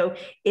 Okay, so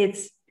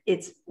it's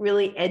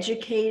really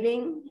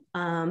educating,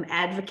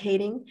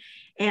 advocating,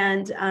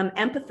 and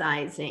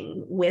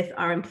empathizing with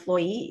our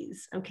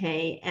employees.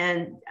 Okay,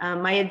 and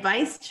my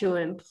advice to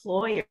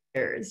employers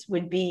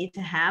would be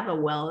to have a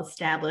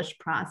well-established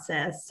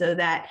process, so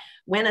that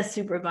when a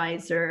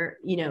supervisor,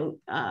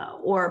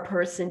 or a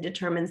person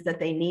determines that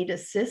they need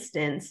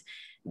assistance,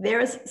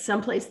 there's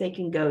someplace they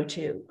can go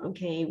to,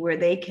 okay, where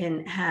they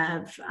can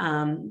have,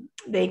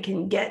 they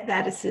can get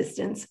that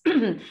assistance.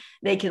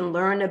 They can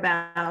learn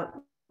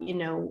about,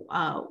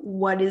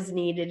 what is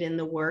needed in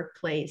the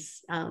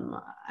workplace.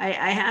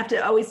 I have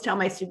to always tell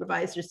my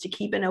supervisors to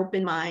keep an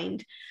open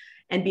mind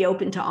and be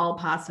open to all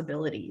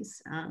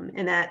possibilities.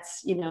 And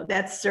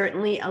that's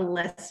certainly a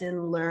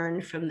lesson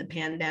learned from the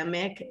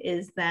pandemic,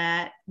 is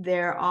that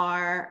there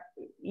are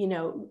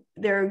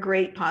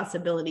great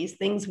possibilities,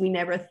 things we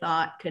never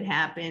thought could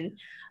happen.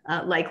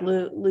 Like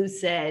Lou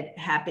said,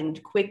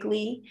 happened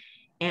quickly.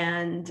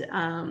 And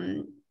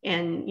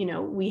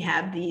we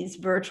have these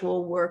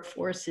virtual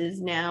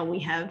workforces now. We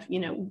have,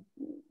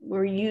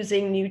 we're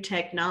using new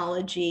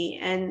technology,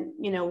 and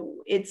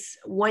it's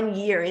 1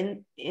 year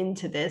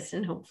into this,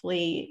 and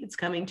hopefully it's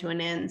coming to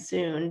an end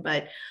soon.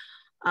 But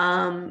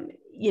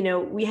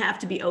we have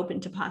to be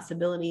open to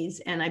possibilities.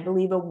 And I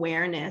believe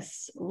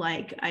awareness,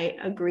 like I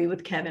agree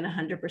with Kevin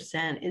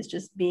 100%, is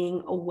just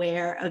being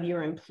aware of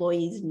your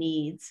employees'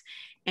 needs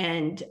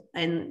and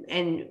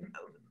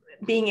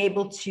being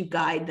able to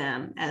guide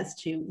them as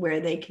to where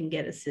they can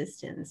get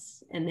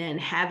assistance, and then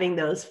having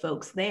those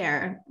folks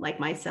there, like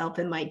myself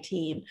and my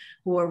team,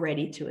 who are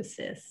ready to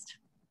assist.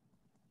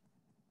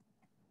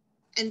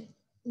 And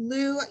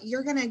Lou,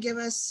 you're going to give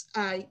us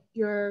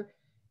your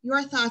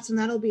thoughts, and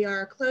that'll be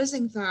our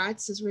closing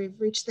thoughts as we've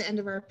reached the end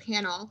of our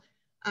panel.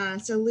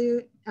 So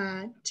Lou,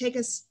 take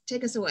us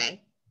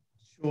away.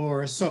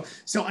 Sure. So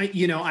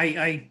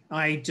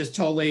I just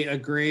totally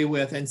agree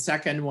with and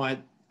second what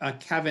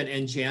Kevin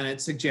and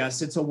Janet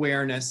suggest. It's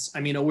awareness.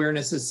 I mean,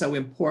 awareness is so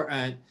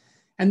important.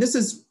 And this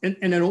is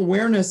an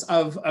awareness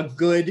of a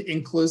good,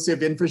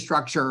 inclusive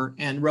infrastructure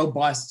and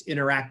robust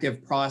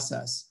interactive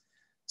process.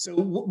 So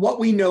what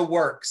we know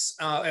works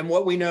and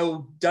what we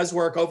know does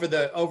work over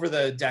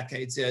the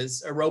decades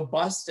is a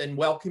robust and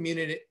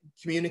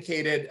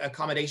well-communicated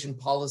accommodation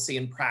policy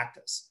and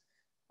practice.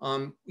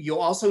 You'll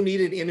also need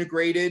an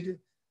integrated,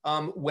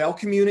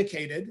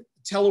 well-communicated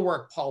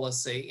telework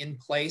policy in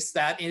place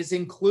that is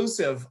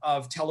inclusive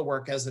of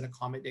telework as an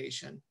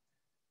accommodation.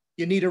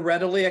 You need a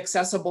readily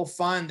accessible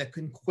fund that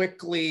can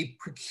quickly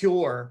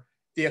procure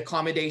the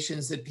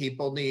accommodations that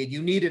people need.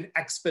 You need an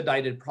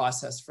expedited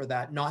process for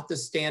that, not the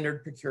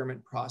standard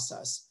procurement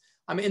process.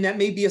 And that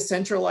may be a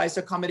centralized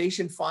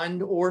accommodation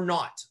fund or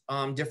not.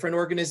 Different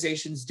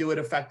organizations do it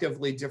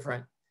effectively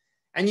different.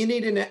 And you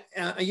need an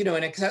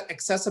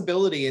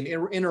accessibility and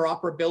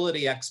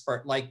interoperability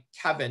expert like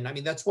Kevin. I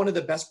mean, that's one of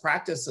the best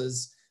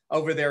practices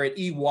over there at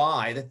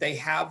EY, that they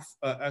have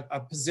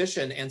a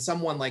position and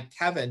someone like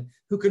Kevin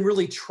who can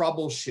really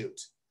troubleshoot.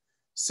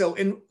 So,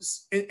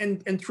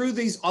 and through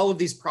all of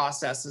these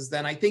processes,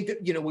 then I think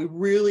that, we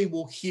really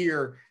will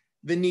hear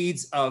the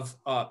needs of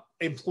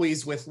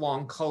employees with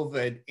long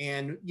COVID,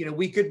 and,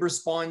 we could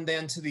respond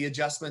then to the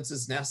adjustments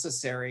as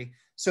necessary,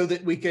 so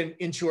that we can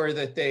ensure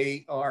that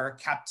they are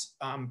kept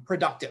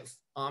productive.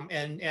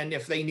 And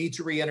if they need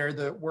to re-enter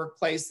the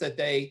workplace, that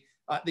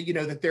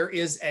that there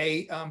is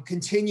a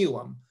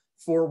continuum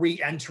for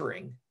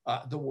re-entering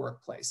the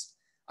workplace.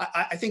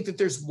 I think that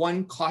there's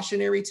one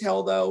cautionary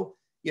tale though.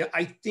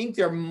 I think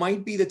there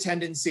might be the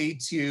tendency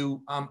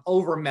to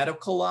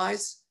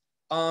over-medicalize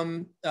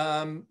long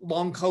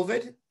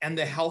COVID and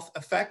the health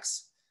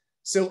effects.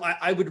 So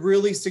I would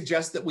really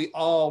suggest that we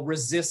all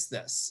resist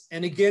this.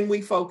 And again,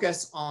 we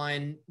focus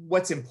on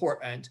what's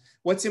important.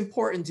 What's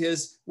important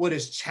is what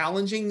is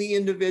challenging the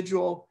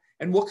individual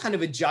and what kind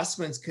of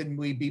adjustments can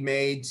we be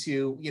made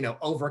to,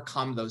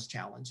 overcome those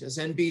challenges.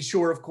 And be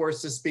sure, of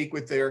course, to speak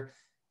with their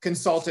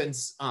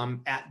consultants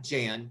at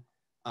JAN.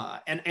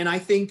 And I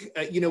think,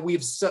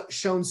 we've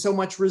shown so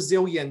much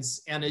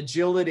resilience and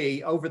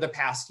agility over the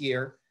past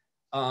year.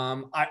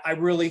 I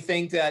really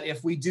think that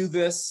if we do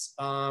this,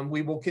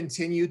 we will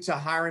continue to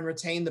hire and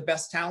retain the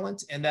best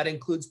talent, and that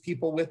includes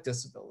people with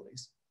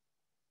disabilities.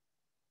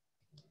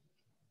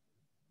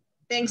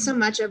 Thanks so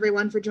much,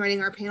 everyone, for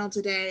joining our panel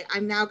today.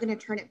 I'm now going to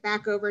turn it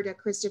back over to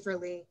Christopher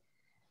Lee.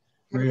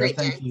 Have a great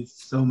day. Thank you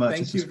so much.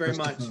 Thank you very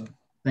much.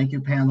 Thank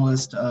you,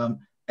 panelists.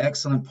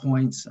 Excellent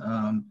points.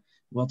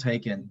 Well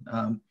taken.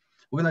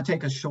 We're going to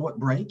take a short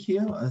break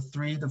here,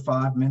 3 to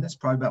 5 minutes,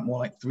 probably about more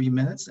like 3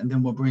 minutes, and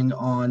then we'll bring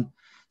on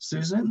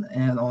Susan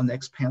and our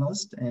next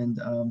panelist and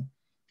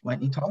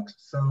lightning talks.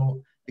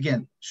 So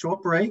again,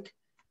 short break,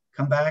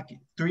 come back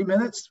 3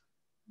 minutes,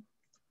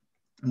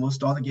 and we'll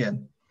start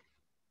again.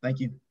 Thank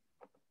you.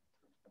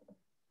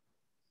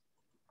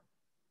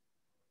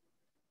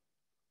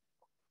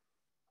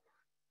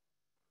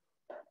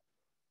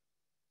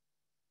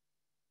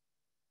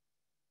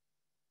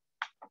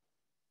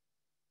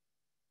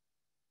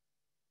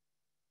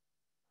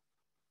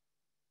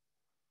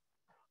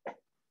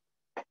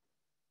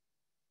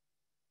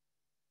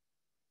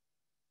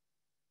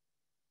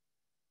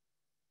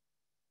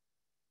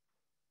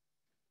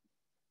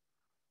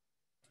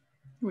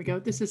 Here we go.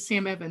 This is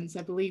Sam Evans.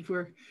 I believe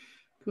we're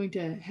going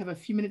to have a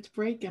few minutes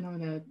break, and I'm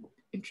going to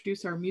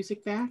introduce our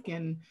music back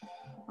and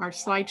our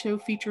slideshow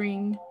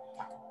featuring,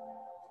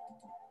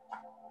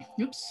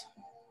 oops,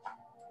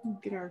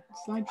 get our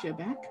slideshow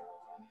back.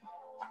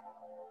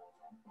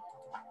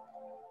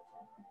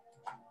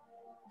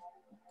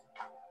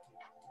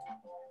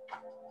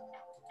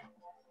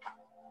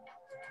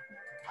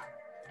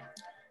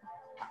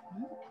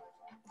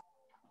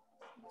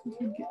 We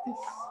can get this.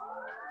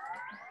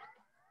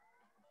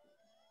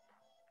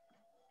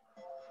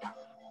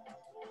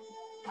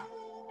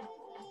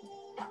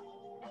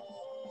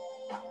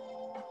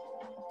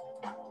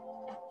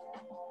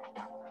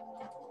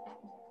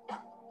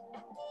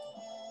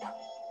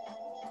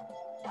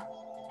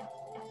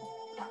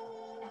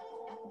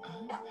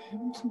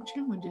 Having some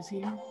challenges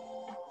here.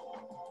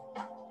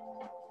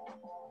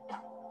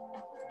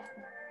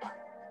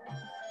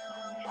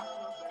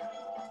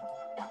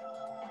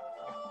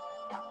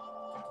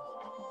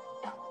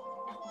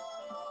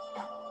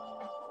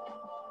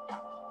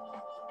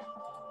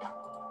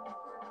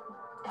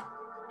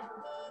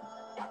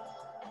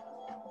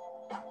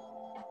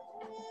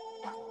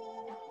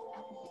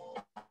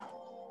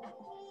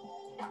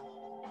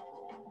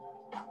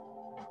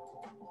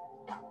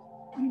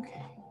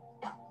 Okay.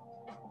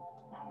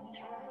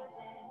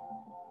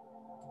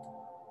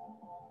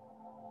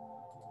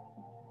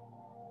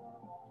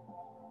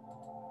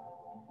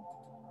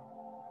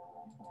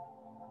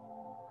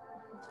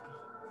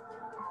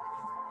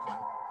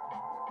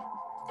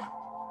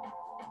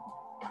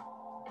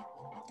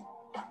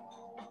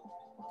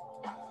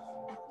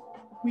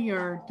 We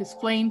are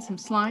displaying some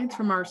slides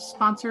from our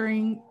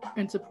sponsoring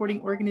and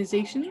supporting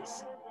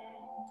organizations.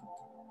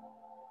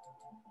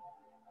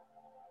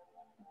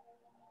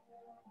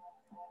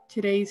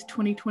 Today's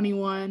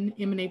 2021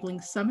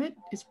 M-Enabling Summit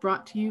is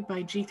brought to you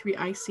by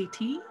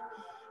G3ICT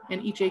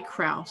and EJ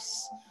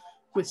Krause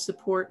with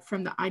support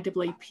from the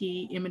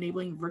IAAP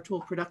M-Enabling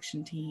Virtual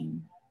Production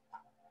Team.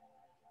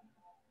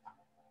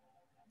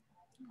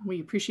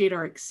 We appreciate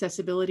our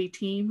accessibility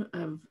team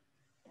of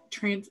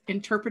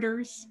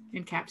interpreters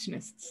and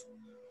captionists.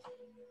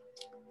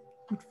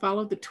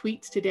 Follow the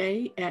tweets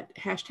today at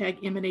hashtag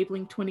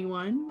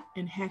M-Enabling21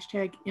 and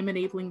hashtag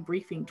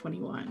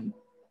M-Enabling-Briefing21.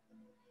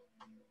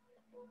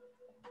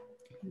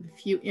 A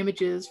few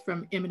images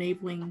from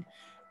M-Enabling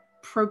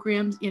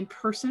programs in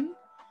person.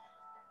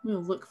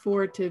 We'll look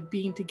forward to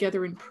being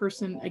together in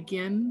person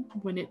again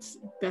when it's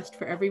best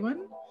for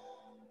everyone.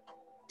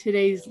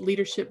 Today's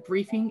leadership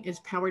briefing is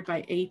powered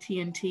by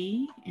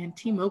AT&T and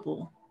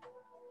T-Mobile.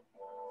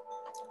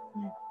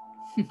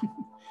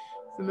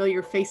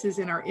 Familiar faces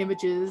in our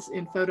images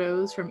and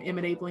photos from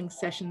M-Enabling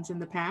sessions in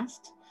the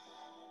past,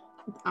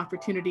 with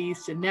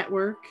opportunities to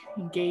network,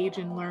 engage,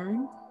 and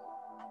learn.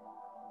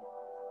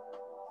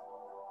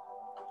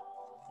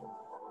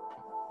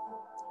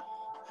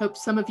 Hope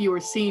some of you are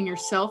seeing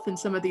yourself in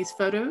some of these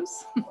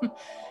photos.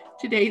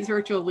 Today's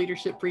virtual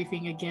leadership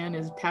briefing again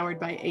is powered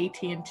by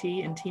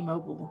AT&T and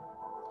T-Mobile.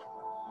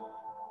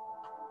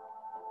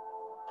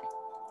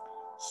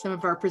 Some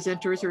of our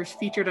presenters are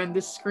featured on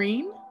this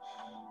screen.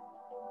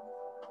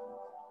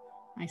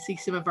 I see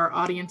some of our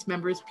audience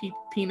members,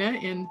 Pina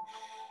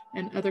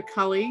and other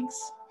colleagues.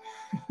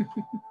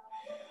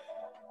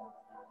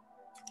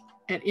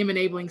 At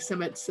M-Enabling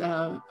Summits,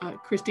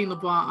 Christine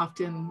LeBlanc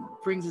often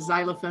brings a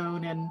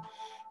xylophone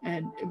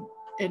and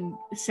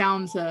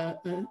sounds a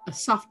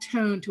soft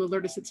tone to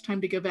alert us it's time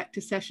to go back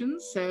to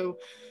sessions. So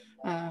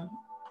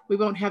we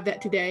won't have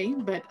that today,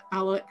 but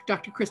I'll let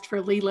Dr.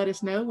 Christopher Lee let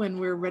us know when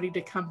we're ready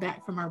to come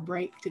back from our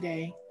break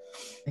today.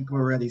 I think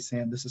we're ready,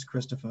 Sam. This is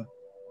Christopher.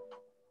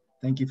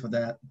 Thank you for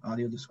that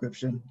audio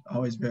description.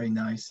 Always very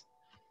nice.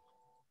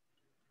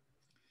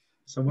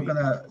 So we're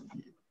gonna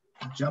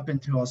jump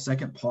into our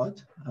second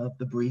part of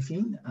the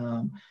briefing.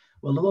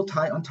 We're a little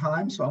tight on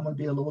time, so I'm gonna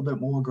be a little bit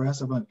more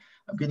aggressive on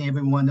getting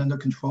everyone under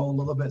control a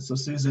little bit. So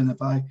Susan,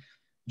 if I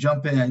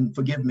jump in,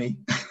 forgive me.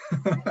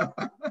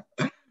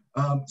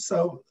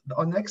 So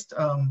our next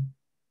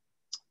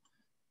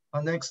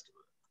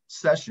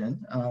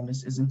session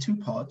is in two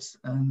parts.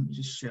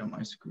 Just share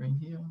my screen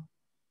here.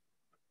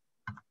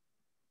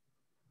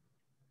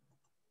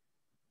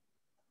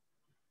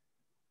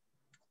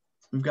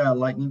 We've got a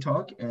lightning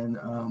talk and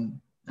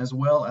as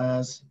well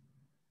as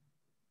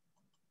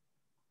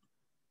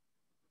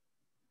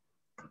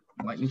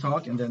lightning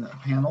talk and then a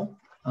panel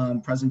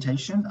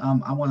presentation.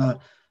 I want to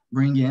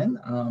bring in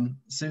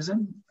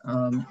Susan.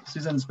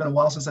 Susan, it's been a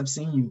while since I've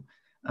seen you.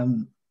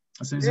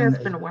 Susan, yeah,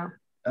 it's been a while.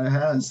 It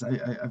has.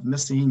 I've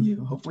missed seeing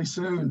you. Hopefully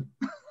soon.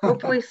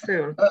 Hopefully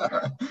soon.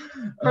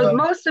 For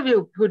most of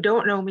you who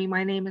don't know me,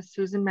 my name is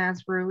Susan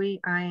Mazrui.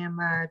 I am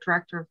a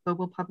Director of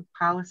Global Public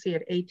Policy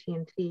at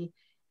AT&T,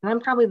 and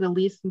I'm probably the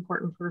least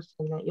important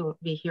person that you'll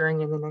be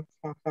hearing in the next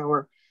half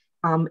hour.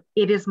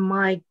 It is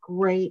my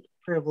great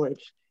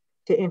privilege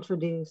to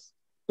introduce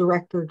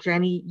Director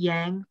Jenny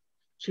Yang.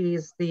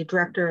 She's the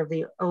Director of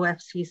the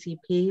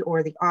OFCCP,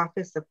 or the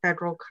Office of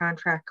Federal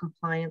Contract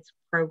Compliance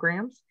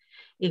Programs.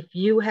 If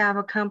you have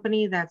a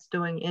company that's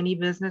doing any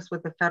business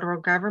with the federal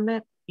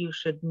government, you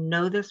should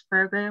know this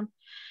program.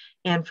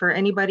 And for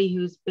anybody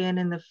who's been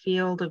in the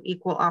field of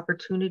equal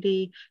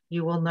opportunity,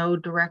 you will know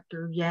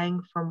Director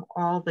Yang from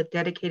all the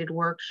dedicated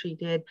work she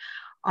did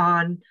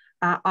on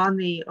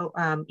the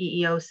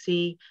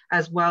EEOC,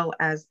 as well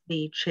as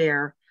the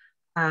chair.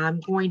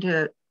 I'm going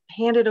to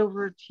hand it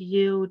over to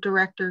you,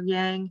 Director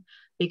Yang,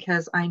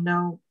 because I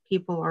know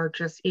people are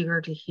just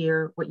eager to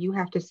hear what you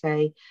have to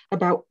say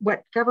about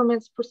what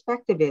government's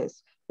perspective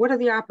is. What are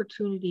the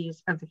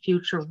opportunities of the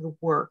future of the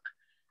work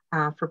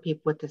for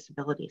people with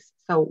disabilities?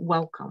 So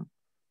welcome.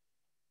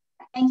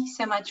 Thank you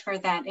so much for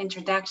that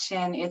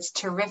introduction. It's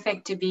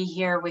terrific to be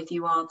here with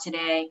you all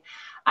today.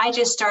 I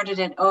just started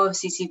at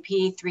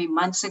OFCCP 3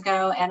 months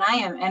ago, and I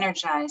am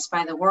energized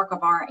by the work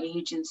of our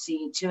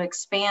agency to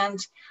expand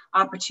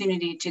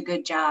opportunity to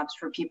good jobs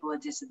for people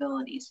with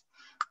disabilities.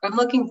 I'm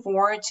looking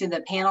forward to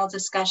the panel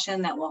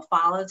discussion that will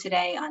follow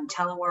today on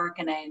telework,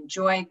 and I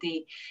enjoyed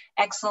the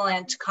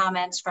excellent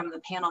comments from the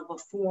panel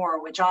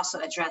before, which also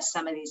addressed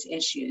some of these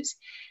issues.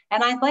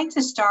 And I'd like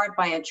to start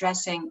by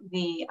addressing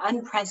the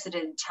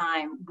unprecedented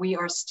time we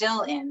are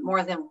still in,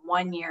 more than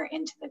 1 year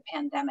into the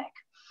pandemic.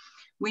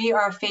 We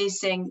are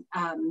facing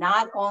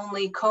not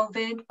only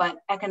COVID, but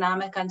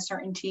economic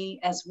uncertainty,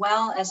 as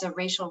well as a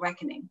racial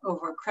reckoning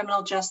over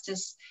criminal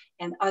justice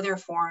and other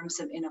forms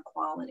of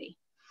inequality.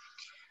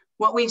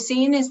 What we've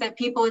seen is that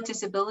people with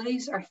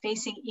disabilities are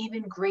facing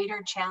even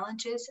greater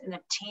challenges in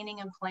obtaining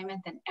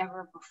employment than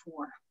ever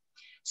before.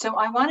 So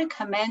I want to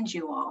commend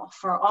you all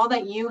for all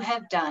that you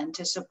have done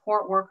to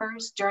support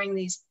workers during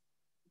these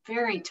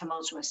very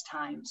tumultuous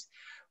times.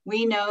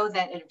 We know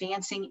that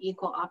advancing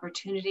equal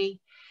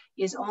opportunity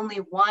is only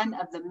one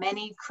of the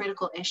many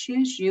critical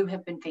issues you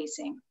have been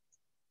facing.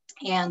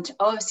 And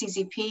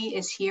OFCCP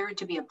is here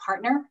to be a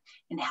partner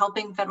in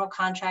helping federal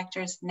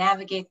contractors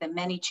navigate the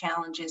many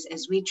challenges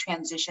as we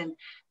transition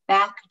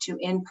back to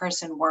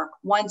in-person work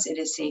once it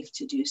is safe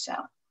to do so.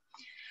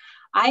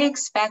 I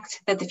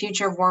expect that the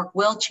future of work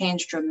will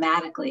change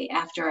dramatically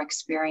after our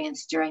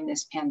experience during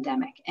this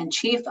pandemic. And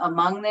chief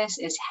among this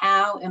is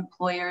how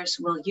employers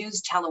will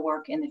use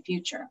telework in the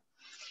future.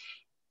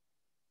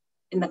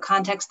 In the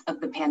context of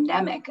the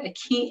pandemic, a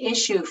key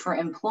issue for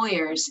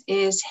employers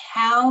is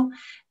how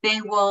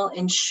they will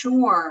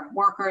ensure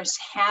workers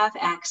have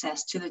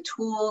access to the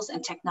tools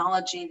and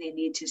technology they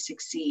need to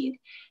succeed.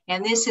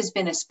 And this has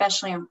been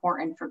especially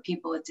important for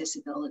people with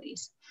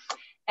disabilities.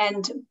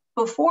 And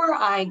before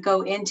I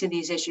go into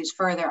these issues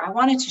further, I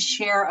wanted to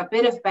share a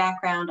bit of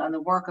background on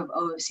the work of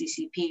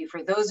OFCCP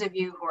for those of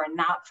you who are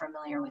not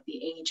familiar with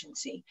the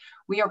agency.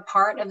 We are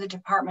part of the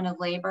Department of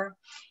Labor,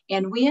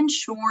 and we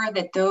ensure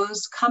that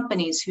those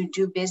companies who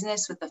do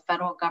business with the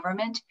federal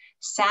government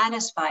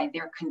satisfy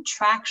their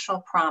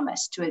contractual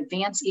promise to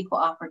advance equal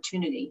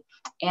opportunity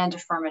and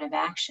affirmative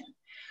action.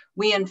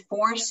 We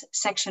enforce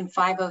Section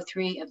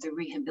 503 of the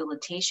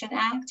Rehabilitation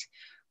Act,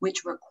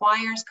 which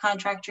requires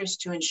contractors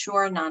to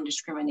ensure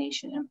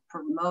non-discrimination and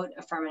promote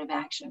affirmative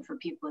action for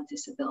people with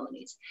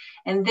disabilities.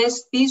 And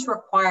these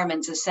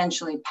requirements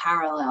essentially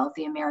parallel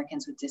the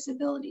Americans with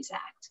Disabilities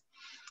Act.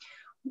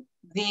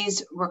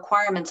 These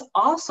requirements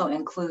also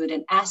include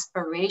an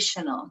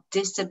aspirational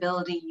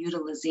disability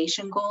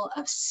utilization goal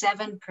of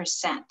 7%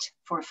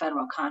 for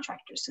federal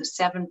contractors, so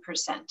 7%.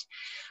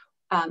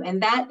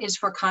 And that is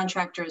for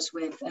contractors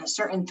with a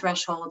certain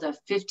threshold of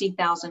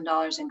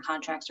 $50,000 in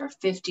contracts or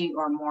 50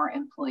 or more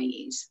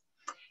employees.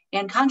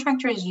 And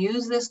contractors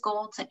use this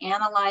goal to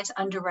analyze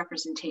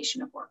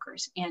underrepresentation of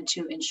workers and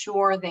to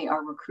ensure they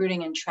are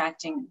recruiting and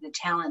attracting the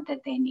talent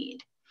that they need.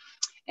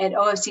 At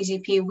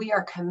OFCCP, we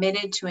are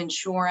committed to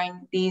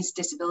ensuring these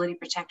disability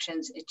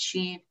protections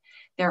achieve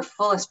their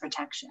fullest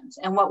protections.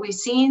 And what we've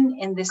seen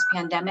in this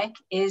pandemic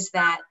is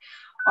that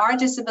our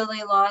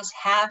disability laws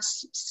have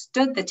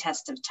stood the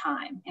test of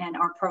time and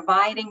are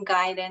providing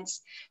guidance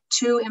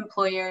to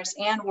employers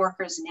and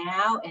workers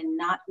now in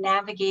not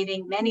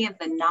navigating many of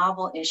the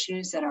novel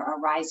issues that are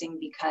arising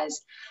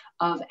because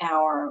of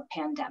our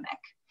pandemic.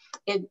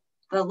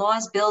 The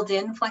laws build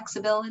in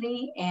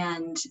flexibility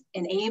and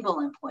enable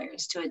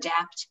employers to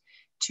adapt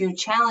to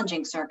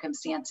challenging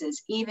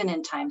circumstances, even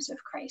in times of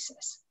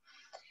crisis.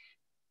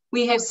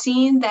 We have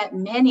seen that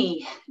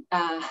many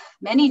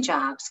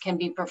jobs can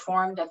be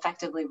performed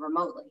effectively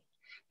remotely.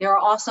 There are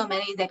also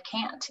many that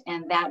can't,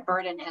 and that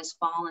burden has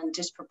fallen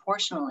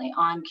disproportionately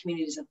on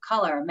communities of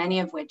color, many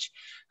of which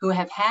who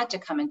have had to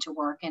come into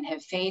work and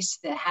have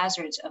faced the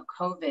hazards of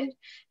COVID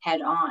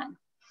head on.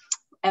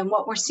 And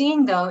what we're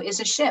seeing, though, is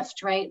a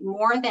shift, right?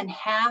 More than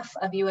half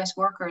of US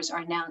workers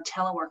are now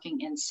teleworking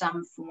in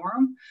some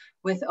form,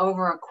 with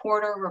over a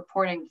quarter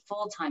reporting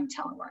full-time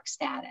telework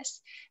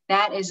status.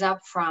 That is up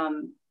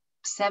from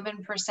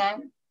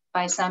 7%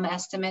 by some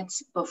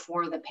estimates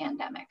before the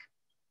pandemic.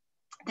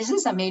 This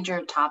is a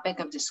major topic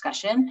of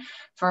discussion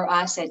for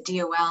us at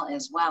DOL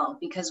as well,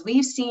 because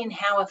we've seen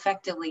how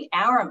effectively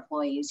our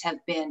employees have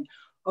been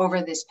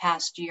over this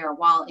past year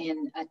while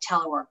in a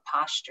telework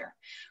posture.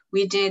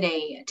 We did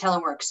a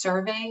telework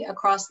survey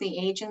across the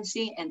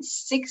agency, and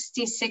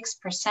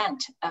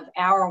 66% of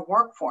our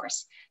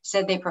workforce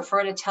said they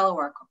prefer to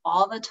telework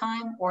all the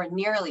time or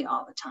nearly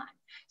all the time.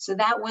 So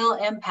that will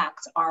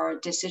impact our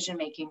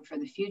decision-making for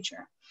the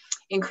future.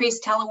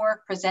 Increased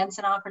telework presents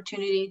an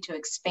opportunity to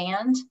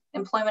expand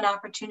employment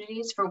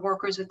opportunities for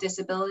workers with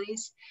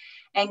disabilities,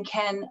 and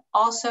can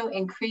also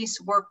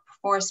increase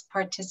workforce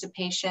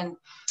participation,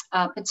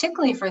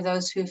 particularly for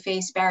those who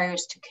face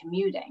barriers to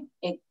commuting.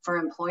 For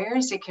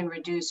employers, it can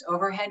reduce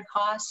overhead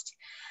costs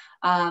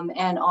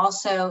and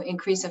also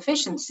increase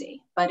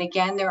efficiency. But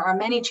again, there are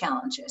many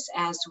challenges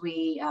as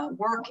we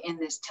work in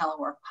this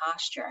telework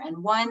posture.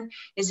 And one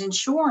is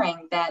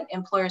ensuring that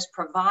employers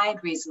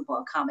provide reasonable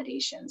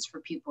accommodations for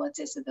people with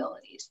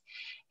disabilities.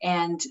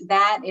 And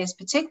that is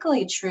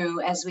particularly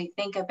true as we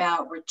think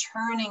about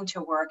returning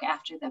to work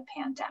after the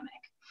pandemic.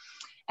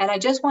 And I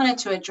just wanted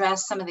to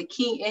address some of the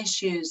key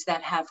issues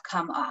that have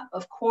come up.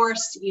 Of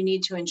course, you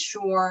need to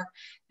ensure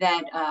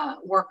that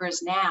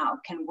workers now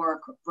can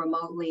work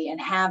remotely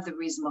and have the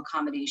reasonable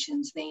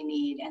accommodations they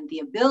need and the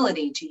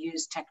ability to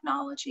use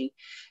technology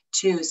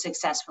to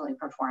successfully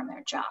perform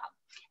their job.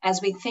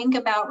 As we think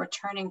about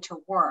returning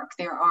to work,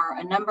 there are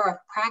a number of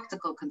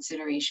practical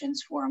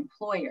considerations for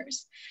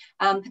employers,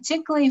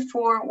 particularly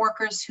for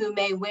workers who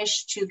may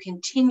wish to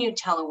continue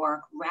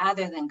telework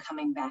rather than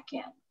coming back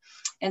in.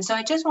 And so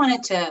I just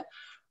wanted to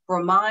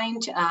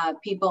remind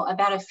people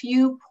about a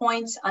few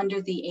points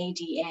under the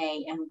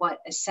ADA and what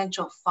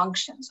essential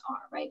functions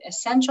are, right?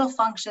 Essential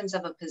functions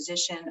of a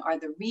position are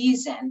the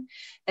reason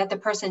that the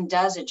person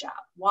does a job,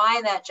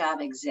 why that job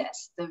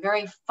exists, the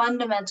very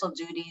fundamental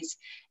duties,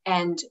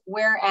 and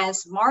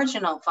whereas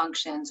marginal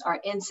functions are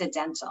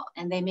incidental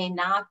and they may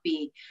not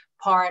be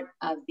part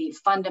of the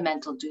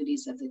fundamental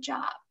duties of the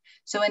job.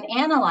 So in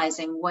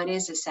analyzing what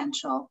is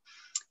essential,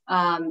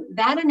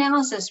 that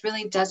analysis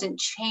really doesn't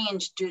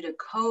change due to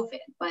COVID,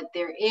 but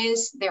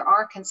there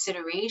are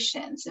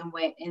considerations in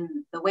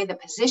the way the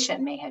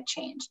position may have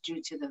changed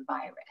due to the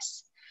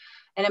virus.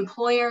 An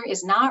employer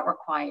is not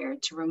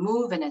required to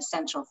remove an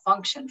essential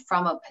function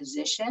from a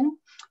position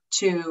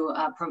to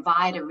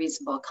provide a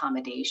reasonable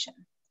accommodation.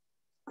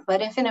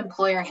 But if an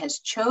employer has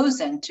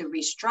chosen to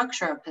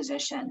restructure a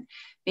position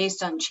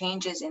based on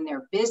changes in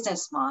their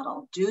business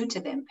model due to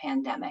the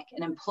pandemic,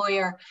 an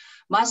employer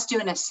must do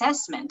an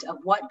assessment of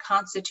what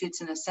constitutes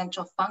an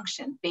essential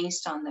function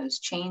based on those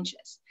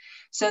changes.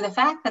 So the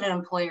fact that an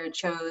employer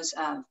chose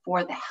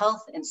for the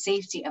health and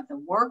safety of the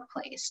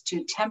workplace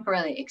to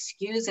temporarily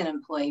excuse an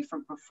employee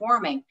from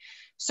performing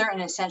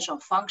certain essential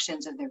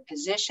functions of their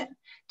position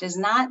does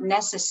not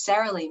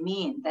necessarily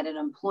mean that an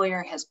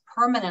employer has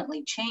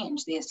permanently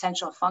changed the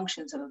essential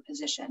functions of a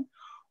position,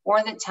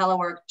 or that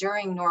telework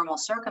during normal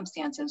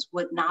circumstances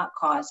would not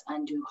cause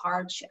undue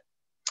hardship.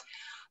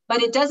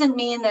 But it doesn't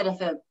mean that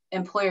if an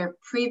employer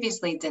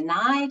previously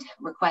denied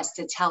requests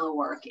to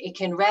telework, it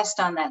can rest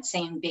on that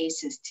same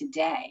basis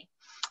today.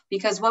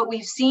 Because what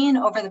we've seen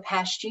over the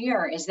past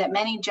year is that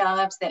many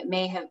jobs that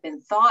may have been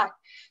thought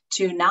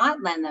to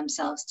not lend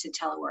themselves to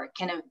telework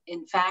can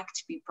in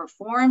fact be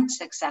performed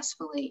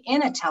successfully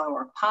in a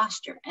telework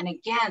posture. And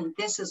again,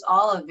 this is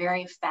all a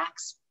very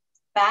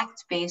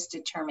fact-based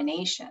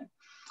determination.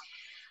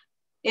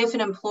 If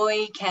an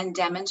employee can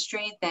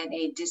demonstrate that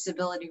a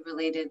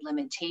disability-related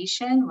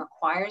limitation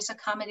requires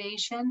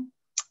accommodation,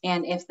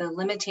 and if the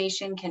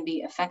limitation can be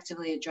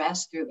effectively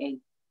addressed through a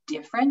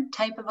different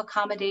type of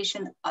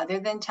accommodation other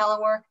than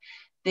telework,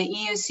 the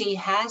EOC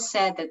has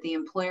said that the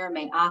employer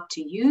may opt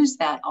to use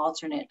that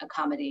alternate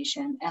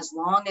accommodation as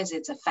long as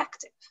it's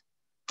effective.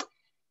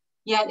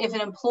 Yet if an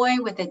employee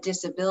with a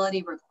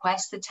disability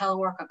requests a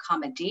telework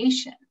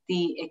accommodation,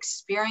 the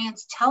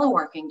experience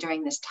teleworking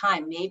during this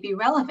time may be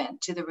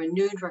relevant to the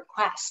renewed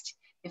request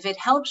if it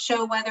helps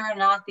show whether or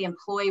not the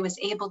employee was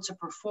able to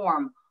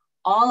perform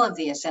all of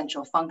the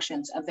essential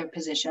functions of their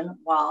position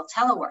while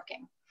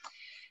teleworking.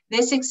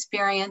 This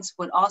experience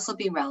would also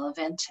be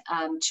relevant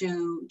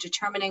to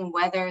determining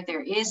whether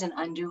there is an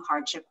undue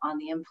hardship on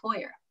the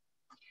employer.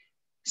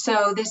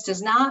 So this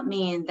does not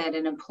mean that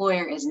an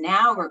employer is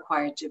now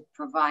required to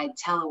provide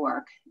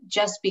telework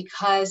just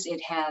because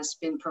it has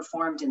been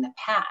performed in the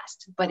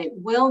past, but it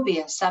will be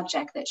a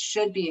subject that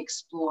should be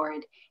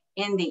explored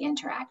in the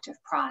interactive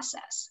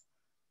process.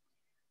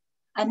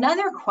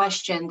 Another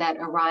question that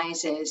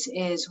arises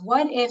is,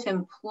 what if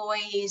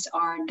employees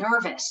are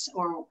nervous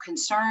or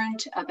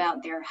concerned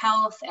about their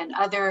health and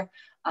other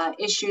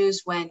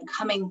issues when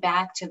coming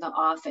back to the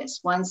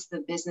office once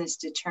the business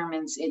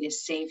determines it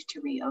is safe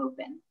to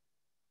reopen?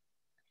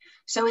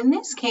 So in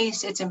this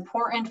case, it's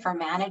important for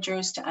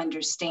managers to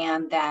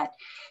understand that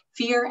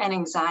fear and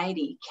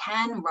anxiety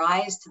can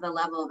rise to the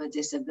level of a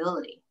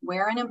disability,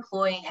 where an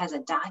employee has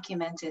a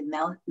documented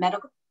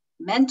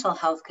mental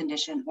health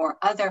condition or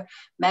other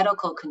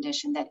medical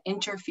condition that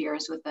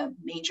interferes with a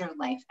major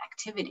life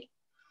activity.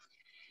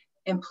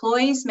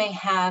 Employees may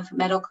have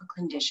medical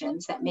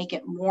conditions that make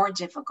it more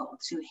difficult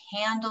to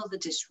handle the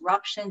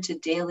disruption to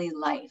daily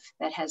life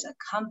that has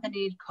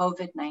accompanied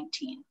COVID-19.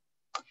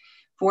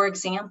 For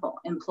example,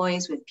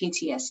 employees with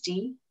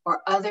PTSD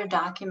or other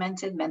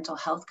documented mental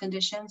health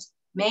conditions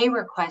may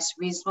request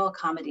reasonable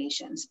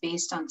accommodations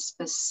based on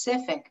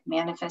specific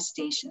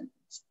manifestations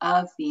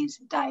of these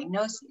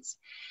diagnoses.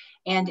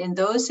 And in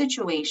those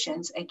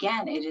situations,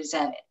 again, it is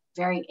a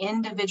very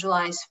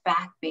individualized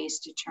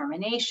fact-based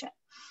determination.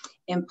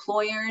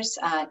 Employers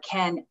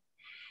can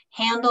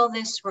handle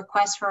this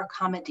request for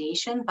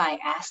accommodation by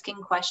asking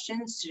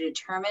questions to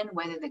determine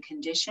whether the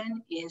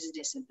condition is a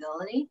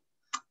disability,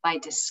 by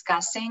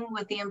discussing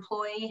with the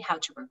employee how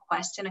to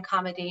request an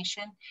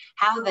accommodation,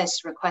 how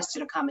this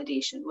requested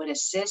accommodation would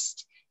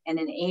assist and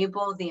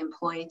enable the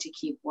employee to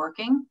keep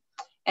working,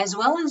 as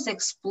well as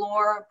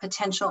explore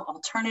potential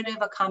alternative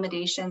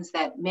accommodations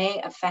that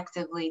may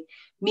effectively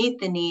meet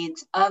the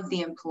needs of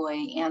the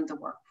employee and the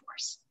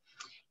workforce.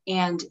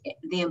 And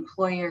the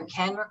employer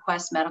can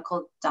request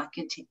medical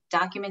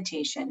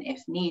documentation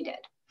if needed.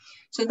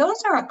 So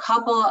those are a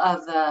couple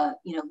of the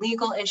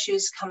legal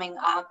issues coming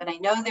up, and I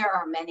know there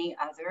are many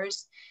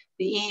others.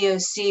 The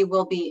EEOC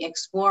will be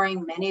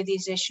exploring many of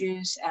these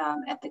issues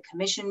at the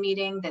commission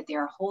meeting that they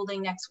are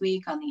holding next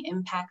week on the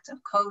impact of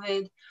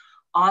COVID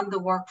on the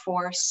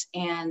workforce,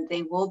 and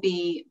they will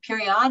be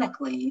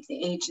periodically,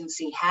 the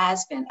agency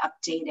has been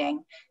updating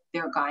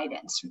their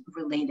guidance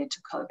related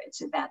to COVID.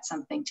 So that's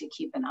something to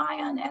keep an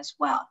eye on as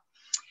well.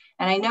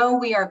 And I know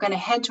we are going to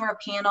head to our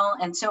panel.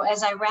 And so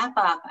as I wrap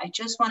up, I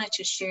just wanted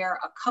to share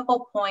a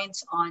couple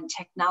points on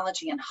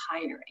technology and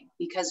hiring,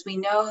 because we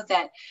know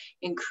that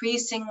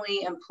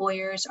increasingly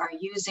employers are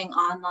using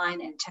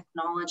online and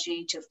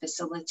technology to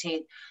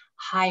facilitate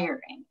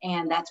hiring.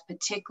 And that's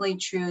particularly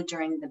true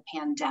during the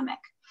pandemic.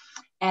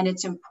 And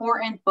it's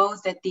important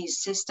both that these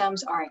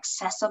systems are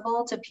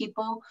accessible to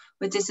people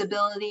with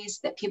disabilities,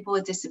 that people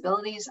with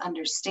disabilities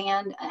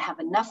understand and have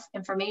enough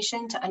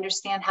information to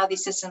understand how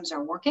these systems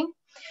are working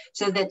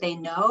so that they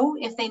know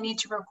if they need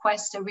to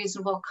request a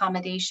reasonable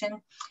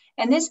accommodation.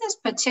 And this is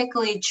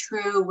particularly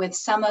true with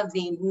some of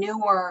the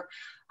newer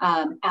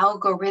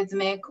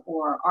algorithmic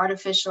or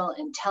artificial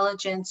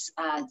intelligence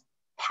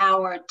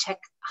powered tech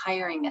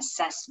hiring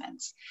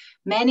assessments.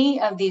 Many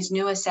of these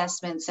new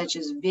assessments, such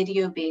as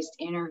video-based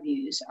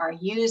interviews, are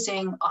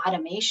using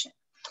automation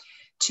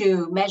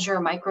to measure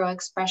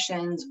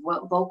microexpressions,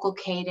 vocal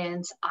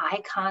cadence,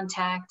 eye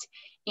contact,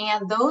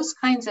 and those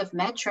kinds of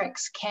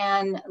metrics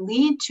can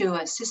lead to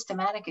a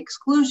systematic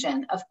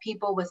exclusion of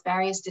people with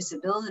various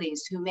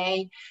disabilities who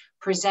may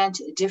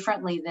present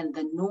differently than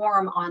the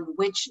norm on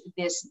which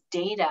this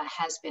data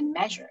has been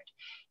measured.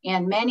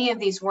 And many of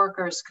these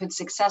workers could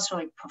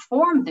successfully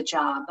perform the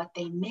job, but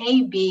they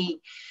may be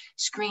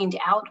screened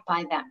out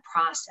by that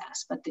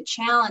process. But the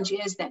challenge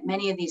is that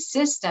many of these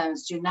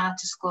systems do not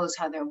disclose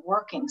how they're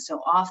working.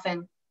 So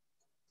often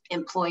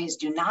employees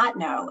do not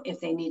know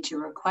if they need to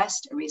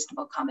request a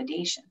reasonable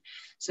accommodation.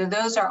 So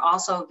those are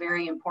also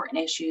very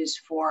important issues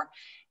for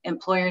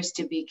employers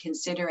to be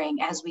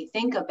considering as we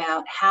think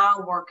about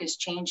how work is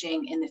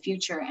changing in the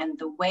future and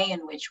the way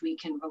in which we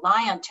can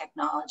rely on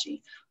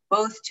technology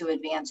both to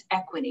advance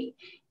equity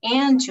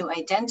and to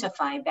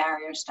identify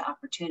barriers to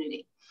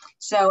opportunity.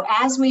 So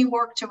as we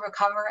work to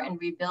recover and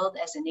rebuild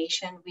as a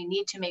nation, we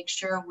need to make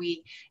sure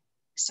we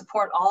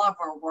support all of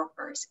our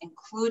workers,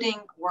 including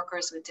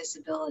workers with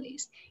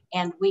disabilities.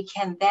 And we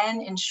can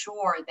then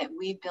ensure that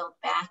we build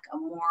back a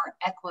more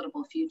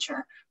equitable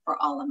future for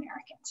all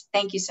Americans.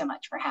 Thank you so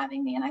much for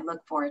having me, and I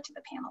look forward to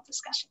the panel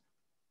discussion.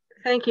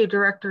 Thank you,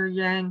 Director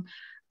Yang.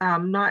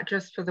 Not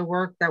just for the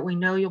work that we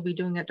know you'll be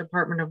doing at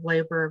Department of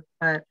Labor,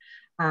 but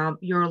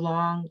your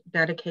long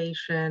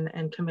dedication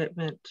and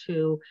commitment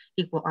to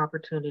equal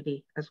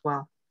opportunity as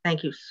well.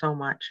 Thank you so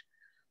much.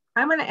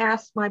 I'm going to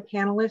ask my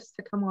panelists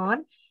to come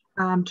on,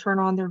 turn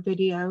on their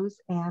videos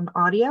and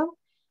audio,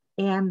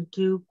 and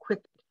do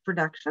quick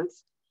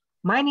introductions.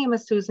 My name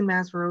is Susan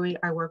Mazrui.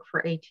 I work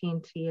for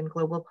AT&T in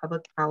Global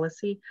Public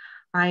Policy.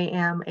 I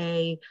am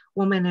a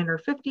woman in her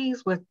 50s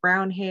with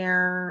brown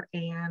hair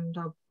and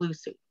a blue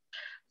suit.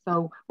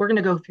 So we're going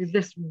to go through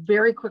this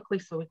very quickly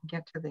so we can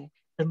get to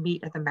the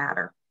meat of the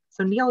matter.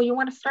 So Neil, you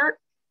want to start?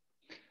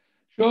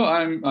 Sure,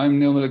 I'm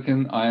Neil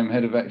Milliken. I'm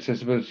head of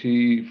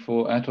accessibility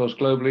for Atos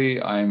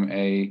globally. I'm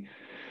a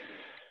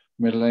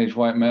middle-aged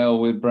white male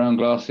with brown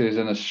glasses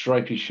and a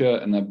stripy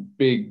shirt and a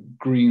big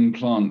green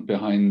plant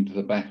behind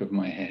the back of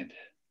my head.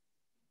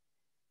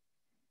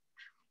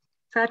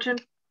 Sachin?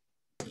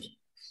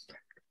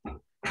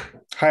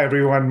 Hi,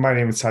 everyone. My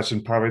name is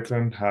Sachin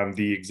Pavitran. I'm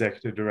the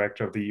Executive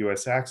Director of the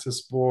U.S.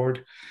 Access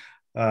Board.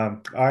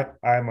 I'm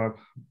a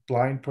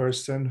blind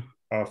person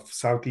of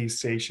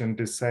Southeast Asian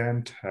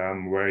descent.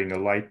 I'm wearing a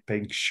light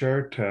pink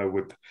shirt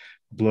with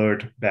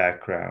blurred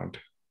background.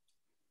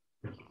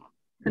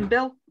 And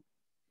Bill?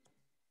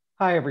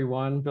 Hi,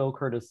 everyone. Bill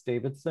Curtis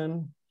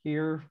Davidson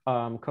here,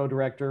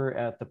 co-director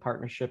at the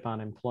Partnership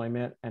on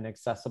Employment and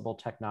Accessible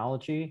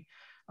Technology,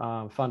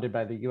 funded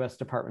by the U.S.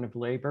 Department of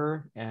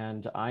Labor.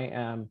 And I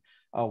am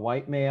a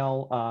white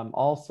male,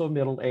 also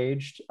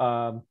middle-aged,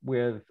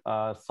 with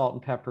salt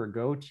and pepper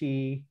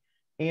goatee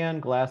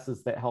and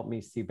glasses that help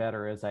me see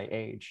better as I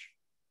age.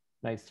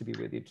 Nice to be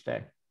with you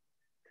today.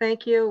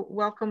 Thank you.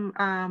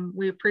 Welcome.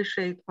 We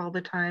appreciate all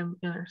the time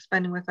you're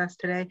spending with us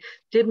today.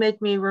 Did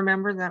make me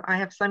remember that I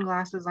have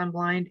sunglasses, I'm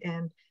blind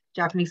and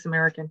Japanese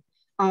American.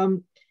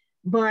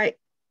 But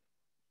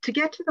to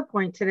get to the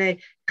point today,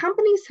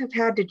 companies have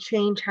had to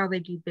change how they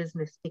do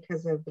business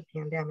because of the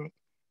pandemic.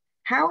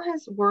 How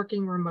has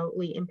working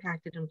remotely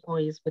impacted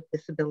employees with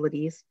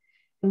disabilities?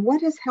 And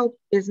what has helped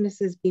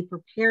businesses be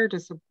prepared to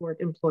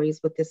support employees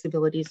with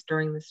disabilities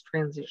during this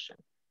transition?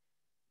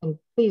 And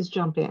please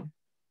jump in.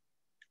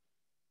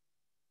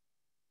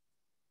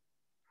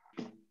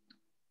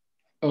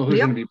 Oh, who's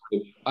going to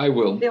be? I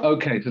will. Neil.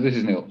 Okay, so this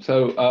is Neil.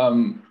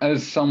 So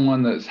as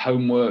someone that's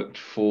homeworked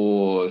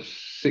for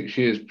 6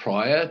 years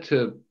prior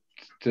to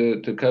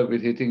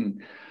COVID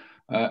hitting,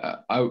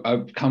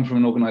 I've come from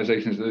an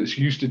organization that's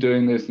used to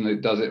doing this and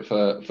it does it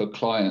for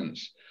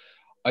clients.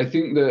 I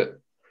think that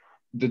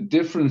the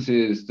difference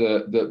is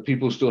that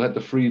people still had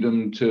the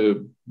freedom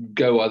to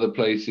go other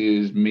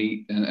places,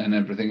 meet and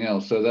everything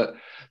else. So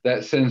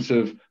that sense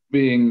of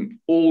being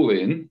all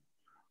in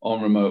on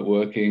remote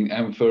working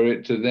and for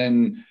it to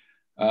then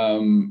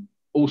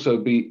also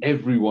be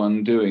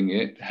everyone doing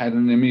it had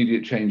an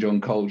immediate change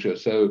on culture.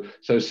 So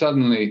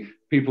suddenly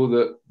people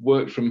that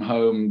worked from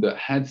home that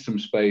had some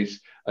space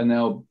are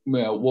now,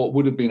 well, what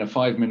would have been a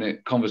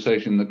 5-minute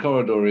conversation in the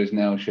corridor is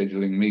now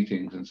scheduling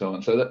meetings and so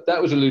on. So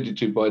that was alluded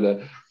to by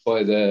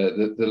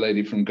the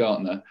lady from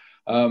Gartner.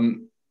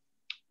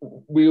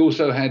 We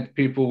also had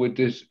people with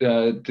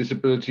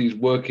disabilities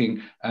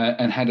working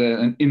and had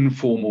an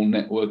informal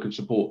network of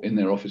support in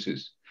their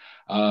offices.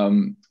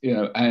 And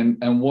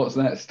what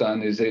that's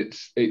done is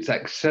it's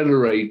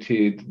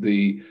accelerated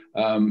the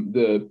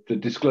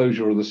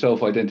disclosure or the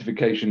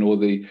self-identification or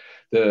the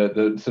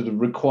sort of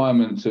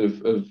requirements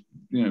of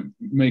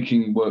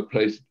making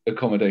workplace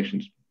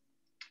accommodations.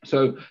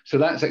 So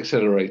that's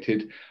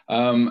accelerated,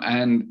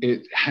 and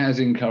it has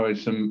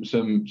encouraged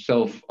some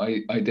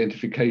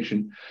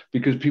self-identification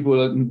because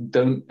people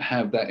don't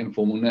have that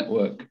informal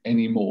network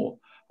anymore.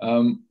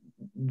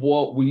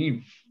 What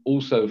we've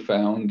also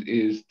found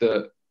is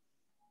that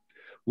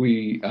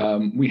we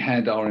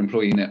had our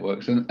employee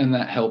networks, and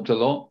that helped a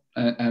lot.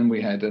 And we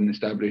had an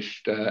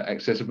established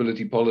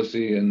accessibility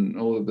policy and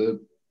all of the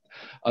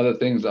other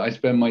things that I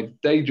spend my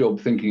day job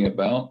thinking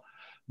about.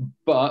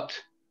 But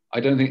I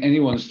don't think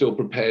anyone's still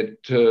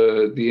prepared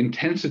to the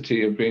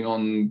intensity of being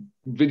on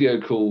video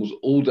calls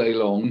all day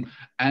long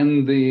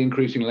and the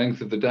increasing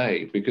length of the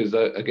day, because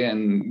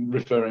again,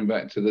 referring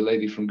back to the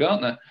lady from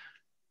Gartner,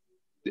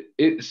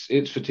 it's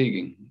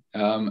fatiguing.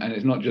 And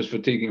it's not just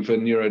fatiguing for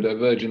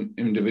neurodivergent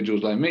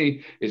individuals like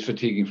me, it's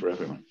fatiguing for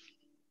everyone.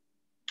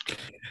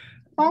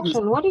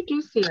 Sachin, what did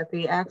you see at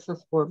the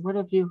Access Board? What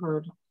have you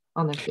heard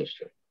on this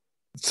issue?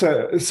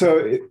 So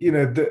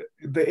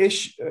the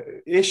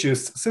issue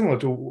is similar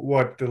to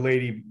what the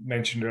lady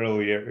mentioned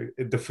earlier,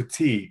 the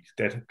fatigue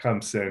that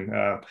comes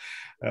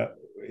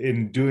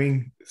in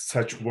doing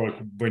such work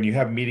when you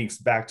have meetings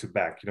back to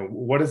back.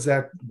 What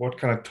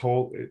kind of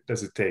toll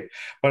does it take?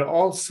 But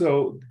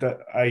also the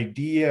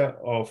idea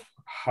of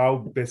how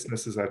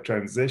businesses are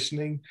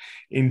transitioning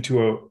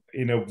into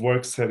a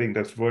work setting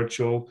that's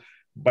virtual,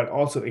 but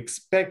also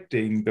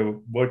expecting the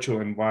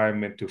virtual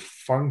environment to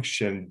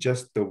function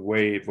just the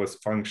way it was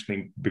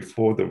functioning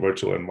before the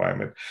virtual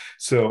environment.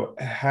 So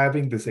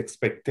having this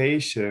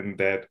expectation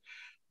that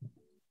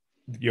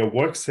your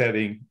work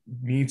setting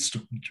needs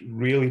to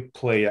really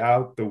play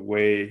out the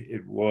way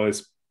it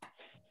was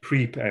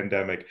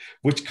pre-pandemic,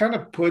 which kind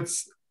of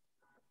puts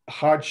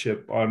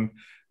hardship on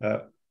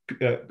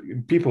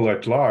people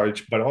at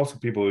large, but also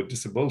people with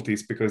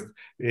disabilities, because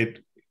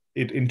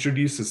it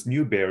introduces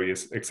new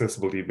barriers,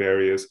 accessibility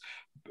barriers,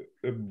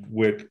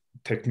 with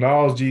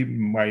technology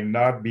might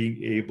not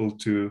being able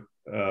to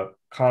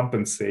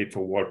compensate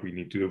for what we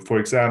need to do. For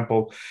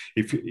example,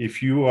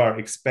 if you are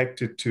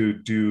expected to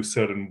do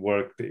certain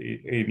work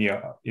in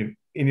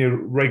your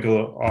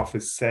regular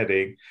office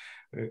setting,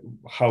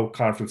 how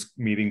conference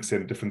meetings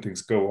and different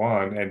things go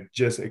on, and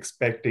just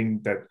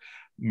expecting that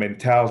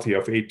mentality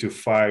of 8 to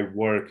 5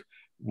 work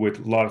with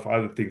a lot of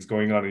other things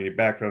going on in your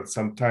background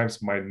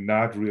sometimes might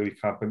not really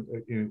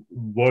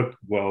work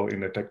well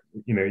in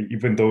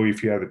even though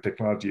if you have the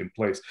technology in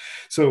place.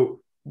 So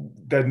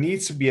there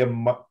needs to be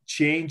a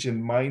change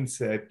in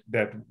mindset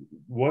that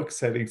work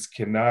settings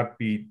cannot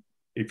be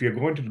if you're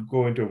going to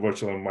go into a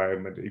virtual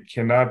environment, it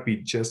cannot be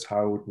just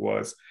how it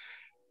was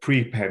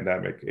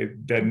pre-pandemic.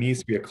 There needs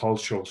to be a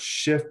cultural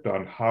shift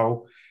on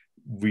how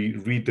we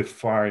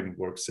redefine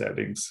work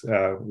settings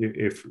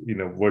if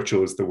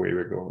virtual is the way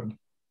we're going.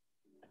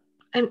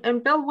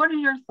 And Bill, what are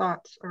your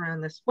thoughts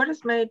around this? What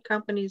has made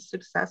companies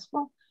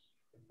successful?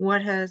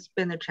 What has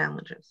been the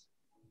challenges?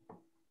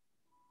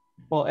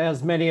 Well,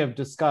 as many have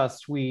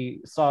discussed,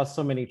 we saw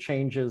so many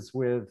changes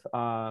with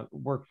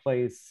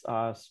workplace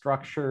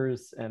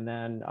structures, and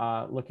then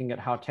looking at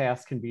how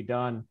tasks can be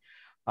done.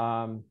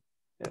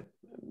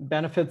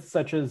 Benefits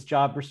such as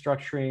job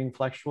restructuring,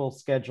 flexible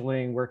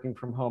scheduling, working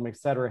from home, et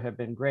cetera, have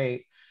been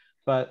great.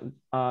 But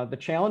the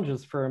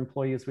challenges for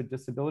employees with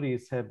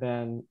disabilities have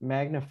been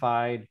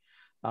magnified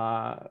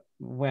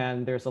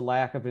when there's a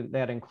lack of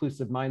that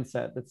inclusive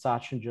mindset that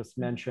Sachin just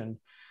mentioned,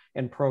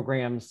 and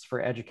programs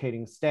for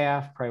educating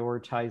staff,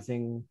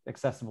 prioritizing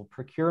accessible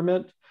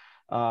procurement,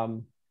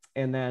 and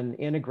then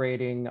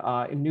integrating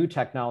new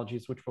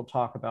technologies, which we'll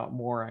talk about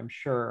more, I'm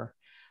sure.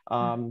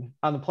 On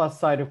the plus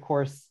side, of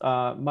course,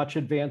 much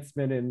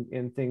advancement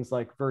in things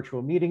like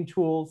virtual meeting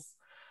tools.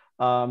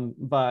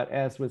 But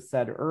as was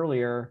said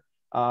earlier,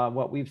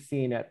 what we've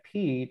seen at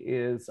PEAT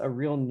is a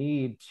real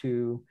need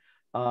to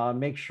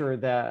make sure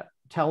that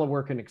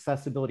telework and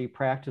accessibility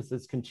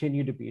practices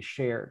continue to be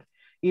shared,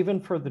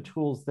 even for the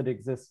tools that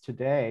exist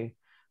today.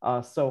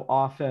 So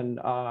often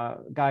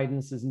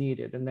guidance is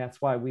needed. And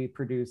that's why we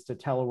produced a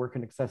telework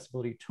and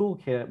accessibility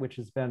toolkit, which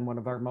has been one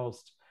of our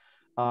most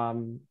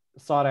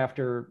sought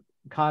after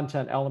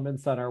content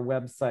elements on our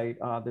website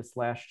this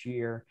last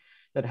year,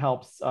 that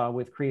helps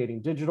with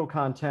creating digital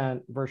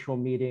content, virtual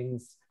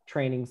meetings,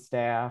 training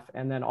staff,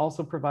 and then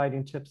also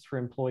providing tips for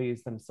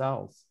employees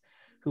themselves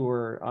who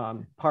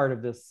are part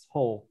of this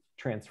whole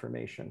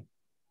transformation.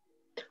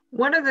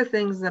 One of the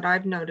things that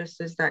I've noticed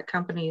is that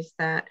companies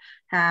that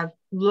have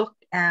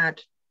looked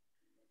at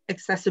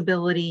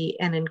accessibility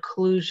and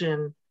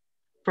inclusion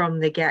from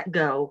the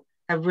get-go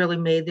have really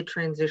made the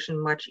transition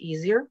much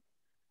easier,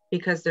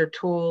 because their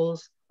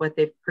tools, what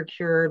they've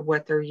procured,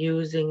 what they're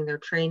using, their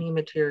training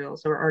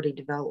materials are already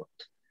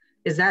developed.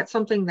 Is that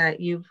something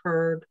that you've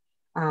heard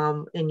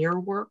in your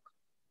work?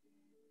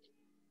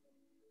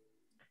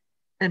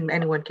 And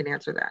anyone can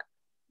answer that.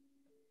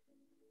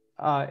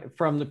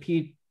 From the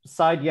PEAT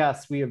side,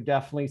 yes, we have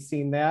definitely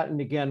seen that.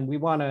 And again, we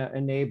want to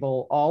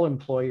enable all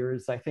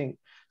employers. I think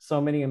so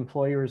many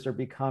employers are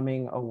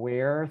becoming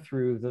aware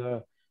through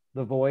the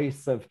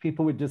voice of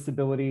people with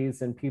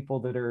disabilities and people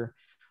that are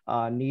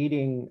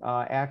needing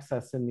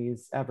access in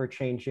these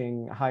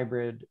ever-changing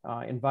hybrid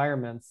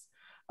environments.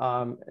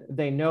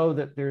 They know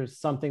that there's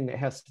something that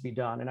has to be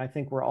done. And I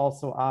think we're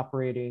also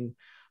operating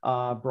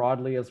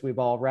broadly, as we've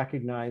all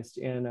recognized,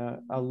 in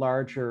a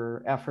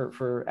larger effort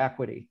for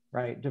equity,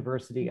 right?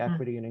 Diversity,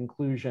 equity, and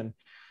inclusion.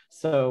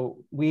 So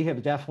we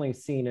have definitely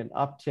seen an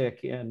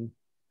uptick in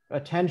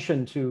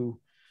attention to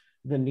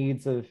the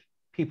needs of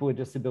people with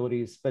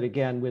disabilities, but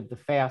again, with the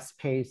fast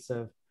pace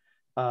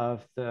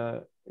of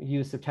the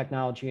use of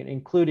technology, and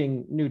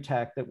including new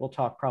tech that we'll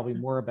talk probably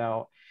more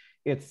about,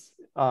 it's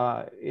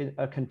a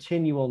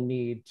continual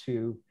need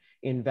to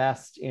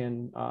invest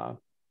in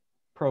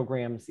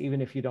programs,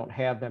 even if you don't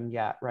have them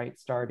yet, right?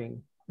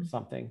 Starting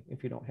something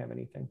if you don't have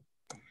anything.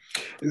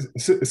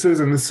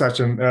 Susan, this is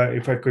Sachin.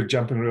 If I could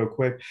jump in real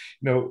quick,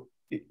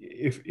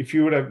 if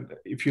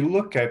you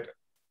look at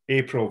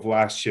April of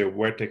last year,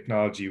 where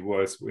technology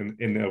was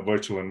in a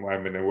virtual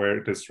environment and where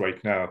it is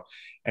right now,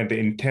 and the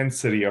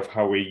intensity of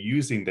how we're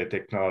using the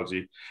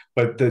technology,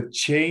 but the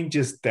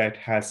changes that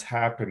has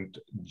happened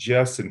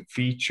just in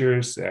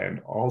features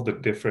and all the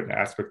different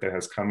aspects that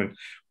has come in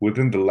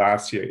within the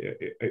last year,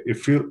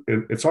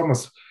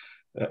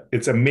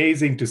 it's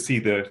amazing to see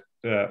the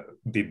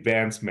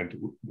advancement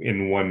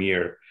in 1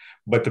 year.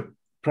 But the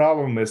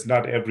problem is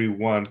not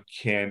everyone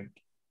can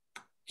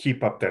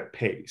keep up that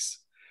pace.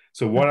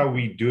 So what are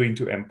we doing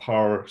to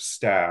empower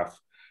staff,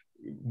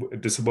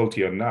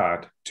 disability or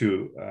not,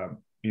 to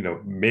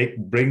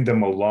bring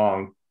them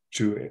along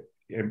to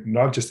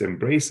not just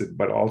embrace it,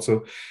 but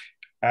also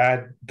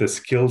add the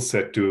skill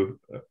set to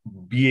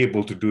be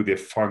able to do their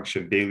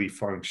daily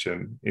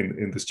function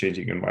in this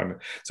changing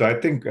environment. So I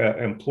think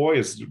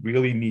employers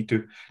really need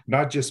to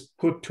not just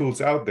put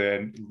tools out there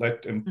and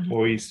let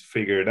employees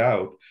figure it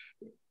out.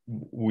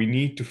 We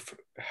need to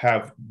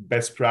have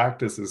best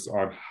practices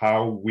on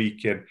how we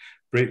can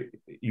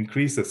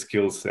increase the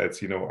skill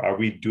sets. Are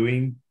we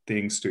doing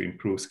things to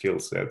improve skill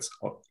sets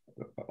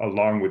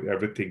along with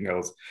everything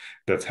else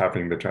that's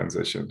happening in the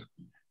transition?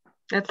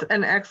 That's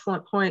an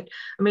excellent point.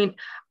 I mean,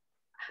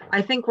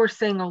 I think we're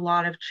seeing a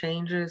lot of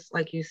changes,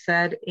 like you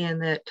said, in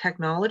the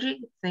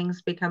technology,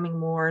 things becoming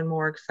more and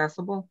more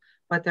accessible,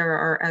 but there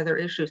are other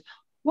issues.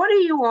 What do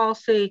you all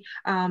see,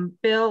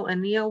 Bill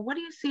and Neil, what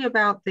do you see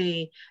about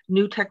the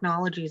new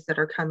technologies that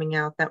are coming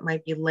out that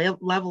might be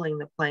leveling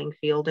the playing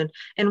field?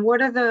 And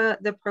what are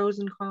the pros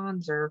and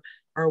cons, or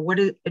what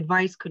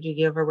advice could you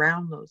give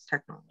around those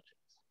technologies?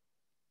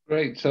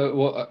 Great. So,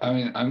 well, I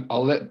mean,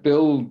 I'll let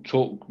Bill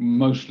talk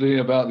mostly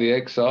about the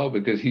XR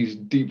because he's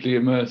deeply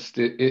immersed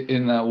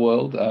in that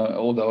world.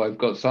 Although I've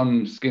got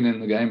some skin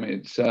in the game,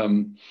 it's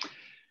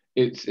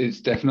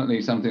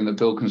definitely something that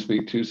Bill can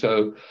speak to.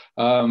 So,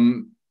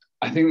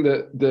 I think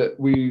that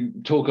we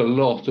talk a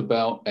lot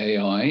about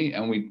AI,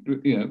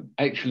 and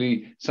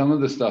actually some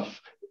of the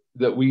stuff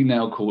that we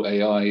now call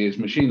AI is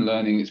machine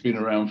learning. It's been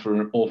around for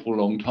an awful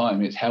long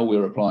time. It's how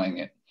we're applying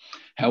it.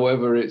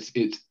 However, it's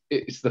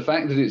the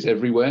fact that it's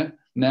everywhere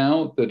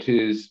now that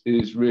is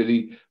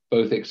really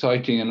both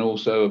exciting and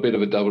also a bit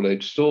of a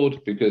double-edged sword,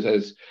 because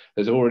as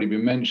has already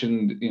been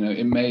mentioned,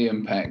 it may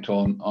impact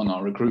on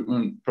our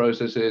recruitment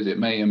processes. It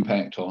may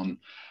impact on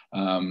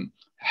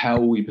how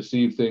we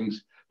perceive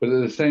things. But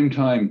at the same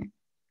time,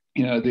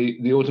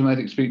 the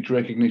automatic speech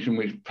recognition,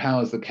 which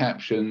powers the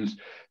captions,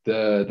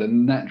 the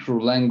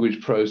natural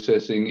language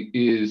processing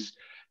is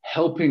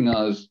helping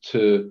us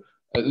to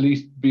at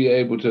least be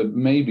able to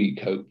maybe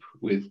cope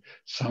with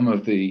some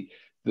of the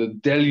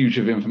deluge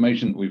of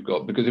information that we've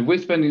got. Because if we're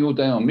spending all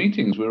day on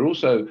meetings, we're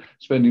also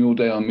spending all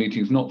day on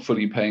meetings not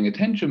fully paying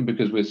attention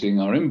because we're seeing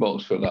our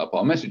inbox fill up,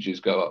 our messages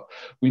go up.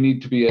 We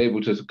need to be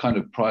able to kind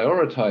of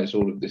prioritize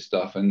all of this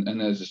stuff.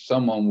 And as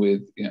someone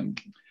with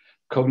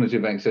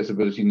cognitive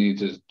accessibility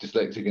needs as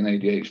dyslexic and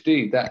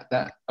ADHD,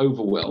 that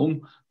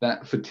overwhelm,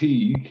 that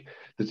fatigue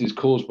that is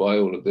caused by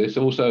all of this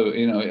also,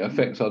 it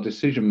affects our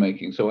decision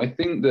making. So I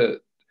think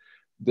that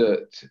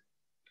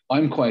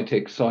I'm quite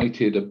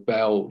excited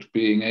about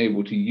being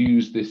able to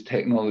use this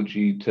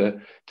technology to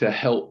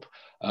help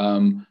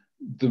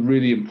the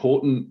really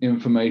important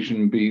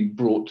information be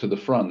brought to the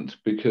front,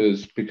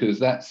 because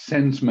that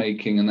sense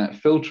making and that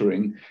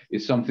filtering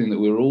is something that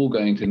we're all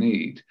going to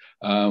need,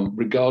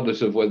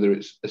 regardless of whether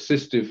it's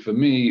assistive for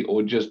me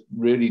or just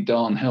really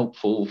darn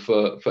helpful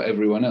for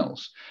everyone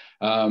else.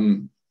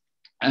 And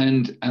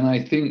I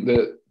think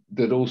that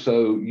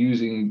also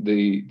using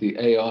the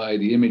AI,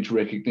 the image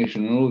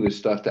recognition and all this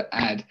stuff to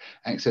add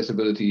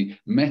accessibility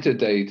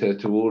metadata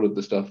to all of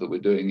the stuff that we're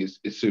doing is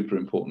super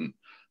important.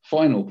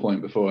 Final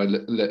point before I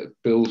let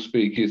Bill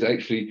speak is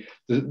actually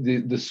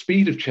the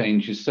speed of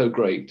change is so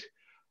great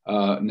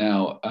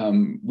now.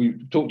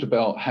 We've talked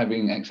about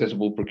having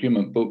accessible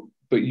procurement,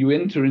 but you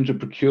enter into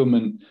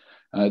procurement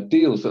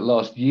deals that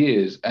last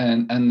years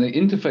and the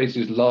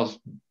interfaces last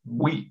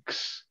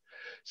weeks.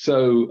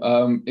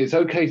 So it's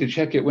okay to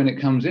check it when it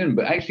comes in,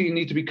 but actually you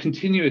need to be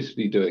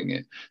continuously doing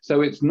it.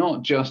 So it's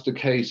not just a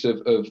case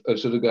of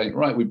sort of going,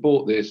 right, we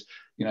bought this,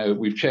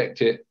 we've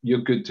checked it, you're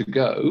good to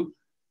go.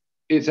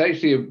 It's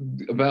actually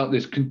about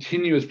this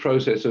continuous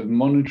process of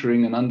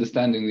monitoring and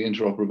understanding the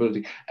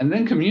interoperability and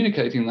then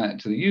communicating that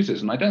to the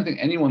users. And I don't think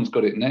anyone's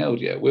got it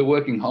nailed yet. We're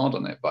working hard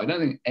on it, but I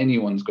don't think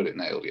anyone's got it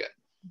nailed yet.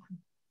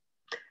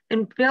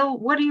 And Bill,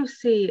 what do you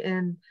see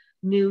in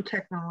new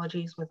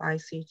technologies with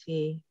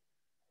ICT?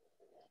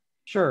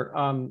 Sure.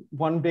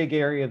 One big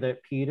area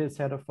that Pete has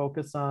had a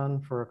focus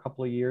on for a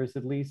couple of years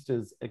at least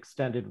is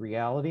extended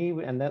reality.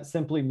 And that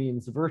simply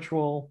means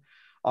virtual,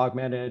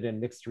 augmented, and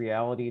mixed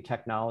reality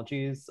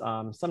technologies.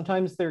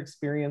 Sometimes they're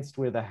experienced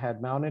with a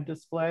head-mounted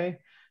display,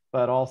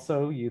 but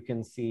also you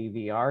can see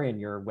VR in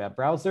your web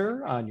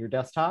browser, on your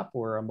desktop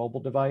or a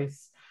mobile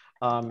device.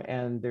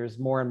 And there's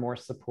more and more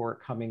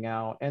support coming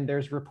out. And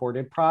there's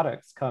reported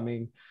products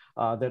coming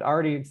that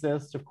already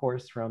exist, of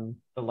course, from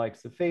the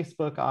likes of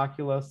Facebook,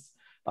 Oculus,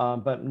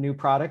 but new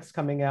products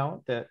coming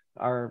out that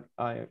are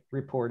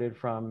reported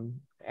from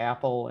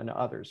Apple and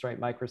others,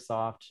 right?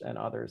 Microsoft and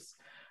others.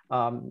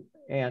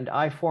 And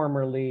I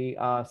formerly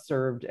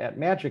served at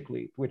Magic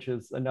Leap, which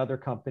is another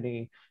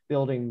company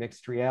building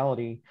mixed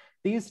reality.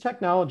 These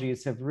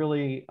technologies have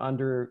really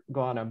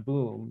undergone a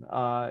boom.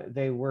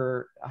 They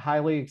were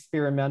highly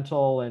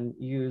experimental and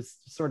used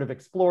sort of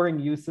exploring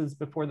uses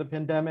before the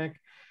pandemic.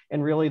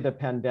 And really the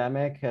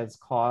pandemic has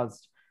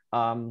caused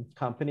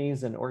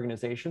companies and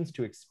organizations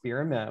to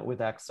experiment with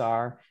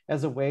XR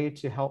as a way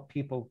to help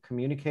people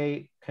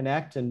communicate,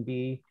 connect, and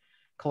be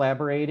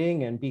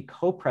collaborating and be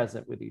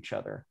co-present with each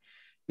other.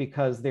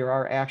 Because there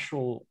are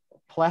actual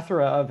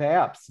plethora of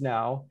apps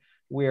now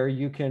where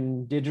you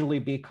can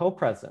digitally be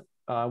co-present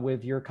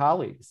with your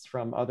colleagues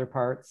from other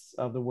parts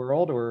of the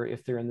world, or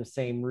if they're in the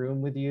same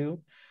room with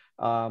you.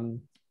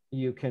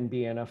 You can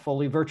be in a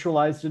fully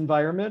virtualized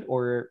environment,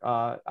 or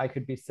I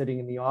could be sitting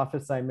in the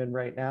office I'm in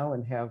right now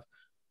and have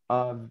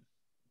a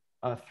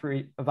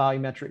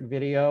volumetric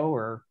video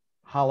or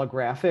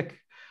holographic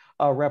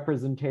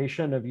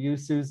representation of you,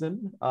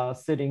 Susan,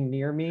 sitting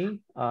near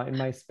me in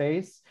my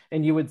space,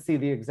 and you would see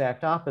the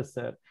exact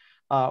opposite.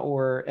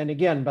 And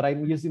again, but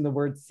I'm using the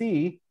word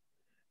see.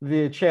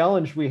 The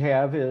challenge we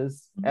have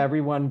is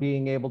everyone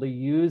being able to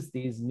use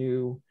these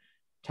new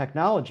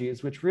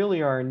technologies, which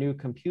really are a new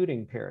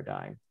computing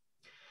paradigm.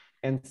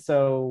 And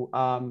so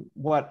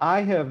what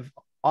I have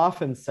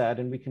often said,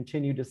 and we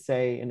continue to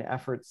say in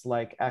efforts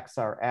like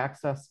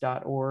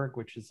xraccess.org,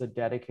 which is a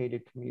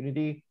dedicated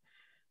community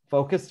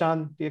focused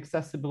on the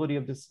accessibility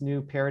of this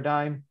new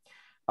paradigm,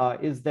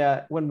 is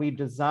that when we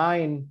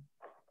design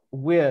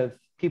with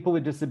people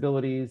with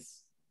disabilities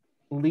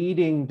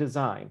leading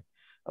design,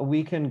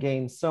 we can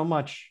gain so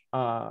much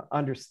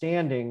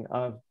understanding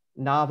of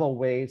novel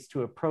ways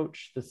to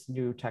approach this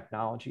new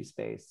technology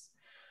space.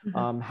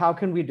 How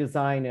can we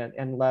design it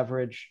and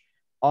leverage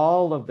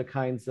all of the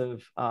kinds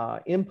of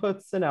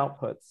inputs and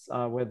outputs,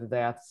 whether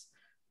that's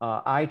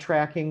eye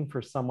tracking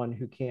for someone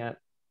who can't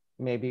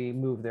maybe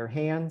move their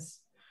hands,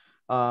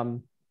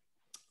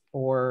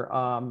 or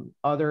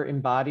other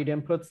embodied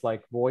inputs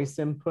like voice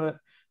input,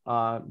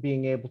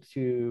 being able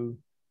to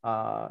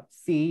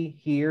see,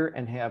 hear,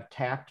 and have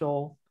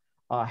tactile,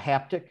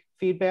 haptic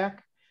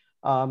feedback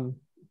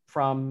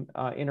from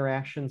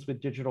interactions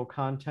with digital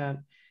content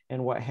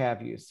and what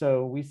have you.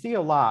 So we see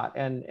a lot,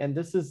 and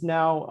this is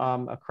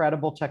now a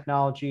credible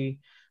technology.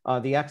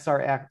 The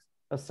XR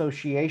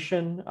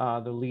Association,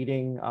 the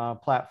leading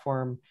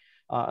platform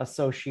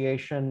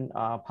association,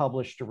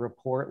 published a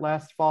report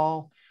last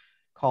fall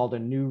called A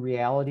New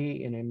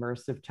Reality in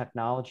Immersive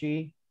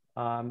Technology,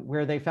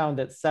 where they found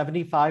that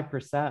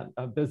 75%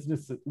 of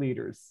business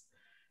leaders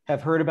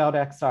have heard about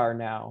XR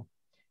now,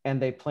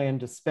 and they plan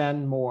to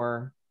spend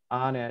more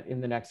on it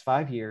in the next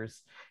 5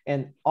 years.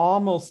 And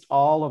almost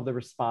all of the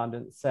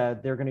respondents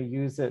said they're going to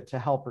use it to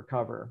help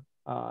recover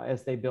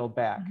as they build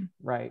back,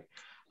 right?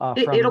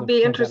 It'll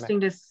be interesting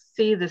to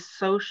see the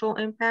social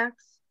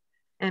impacts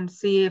and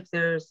see if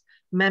there's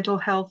mental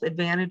health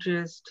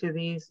advantages to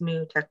these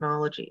new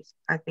technologies.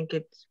 I think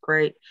it's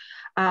great.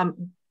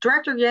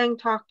 Director Yang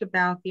talked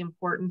about the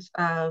importance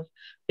of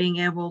being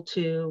able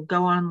to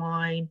go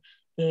online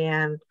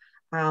and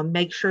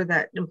make sure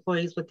that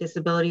employees with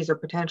disabilities or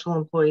potential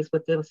employees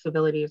with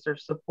disabilities are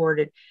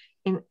supported.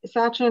 And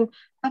Sachin,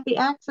 at the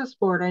Access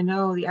Board, I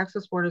know the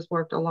Access Board has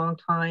worked a long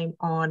time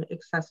on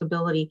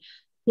accessibility.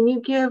 Can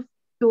you give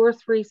 2 or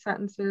 3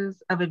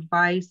 sentences of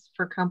advice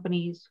for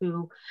companies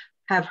who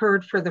have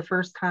heard for the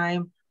first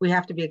time we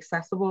have to be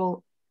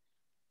accessible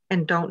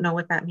and don't know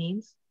what that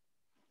means?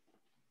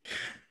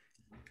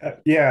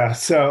 Yeah,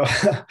 so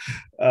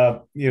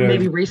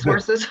maybe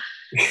resources.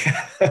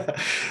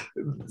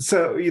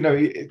 So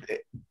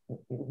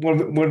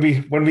when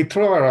we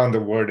throw around the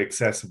word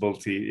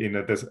accessibility,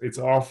 it's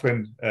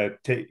often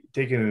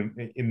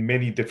taken in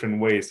many different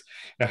ways.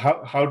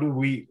 Now, how do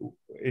we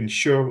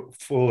ensure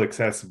full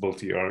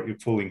accessibility or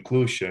full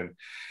inclusion?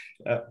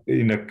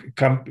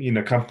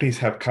 Companies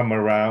have come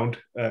around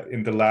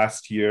in the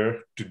last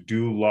year to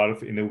do a lot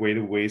of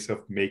innovative ways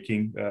of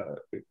making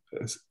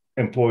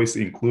employees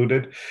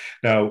included.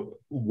 Now,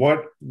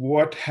 what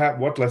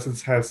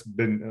lessons has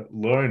been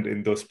learned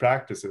in those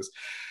practices?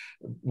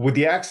 With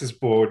the Access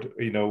Board,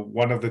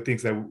 one of the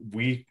things that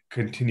we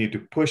continue to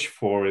push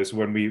for is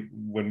when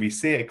we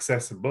say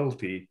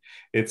accessibility,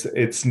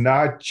 it's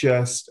not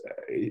just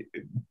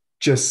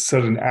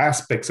certain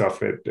aspects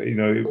of it.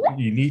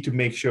 You need to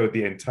make sure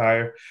the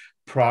entire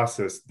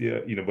process,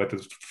 whether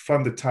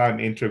from the time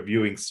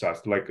interviewing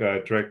starts, like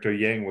Director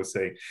Yang was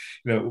saying,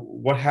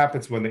 what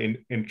happens when the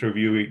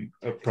interviewing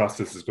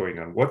process is going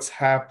on? What's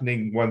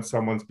happening when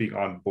someone's being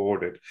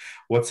onboarded?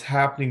 What's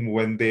happening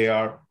when they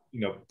are,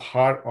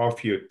 part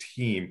of your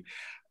team?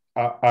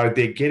 Are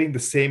they getting the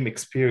same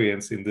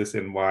experience in this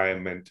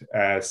environment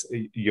as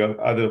your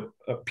other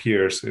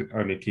peers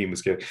on your team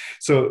is getting?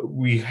 So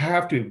we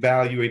have to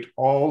evaluate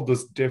all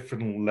those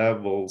different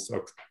levels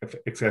of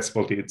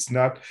accessibility. It's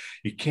not,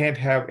 you can't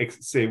have,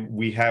 say,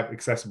 we have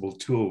accessible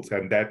tools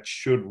and that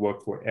should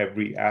work for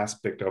every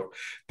aspect of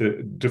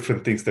the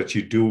different things that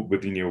you do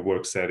within your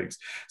work settings.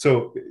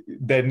 So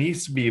there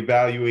needs to be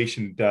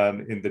evaluation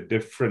done in the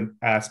different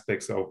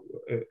aspects of,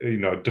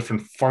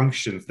 different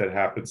functions that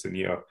happens in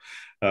your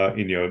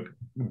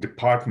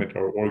department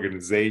or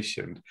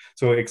organization.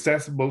 So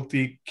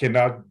accessibility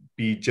cannot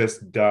be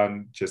just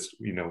done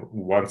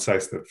one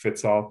size that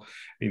fits all.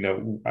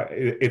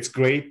 It's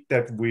great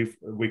that we've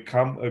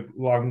come a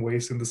long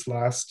ways in this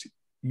last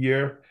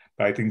year,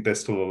 but I think there's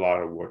still a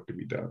lot of work to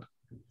be done.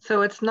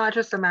 So it's not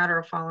just a matter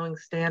of following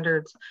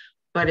standards,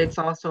 but it's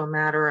also a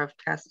matter of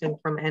testing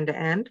from end to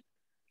end.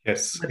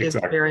 Yes, what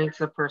exactly.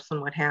 Experience a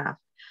person would have.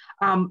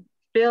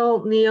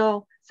 Bill,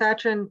 Neil,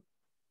 Sachin,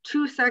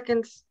 2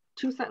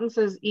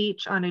 sentences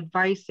each on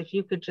advice. If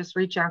you could just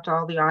reach out to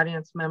all the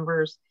audience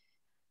members,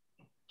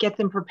 get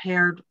them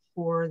prepared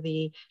for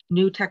the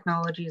new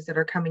technologies that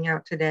are coming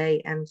out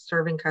today and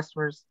serving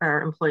customers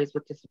or employees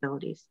with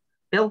disabilities.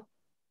 Bill?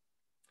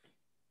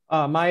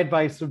 My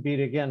advice would be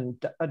to, again,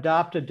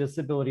 adopt a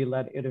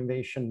disability-led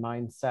innovation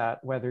mindset,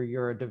 whether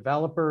you're a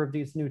developer of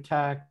these new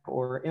tech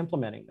or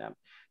implementing them.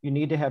 You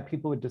need to have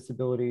people with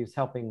disabilities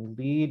helping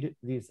lead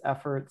these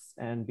efforts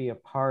and be a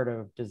part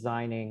of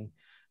designing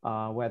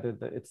whether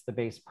it's the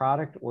base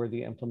product or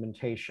the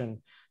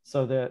implementation,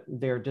 so that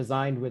they're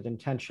designed with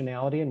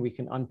intentionality and we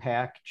can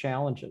unpack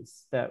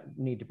challenges that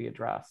need to be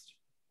addressed.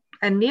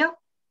 And Neil?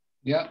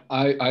 Yeah,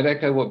 I'd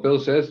echo what Bill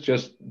says.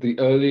 Just the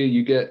earlier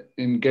you get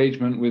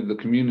engagement with the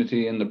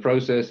community and the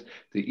process,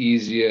 the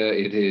easier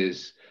it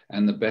is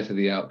and the better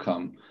the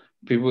outcome.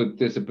 People with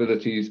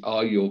disabilities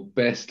are your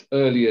best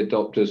early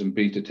adopters and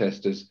beta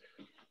testers.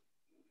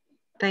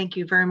 Thank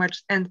you very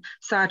much. And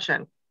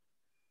Sachin?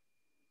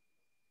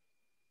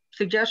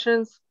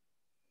 suggestions?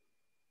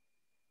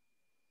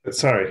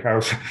 Sorry,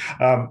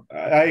 I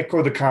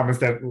echo the comments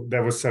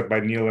that was said by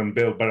Neil and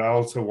Bill, but I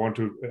also want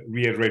to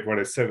reiterate what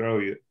I said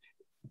earlier.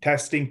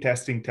 Testing,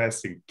 testing,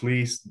 testing.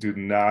 Please do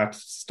not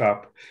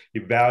stop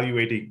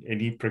evaluating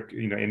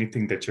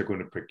anything that you're going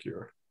to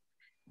procure.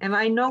 And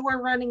I know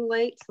we're running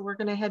late, so we're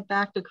going to head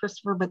back to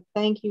Christopher, but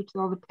thank you to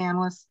all the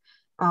panelists.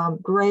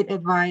 Great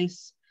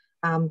advice,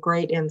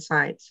 great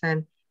insights.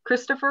 And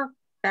Christopher,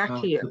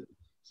 back to you.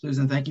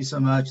 Susan, thank you so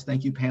much.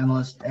 Thank you,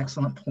 panelists.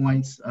 Excellent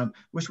points.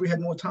 Wish we had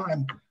more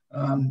time,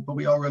 but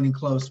we are running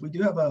close. We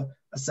do have a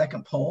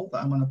second poll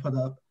that I'm going to put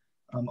up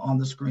on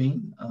the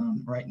screen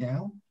right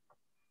now.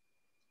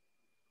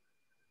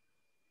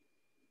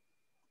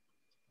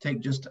 Take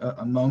just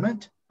a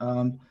moment.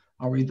 I'll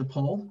read the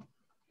poll.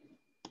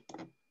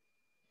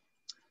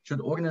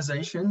 Should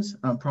organizations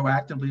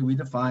proactively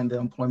redefine their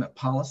employment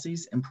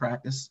policies and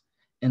practice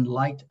in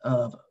light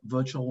of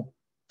virtual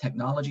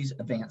technologies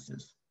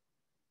advances?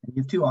 And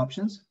you have two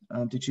options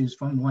to choose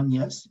from. One,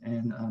 yes,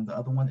 and the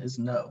other one is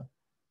no.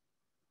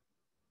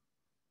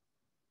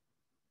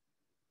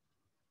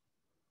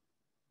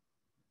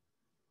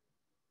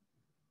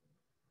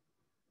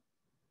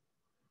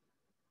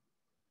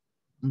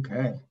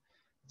 Okay,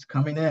 it's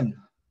coming in.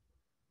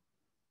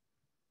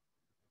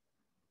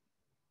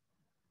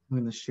 I'm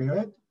going to share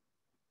it.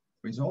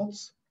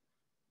 Results.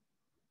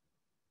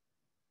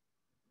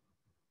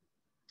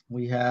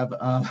 We have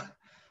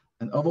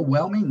an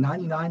overwhelming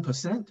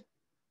 99%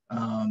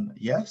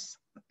 yes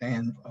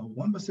and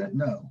 1%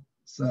 no.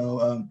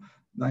 So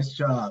nice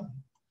job.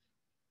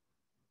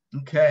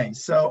 Okay,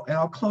 so in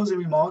our closing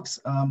remarks,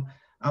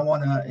 I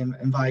want to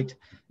invite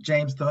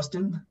James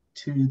Thurston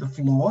to the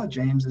floor.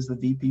 James is the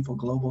VP for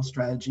Global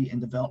Strategy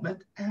and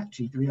Development at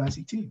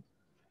G3ICT.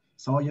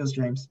 It's all yours,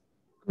 James.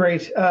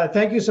 Great.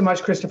 Thank you so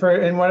much, Christopher.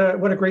 And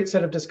what a great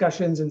set of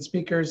discussions and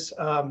speakers.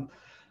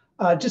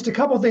 Just a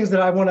couple of things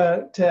that I want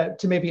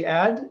to maybe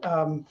add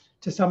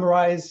to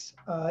summarize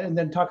and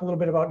then talk a little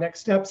bit about next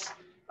steps.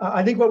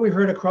 I think what we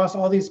heard across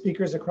all these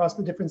speakers across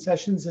the different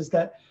sessions is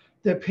that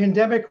the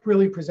pandemic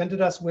really presented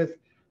us with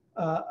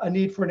a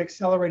need for an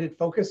accelerated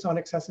focus on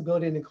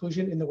accessibility and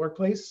inclusion in the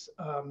workplace.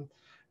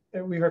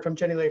 We heard from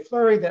Jenny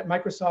Leigh-Fleury that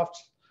Microsoft,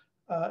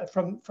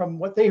 from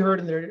what they heard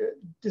in their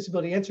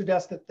disability answer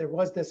desk, that there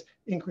was this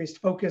increased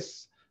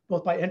focus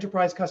both by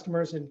enterprise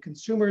customers and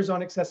consumers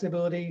on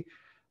accessibility.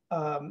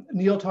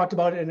 Neil talked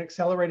about an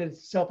accelerated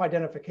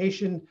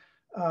self-identification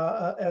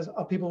as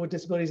of people with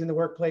disabilities in the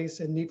workplace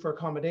and need for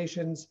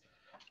accommodations.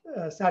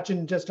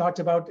 Sachin just talked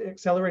about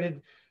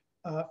accelerated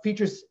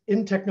features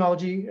in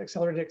technology,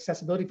 accelerated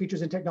accessibility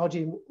features in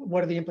technology, and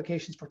what are the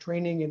implications for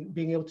training and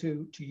being able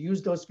to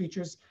use those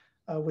features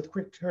with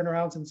quick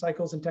turnarounds and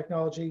cycles in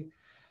technology.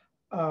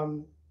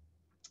 And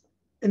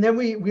then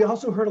we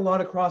also heard a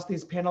lot across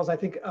these panels, I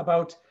think,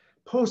 about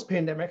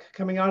post-pandemic,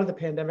 coming out of the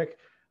pandemic.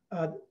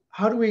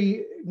 How do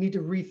we need to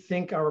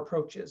rethink our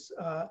approaches?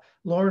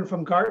 Lauren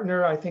from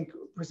Gartner, I think,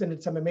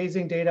 presented some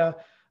amazing data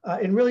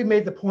and really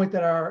made the point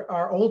that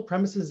our old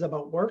premises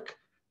about work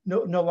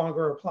no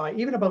longer apply,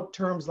 even about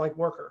terms like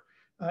worker,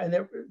 and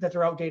that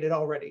they're outdated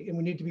already. And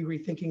we need to be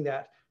rethinking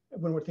that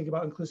when we're thinking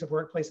about inclusive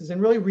workplaces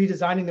and really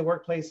redesigning the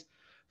workplace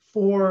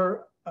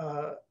for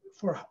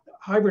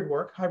hybrid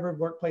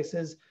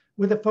workplaces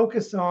with a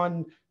focus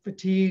on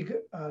fatigue,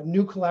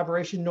 new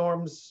collaboration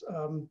norms,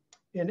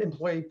 and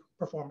employee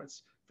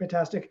performance.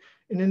 Fantastic.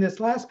 And in this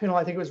last panel,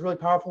 I think it was really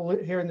powerful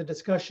here in the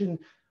discussion,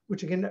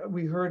 which again,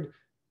 we heard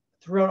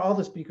throughout all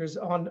the speakers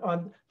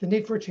on the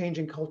need for a change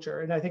in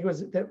culture. And I think it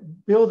was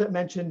that Bill that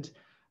mentioned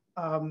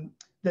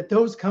that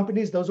those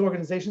companies, those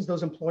organizations,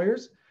 those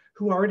employers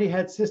who already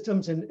had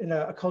systems and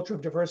a culture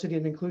of diversity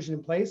and inclusion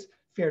in place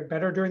fared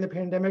better during the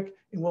pandemic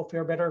and will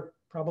fare better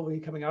probably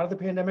coming out of the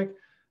pandemic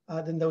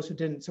than those who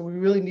didn't. So we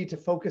really need to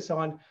focus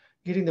on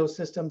getting those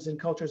systems and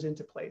cultures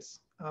into place.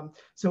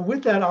 So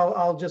with that,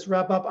 I'll just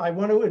wrap up. I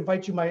want to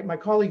invite you, my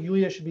colleague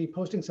Yulia should be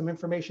posting some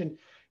information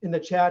in the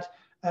chat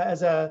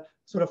as a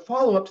sort of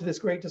follow-up to this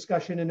great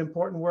discussion and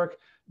important work.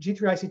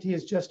 G3ICT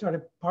has just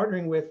started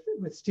partnering with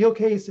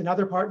Steelcase and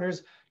other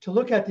partners to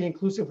look at the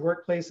inclusive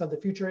workplace of the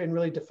future and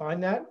really define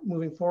that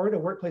moving forward, a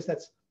workplace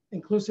that's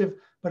inclusive,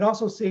 but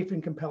also safe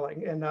and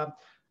compelling. And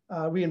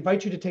we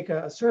invite you to take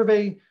a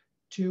survey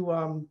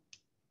to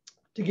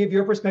give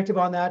your perspective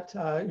on that.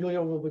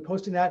 Yulia will be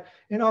posting that,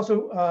 and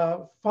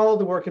also follow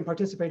the work and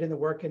participate in the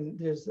work. And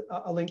there's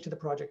a link to the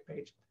project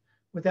page.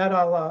 With that,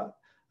 I'll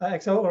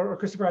Excel or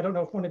Christopher, I don't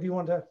know if one of you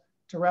want to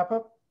wrap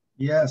up.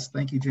 Yes,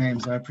 thank you,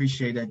 James. I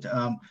appreciate it.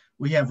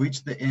 We have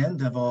reached the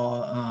end of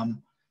our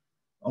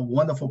a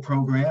wonderful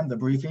program, the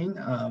briefing,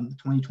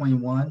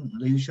 2021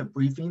 leadership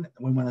briefing.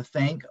 We want to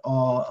thank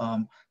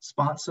our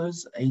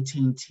sponsors,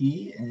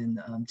 AT&T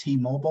and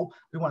T-Mobile.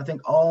 We want to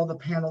thank all the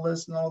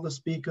panelists and all the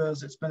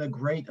speakers. It's been a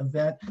great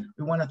event.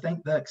 We want to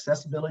thank the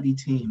accessibility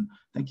team.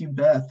 Thank you,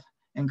 Beth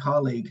and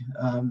colleague.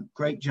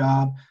 Great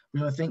job.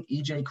 We want to thank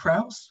EJ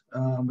Krause.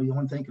 We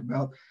want to thank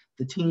about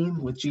the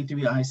team with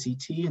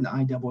G3ICT and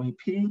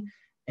IAAP.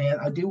 And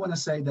I do want to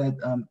say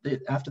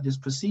that after this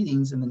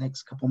proceedings in the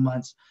next couple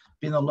months,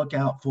 be on the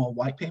lookout for a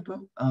white paper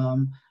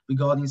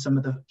regarding some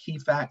of the key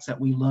facts that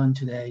we learned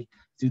today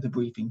through the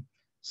briefing.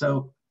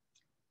 So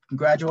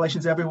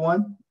congratulations,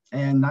 everyone,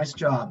 and nice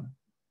job.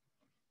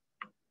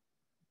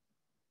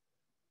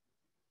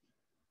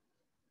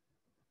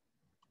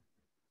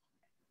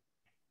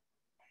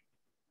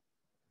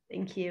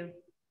 Thank you.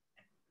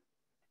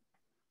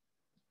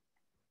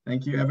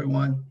 Thank you,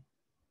 everyone.